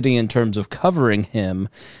intensity in terms of covering him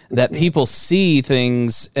that people see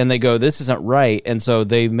things and they go, this isn't right. And so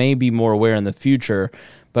they may be more aware in the future.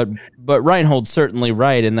 But Reinhold's certainly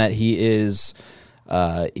right in that he is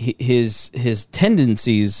his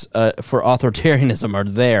tendencies for authoritarianism are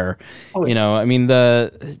there. I mean,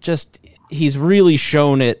 he's really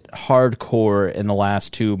shown it hardcore in the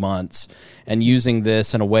last 2 months and using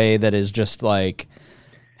this in a way that is just like,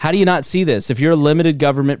 how do you not see this? If you're a limited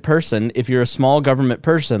government person, if you're a small government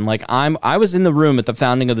person, like I was in the room at the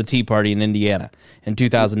founding of the Tea Party in Indiana in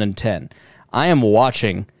 2010. I am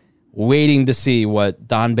watching, waiting to see what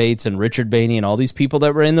Don Bates and Richard Bainey and all these people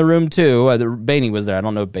that were in the room too. Bainey was there. I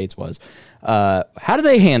don't know if Bates was. How do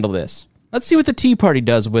they handle this? Let's see what the Tea Party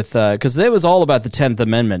does with, because it was all about the 10th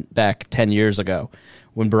Amendment back 10 years ago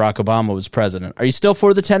when Barack Obama was president. Are you still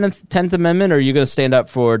for the 10th Amendment, or are you going to stand up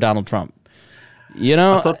for Donald Trump?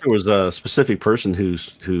 I thought there was a specific person who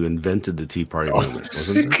invented the Tea Party movement,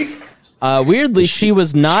 wasn't there? Weirdly, she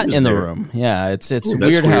was not in the room. Yeah, it's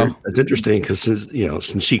weird how it's interesting because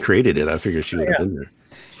since she created it, I figured she would have been there.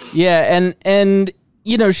 Yeah, and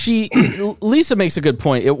Lisa makes a good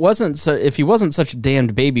point. It wasn't if he wasn't such a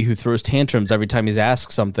damned baby who throws tantrums every time he's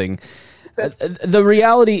asked something. The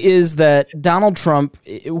reality is that Donald Trump,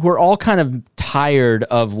 we're all kind of tired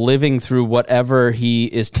of living through whatever he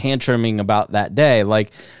is tantruming about that day.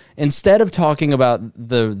 Like, instead of talking about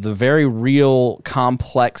the very real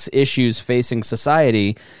complex issues facing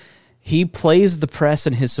society, he plays the press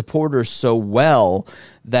and his supporters so well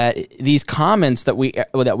that these comments that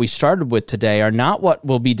we started with today are not what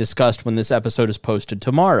will be discussed when this episode is posted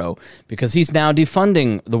tomorrow, because he's now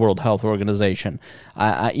defunding the World Health Organization.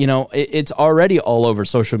 It's already all over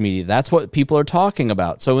social media. That's what people are talking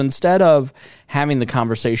about. So instead of having the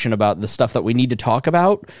conversation about the stuff that we need to talk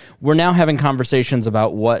about, we're now having conversations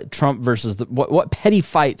about what Trump versus what petty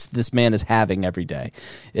fights this man is having every day.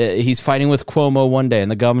 He's fighting with Cuomo one day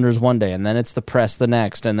and the governors one day, and then it's the press the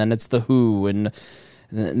next, and then it's the WHO, and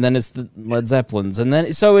then it's the Led Zeppelins, and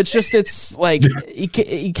then so it's like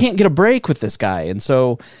you can't get a break with this guy, and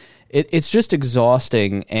so it's just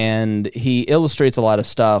exhausting. And he illustrates a lot of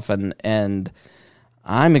stuff, and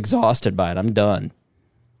I'm exhausted by it. I'm done.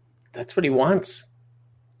 That's what he wants.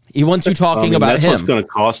 He wants you talking about that's him. What's going to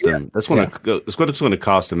cost him. That's what's going to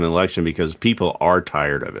cost him an election, because people are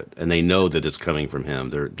tired of it, and they know that it's coming from him.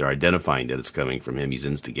 They're identifying that it's coming from him. He's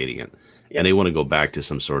instigating it, and they want to go back to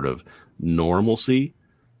some sort of normalcy.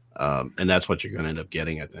 And that's what you're going to end up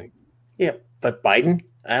getting, I think. Yeah, but Biden,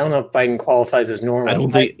 I don't know if Biden qualifies as normal. I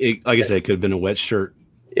don't think, like I said, it could have been a wet shirt.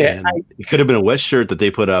 Yeah, it could have been a wet shirt that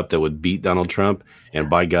they put up that would beat Donald Trump,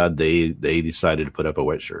 and by God, they decided to put up a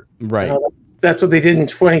wet shirt. Right. That's what they did in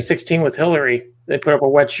 2016 with Hillary. They put up a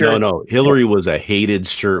wet shirt. No, Hillary was a hated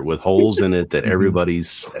shirt with holes in it that everybody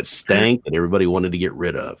stank, that everybody wanted to get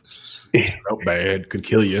rid of. Felt bad, could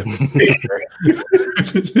kill you.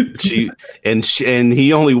 And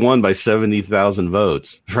he only won by 70,000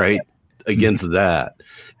 votes, right? Against that,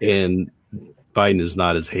 and Biden is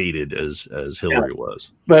not as hated as Hillary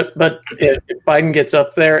was. But if Biden gets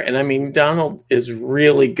up there, and I mean, Donald is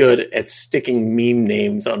really good at sticking meme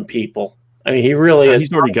names on people. I mean, he really is.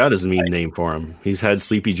 He's already got his meme name for him. He's had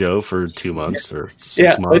Sleepy Joe for 2 months or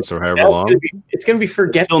 6 months or however long. It's going to be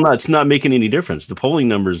forgettable. It's not making any difference. The polling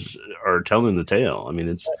numbers are telling the tale. I mean,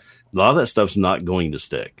 a lot of that stuff's not going to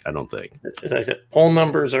stick, I don't think. As I said, poll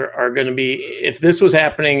numbers are going to be, if this was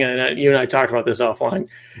happening, and you and I talked about this offline,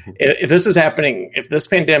 if this is happening, if this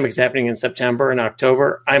pandemic is happening in September and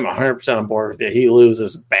October, I'm 100% on board with it. He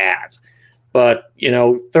loses bad. But,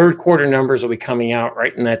 third quarter numbers will be coming out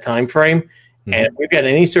right in that time frame. Mm-hmm. And if we've got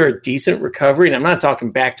any sort of decent recovery, and I'm not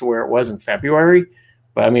talking back to where it was in February,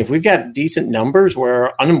 but I mean, if we've got decent numbers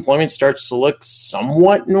where unemployment starts to look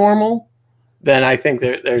somewhat normal, then I think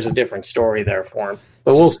there's a different story there for him.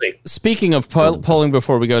 But we'll see. Speaking of polling,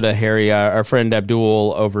 before we go to Harry, our friend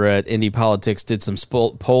Abdul over at Indy Politics did some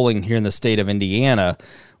polling here in the state of Indiana,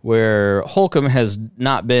 where Holcomb has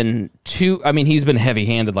not been he's been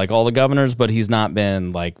heavy-handed like all the governors, but he's not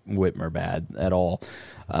been like Whitmer bad at all.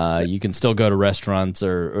 You can still go to restaurants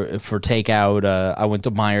or for takeout. I went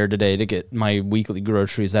to Meijer today to get my weekly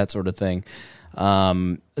groceries, that sort of thing.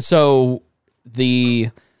 So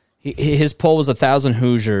his poll was 1,000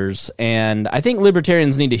 Hoosiers, and I think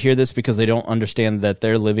libertarians need to hear this because they don't understand that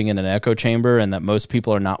they're living in an echo chamber and that most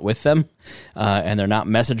people are not with them, and they're not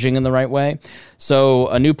messaging in the right way. So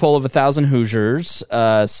a new poll of 1,000 Hoosiers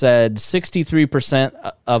said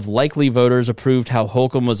 63% of likely voters approved how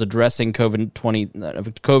Holcomb was addressing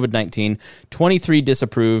COVID-19, 23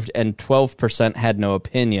 disapproved, and 12% had no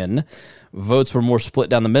opinion. Votes were more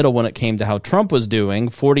split down the middle when it came to how Trump was doing.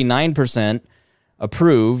 49%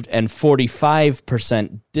 approved and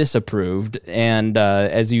 45% disapproved, and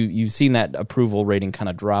as you've seen that approval rating kind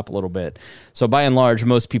of drop a little bit. So by and large,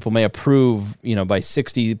 most people may approve, by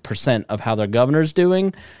 60% of how their governor's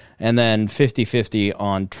doing, and then 50-50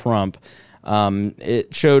 on Trump.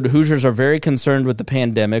 It showed Hoosiers are very concerned with the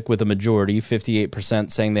pandemic, with a majority,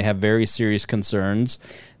 58% saying they have very serious concerns,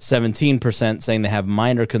 17% saying they have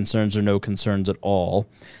minor concerns or no concerns at all.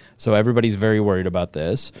 So everybody's very worried about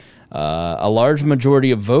this. A large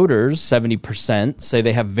majority of voters, 70%, say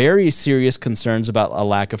they have very serious concerns about a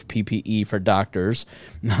lack of PPE for doctors.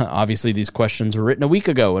 Obviously, these questions were written a week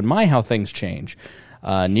ago in My How Things Change.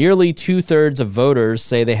 Nearly 2/3 of voters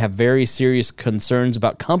say they have very serious concerns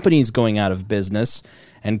about companies going out of business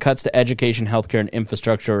and cuts to education, healthcare, and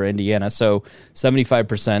infrastructure in Indiana. So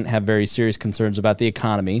 75% have very serious concerns about the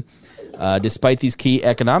economy. Despite these key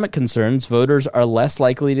economic concerns, voters are less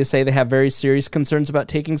likely to say they have very serious concerns about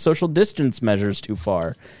taking social distance measures too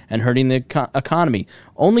far and hurting the economy.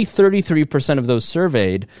 Only 33% of those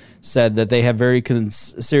surveyed said that they have very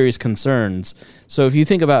serious concerns. So if you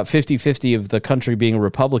think about 50-50 of the country being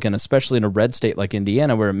Republican, especially in a red state like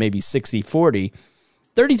Indiana where it may be 60-40,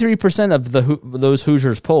 33% of those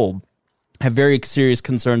Hoosiers polled have very serious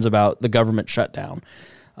concerns about the government shutdown.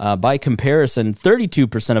 By comparison,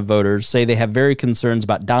 32% of voters say they have very concerns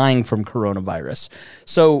about dying from coronavirus.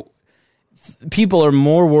 So people are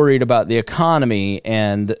more worried about the economy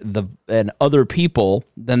and other people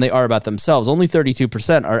than they are about themselves. Only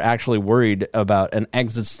 32% are actually worried about an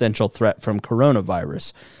existential threat from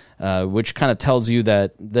coronavirus, which kind of tells you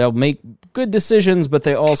that they'll make good decisions, but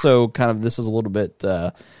they also this is a little bit,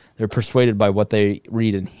 they're persuaded by what they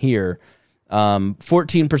read and hear.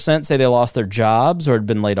 14% say they lost their jobs or had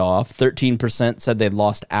been laid off. 13% said they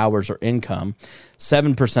lost hours or income.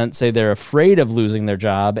 7% say they're afraid of losing their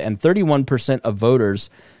job. And 31% of voters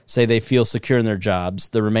say they feel secure in their jobs.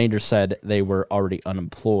 The remainder said they were already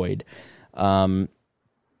unemployed. So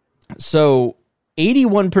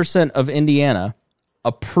 81% of Indiana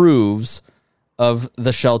approves of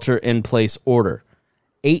the shelter-in-place order.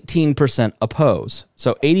 18% oppose.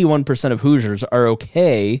 So 81% of Hoosiers are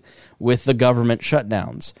okay with the government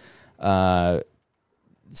shutdowns.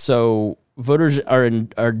 So voters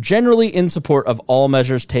are generally in support of all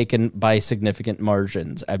measures taken by significant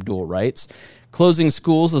margins, Abdul writes. Closing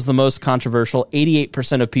schools is the most controversial.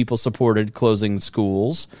 88% of people supported closing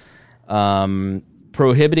schools.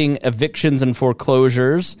 Prohibiting evictions and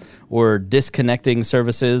foreclosures or disconnecting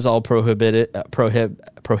services, all prohibited.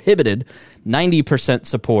 90%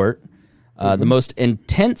 support. The most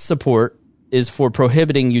intense support is for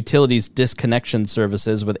prohibiting utilities disconnection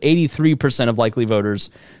services, with 83% of likely voters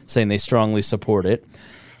saying they strongly support it.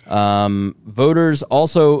 Voters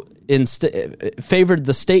also favored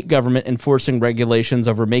the state government enforcing regulations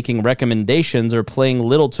over making recommendations or playing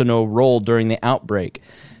little to no role during the outbreak.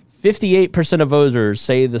 58% of voters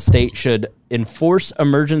say the state should enforce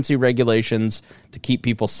emergency regulations to keep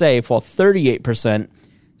people safe, while 38%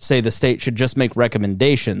 say the state should just make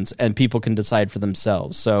recommendations and people can decide for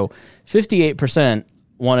themselves. So 58%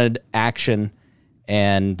 wanted action,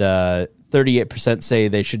 and 38% say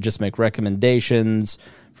they should just make recommendations.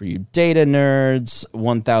 For you data nerds,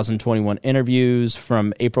 1,021 interviews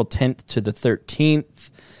from April 10th to the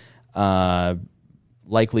 13th.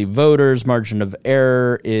 Likely voters, margin of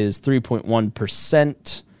error is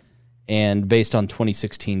 3.1%, and based on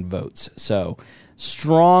 2016 votes. So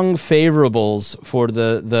strong favorables for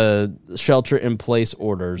the shelter-in-place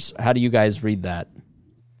orders. How do you guys read that?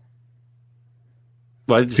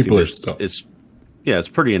 Well, I just think it's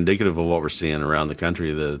pretty indicative of what we're seeing around the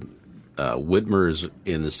country. The Whitmer is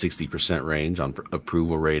in the 60% range on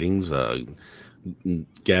approval ratings.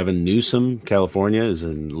 Gavin Newsom, California, is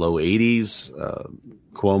in low 80s.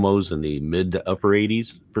 Cuomo's in the mid to upper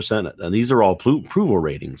 80s%. And these are all approval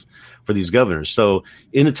ratings for these governors. So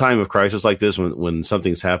in a time of crisis like this, when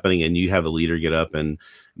something's happening and you have a leader get up and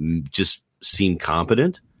just seem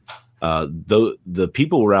competent, the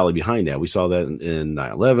people will rally behind that. We saw that in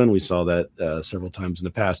 9/11. We saw that several times in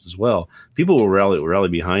the past as well. People will rally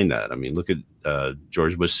behind that. I mean, look at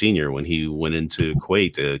George Bush Sr. when he went into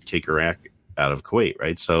Kuwait to kick Iraq out of Kuwait,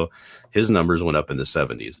 right? So his numbers went up in the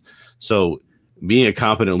 70s. So being a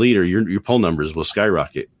competent leader, your poll numbers will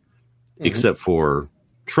skyrocket, except for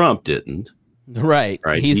Trump didn't. Right.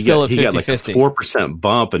 He's still at 50-50. He got like a 4%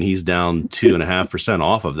 bump, and he's down 2.5%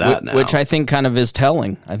 off of that now. Which I think kind of is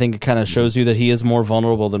telling. I think it kind of shows you that he is more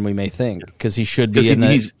vulnerable than we may think, because he should be in the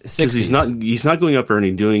 60s. He's not going up there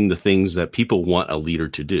and doing the things that people want a leader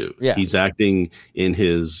to do. Yeah. He's acting in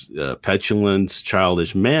his petulant,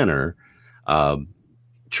 childish manner,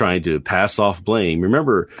 trying to pass off blame.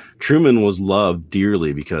 Remember, Truman was loved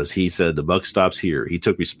dearly because he said the buck stops here. He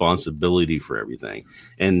took responsibility for everything.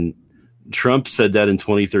 And Trump said that in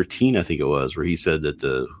 2013, I think it was, where he said that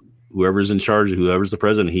whoever's in charge, whoever's the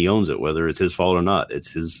president, he owns it, whether it's his fault or not.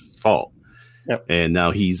 It's his fault. Yep. And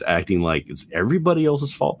now he's acting like it's everybody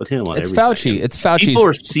else's fault but him. It's Fauci. It's Fauci. People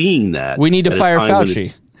are seeing that. We need to fire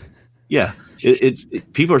Fauci.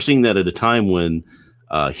 People are seeing that at a time when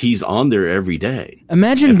he's on there every day.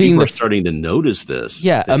 Imagine being starting to notice this.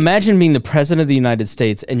 Yeah, imagine being the president of the United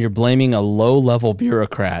States and you're blaming a low-level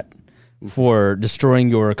bureaucrat for destroying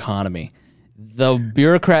your economy. The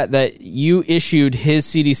bureaucrat that you issued his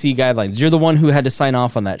CDC guidelines, you're the one who had to sign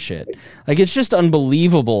off on that shit. Like, it's just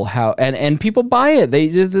unbelievable how, and people buy it.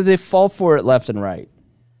 They fall for it left and right.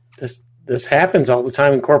 This happens all the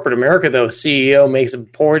time in corporate America, though. CEO makes a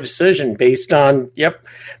poor decision based on data,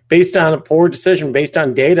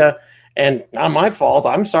 and not my fault.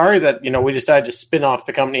 I'm sorry that we decided to spin off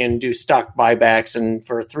the company and do stock buybacks, and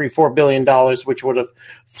for $3-4 billion, which would have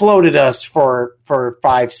floated us for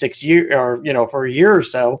 5-6 years, or for a year or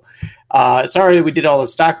so. Sorry that we did all the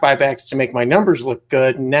stock buybacks to make my numbers look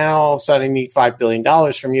good. Now all of a sudden I need $5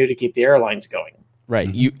 billion from you to keep the airlines going. Right.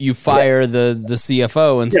 You fire the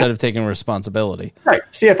CFO instead of taking responsibility. Right.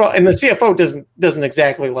 CFO, and the CFO doesn't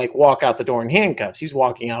exactly like walk out the door in handcuffs. He's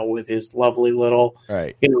walking out with his lovely little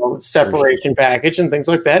separation package and things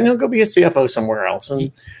like that, and he'll go be a CFO somewhere else.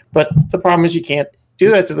 But the problem is you can't do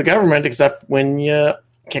that to the government except when you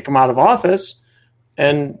kick them out of office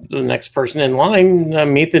and the next person in line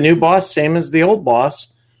meet the new boss, same as the old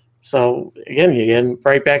boss. So again, you get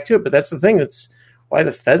right back to it. But that's the thing. That's why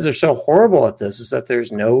the feds are so horrible at this, is that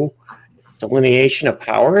there's no delineation of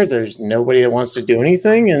power. There's nobody that wants to do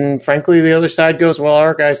anything. And frankly, the other side goes, well,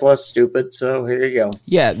 our guy's less stupid. So here you go.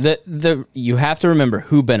 Yeah. You have to remember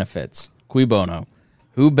who benefits. Cui bono.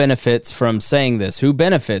 Who benefits from saying this? Who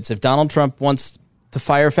benefits if Donald Trump wants to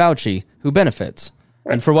fire Fauci? Who benefits?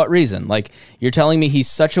 Right. And for what reason? Like, you're telling me he's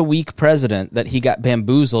such a weak president that he got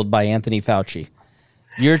bamboozled by Anthony Fauci.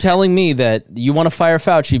 You're telling me that you want to fire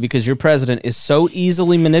Fauci because your president is so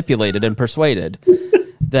easily manipulated and persuaded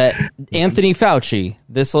that Anthony Fauci,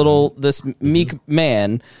 this meek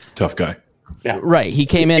man, tough guy. Yeah. Right. He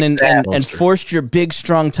came in and forced your big,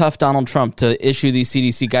 strong, tough Donald Trump to issue these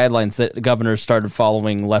CDC guidelines that governors started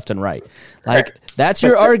following left and right. Like, that's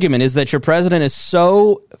your argument, is that your president is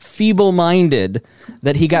so feeble-minded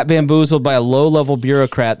that he got bamboozled by a low-level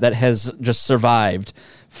bureaucrat that has just survived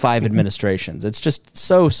 5 administrations. It's just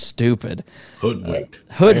so stupid. Hoodwinked.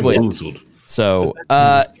 So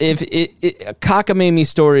if cockamamie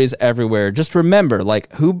stories everywhere, just remember,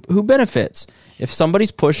 like, who benefits? If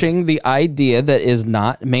somebody's pushing the idea that is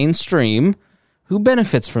not mainstream, who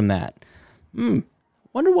benefits from that?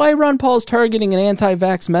 Wonder why Ron Paul's targeting an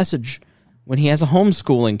anti-vax message when he has a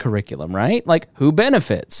homeschooling curriculum, right? Like, who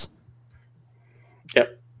benefits?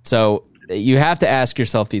 Yep. So you have to ask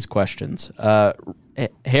yourself these questions.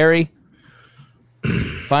 Harry,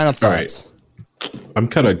 final thoughts. All right. I'm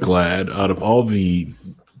kind of glad, out of all the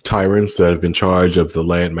tyrants that have been in charge of the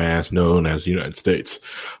landmass known as the United States,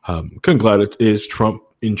 I'm kind of glad it is Trump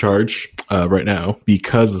in charge right now,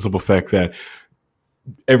 because of the simple fact that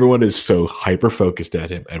everyone is so hyper-focused at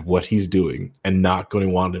him and what he's doing and not going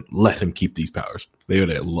to want to let him keep these powers. They would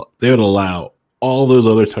allow all those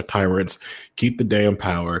other tyrants keep the damn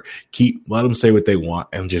power, let them say what they want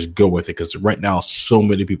and just go with it, because right now so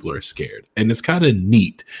many people are scared. And it's kind of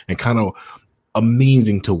neat and kind of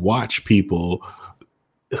amazing to watch people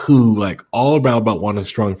who, like, all about wanting a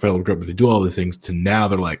strong federal government to do all the things, to now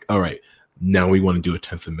they're like, all right, now we want to do a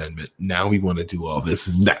 10th Amendment. Now we want to do all this.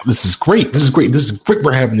 This is great. This is great. This is great.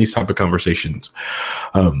 We're having these type of conversations.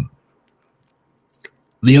 The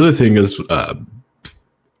other thing is, I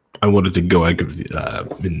wanted to go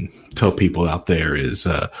and tell people out there is,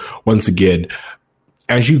 once again,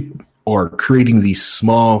 as you are creating these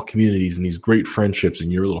small communities and these great friendships in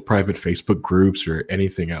your little private Facebook groups or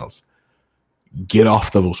anything else, get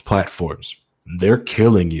off those platforms. They're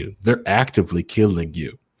killing you. They're actively killing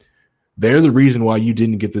you. They're the reason why you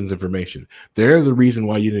didn't get this information. They're the reason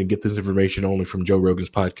why you didn't get this information only from Joe Rogan's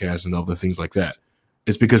podcast and other things like that.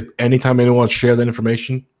 It's because anytime anyone shared that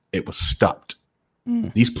information, it was stopped.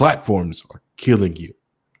 These platforms are killing you.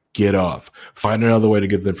 Get off. Find another way to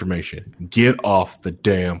get the information. Get off the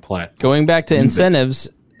damn platform. Going back to incentives,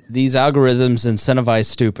 these algorithms incentivize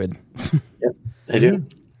stupid. Yep, they do.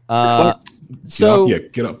 Get off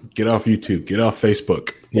YouTube. Get off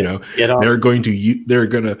Facebook. You know,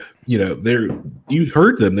 you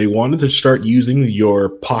heard them. They wanted to start using your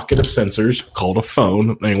pocket of sensors called a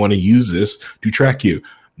phone. They want to use this to track you.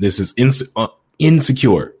 This is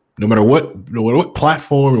insecure. No matter what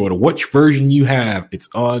platform, no matter which version you have, it's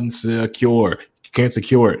unsecure. You can't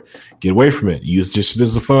secure it. Get away from it. Use just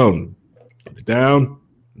as a phone. Put it down.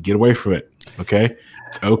 Get away from it. Okay?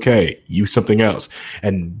 It's okay. Use something else.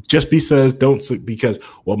 And just because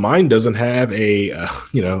mine doesn't have a,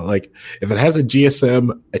 like, if it has a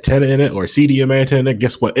GSM antenna in it or a CDMA antenna,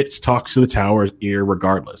 guess what? It talks to the tower's ear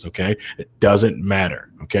regardless. Okay? It doesn't matter.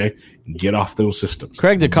 Okay? Get off those systems.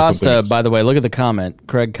 Craig DaCosta, by the way, look at the comment.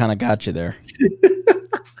 Craig kind of got you there.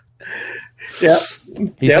 Yeah.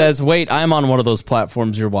 He says, wait, I'm on one of those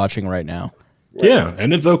platforms you're watching right now. Yeah,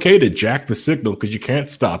 and it's okay to jack the signal because you can't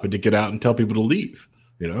stop it to get out and tell people to leave.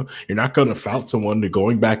 You know, you're not going to flout someone to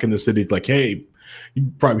going back in the city like, hey,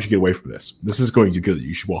 you probably should get away from this. This is going to good.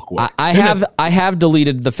 You should walk away. I have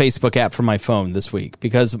deleted the Facebook app from my phone this week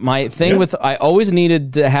because my thing I always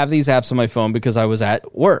needed to have these apps on my phone because I was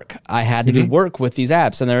at work. I had to do work with these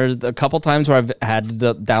apps, and there's a couple times where I've had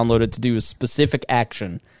to download it to do a specific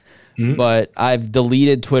action. But I've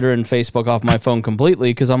deleted Twitter and Facebook off my phone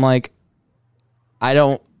completely because I'm like,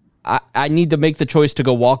 I need to make the choice to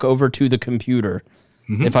go walk over to the computer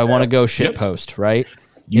if I want to go shitpost, right?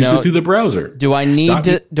 Use it through the browser. Do I need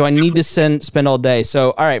to spend all day?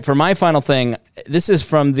 So, all right, for my final thing, this is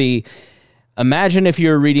from the Imagine If You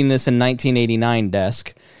Were Reading This in 1989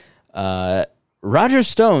 desk. Roger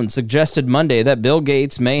Stone suggested Monday that Bill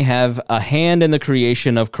Gates may have a hand in the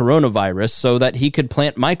creation of coronavirus so that he could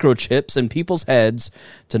plant microchips in people's heads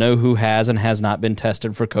to know who has and has not been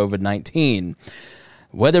tested for COVID-19.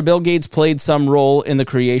 Whether Bill Gates played some role in the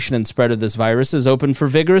creation and spread of this virus is open for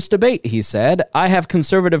vigorous debate, he said. I have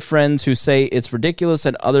conservative friends who say it's ridiculous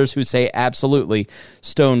and others who say absolutely,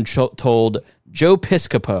 Stone told Joe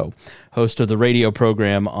Piscopo, host of the radio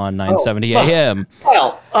program on 970 AM.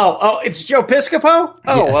 It's Joe Piscopo?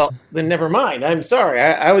 Yes. Well, then never mind. I'm sorry.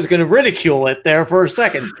 I was going to ridicule it there for a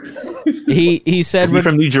second. He said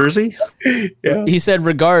from New Jersey. Yeah. He said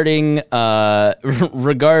regarding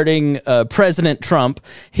President Trump,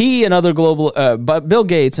 he and other but Bill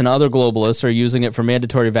Gates and other globalists are using it for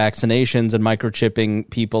mandatory vaccinations and microchipping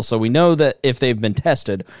people. So we know that if they've been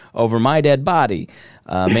tested over my dead body,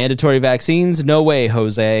 mandatory vaccines, no way,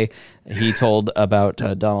 Jose. He told about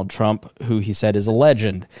Donald Trump, who he said is a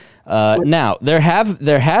legend. Now there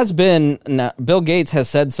has been Bill Gates has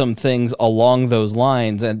said some things along those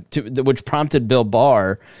lines, and which prompted Bill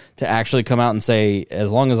Barr to actually come out and say,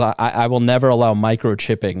 as long as I will never allow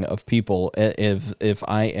microchipping of people if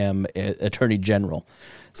I am Attorney General.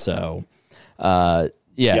 So.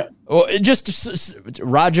 Yeah. Well, just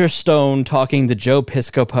Roger Stone talking to Joe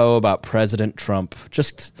Piscopo about President Trump.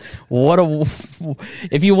 Just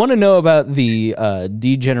if you want to know about the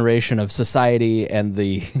degeneration of society and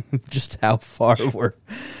the just how far we're.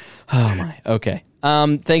 Oh my. Okay.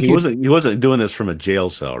 Thank you. He wasn't doing this from a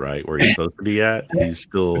jail cell, right? Where he's supposed to be at. He's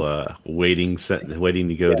still waiting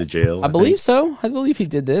to go to jail. I believe so. I believe he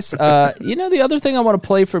did this. The other thing I want to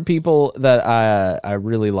play for people that I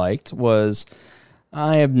really liked was.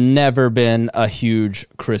 I have never been a huge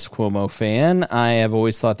Chris Cuomo fan. I have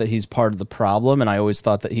always thought that he's part of the problem, and I always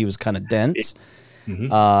thought that he was kind of dense.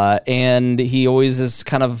 Mm-hmm. And he always is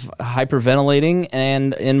kind of hyperventilating.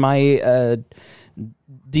 And in my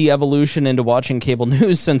de-evolution into watching cable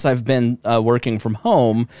news since I've been working from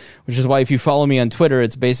home, which is why if you follow me on Twitter,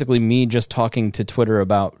 it's basically me just talking to Twitter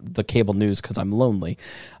about the cable news because I'm lonely,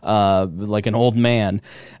 like an old man.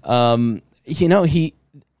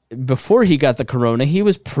 Before he got the corona, he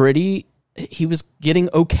was getting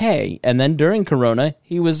okay. And then during corona,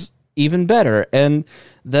 he was even better. And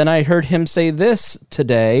then I heard him say this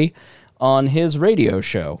today on his radio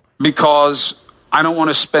show. Because I don't want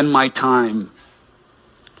to spend my time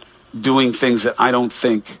doing things that I don't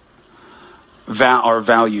think are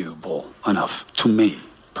valuable enough to me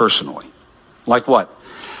personally. Like what?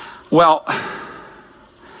 Well,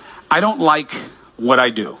 I don't like what I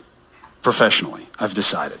do. Professionally, I've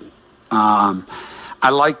decided. I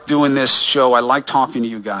like doing this show. I like talking to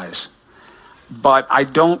you guys. But I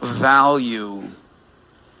don't value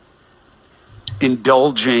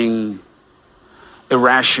indulging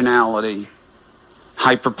irrationality,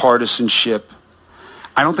 hyperpartisanship.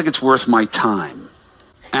 I don't think it's worth my time.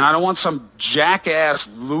 And I don't want some jackass,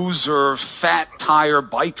 loser, fat tire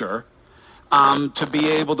biker to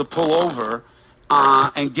be able to pull over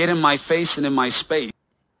and get in my face and in my space.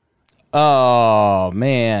 Oh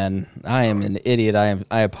man, I am an idiot.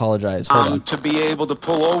 I apologize. Hold on. To be able to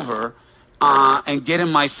pull over and get in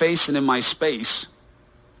my face and in my space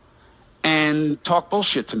and talk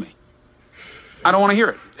bullshit to me. I don't want to hear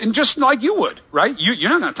it. And just like you would, right? You're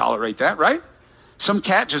not going to tolerate that, right? Some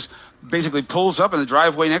cat just basically pulls up in the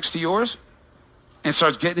driveway next to yours and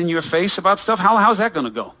starts getting in your face about stuff. How's that going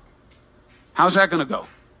to go? How's that going to go?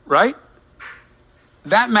 Right?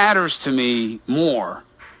 That matters to me more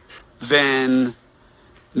than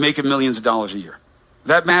making millions of dollars a year.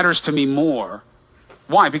 That matters to me more.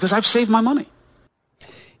 Why? Because I've saved my money.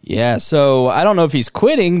 Yeah, so I don't know if he's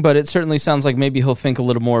quitting, but it certainly sounds like maybe he'll think a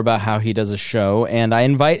little more about how he does a show. And I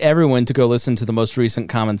invite everyone to go listen to the most recent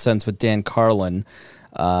Common Sense with Dan Carlin.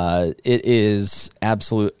 It is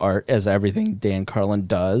absolute art, as everything Dan Carlin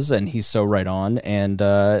does, and he's so right on. And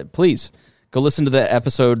please, go listen to the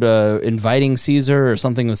episode Inviting Caesar or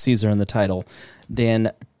something with Caesar in the title.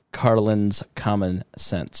 Dan Carlin's Common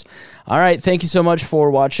Sense. All right, thank you so much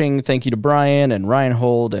for watching. Thank you to Brian and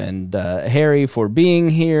Reinhold and Harry for being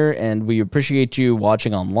here, and we appreciate you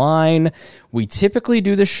watching online. We typically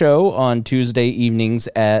do the show on Tuesday evenings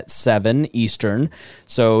at 7 Eastern,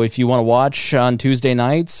 so if you want to watch on Tuesday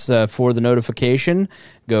nights for the notification,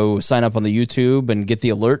 go sign up on the YouTube and get the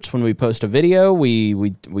alerts when we post a video. We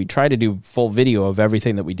try to do full video of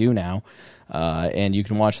everything that we do now. And you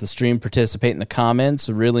can watch the stream, participate in the comments.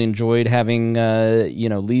 Really enjoyed having,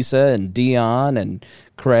 Lisa and Dion and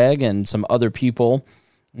Craig and some other people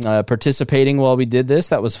participating while we did this.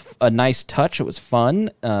 That was a nice touch. It was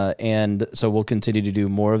fun, and so we'll continue to do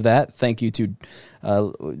more of that. Thank you to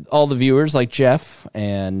all the viewers like Jeff,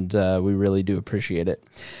 and we really do appreciate it.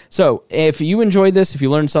 So if you enjoyed this, if you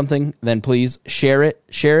learned something, then please share it.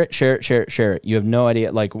 You have no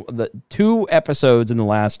idea. Like, the 2 episodes in the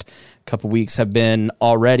last couple weeks have been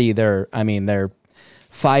already, they're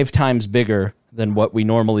 5 times bigger than what we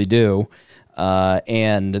normally do.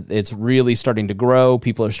 And it's really starting to grow.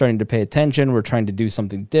 People are starting to pay attention. We're trying to do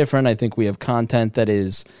something different. I think we have content that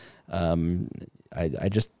is, I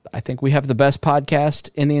think we have the best podcast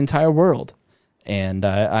in the entire world. And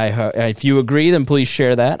if you agree, then please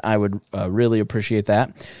share that. I would really appreciate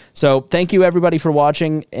that. So thank you, everybody, for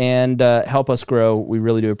watching, and help us grow. We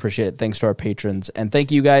really do appreciate it. Thanks to our patrons. And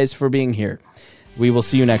thank you guys for being here. We will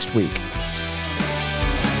see you next week.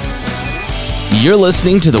 You're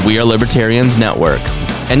listening to the We Are Libertarians Network,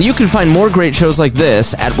 and you can find more great shows like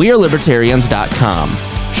this at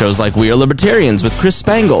wearelibertarians.com. Shows like We Are Libertarians with Chris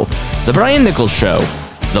Spangle, The Brian Nichols Show,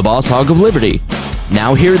 The Boss Hog of Liberty,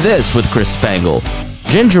 Now Hear This with Chris Spangle,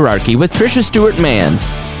 Gingerarchy with Tricia Stewart-Mann,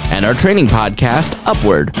 and our training podcast,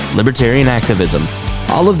 Upward, Libertarian Activism.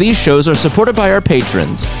 All of these shows are supported by our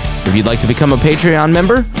patrons. If you'd like to become a Patreon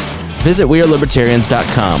member, visit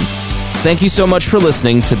wearelibertarians.com. Thank you so much for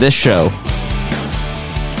listening to this show.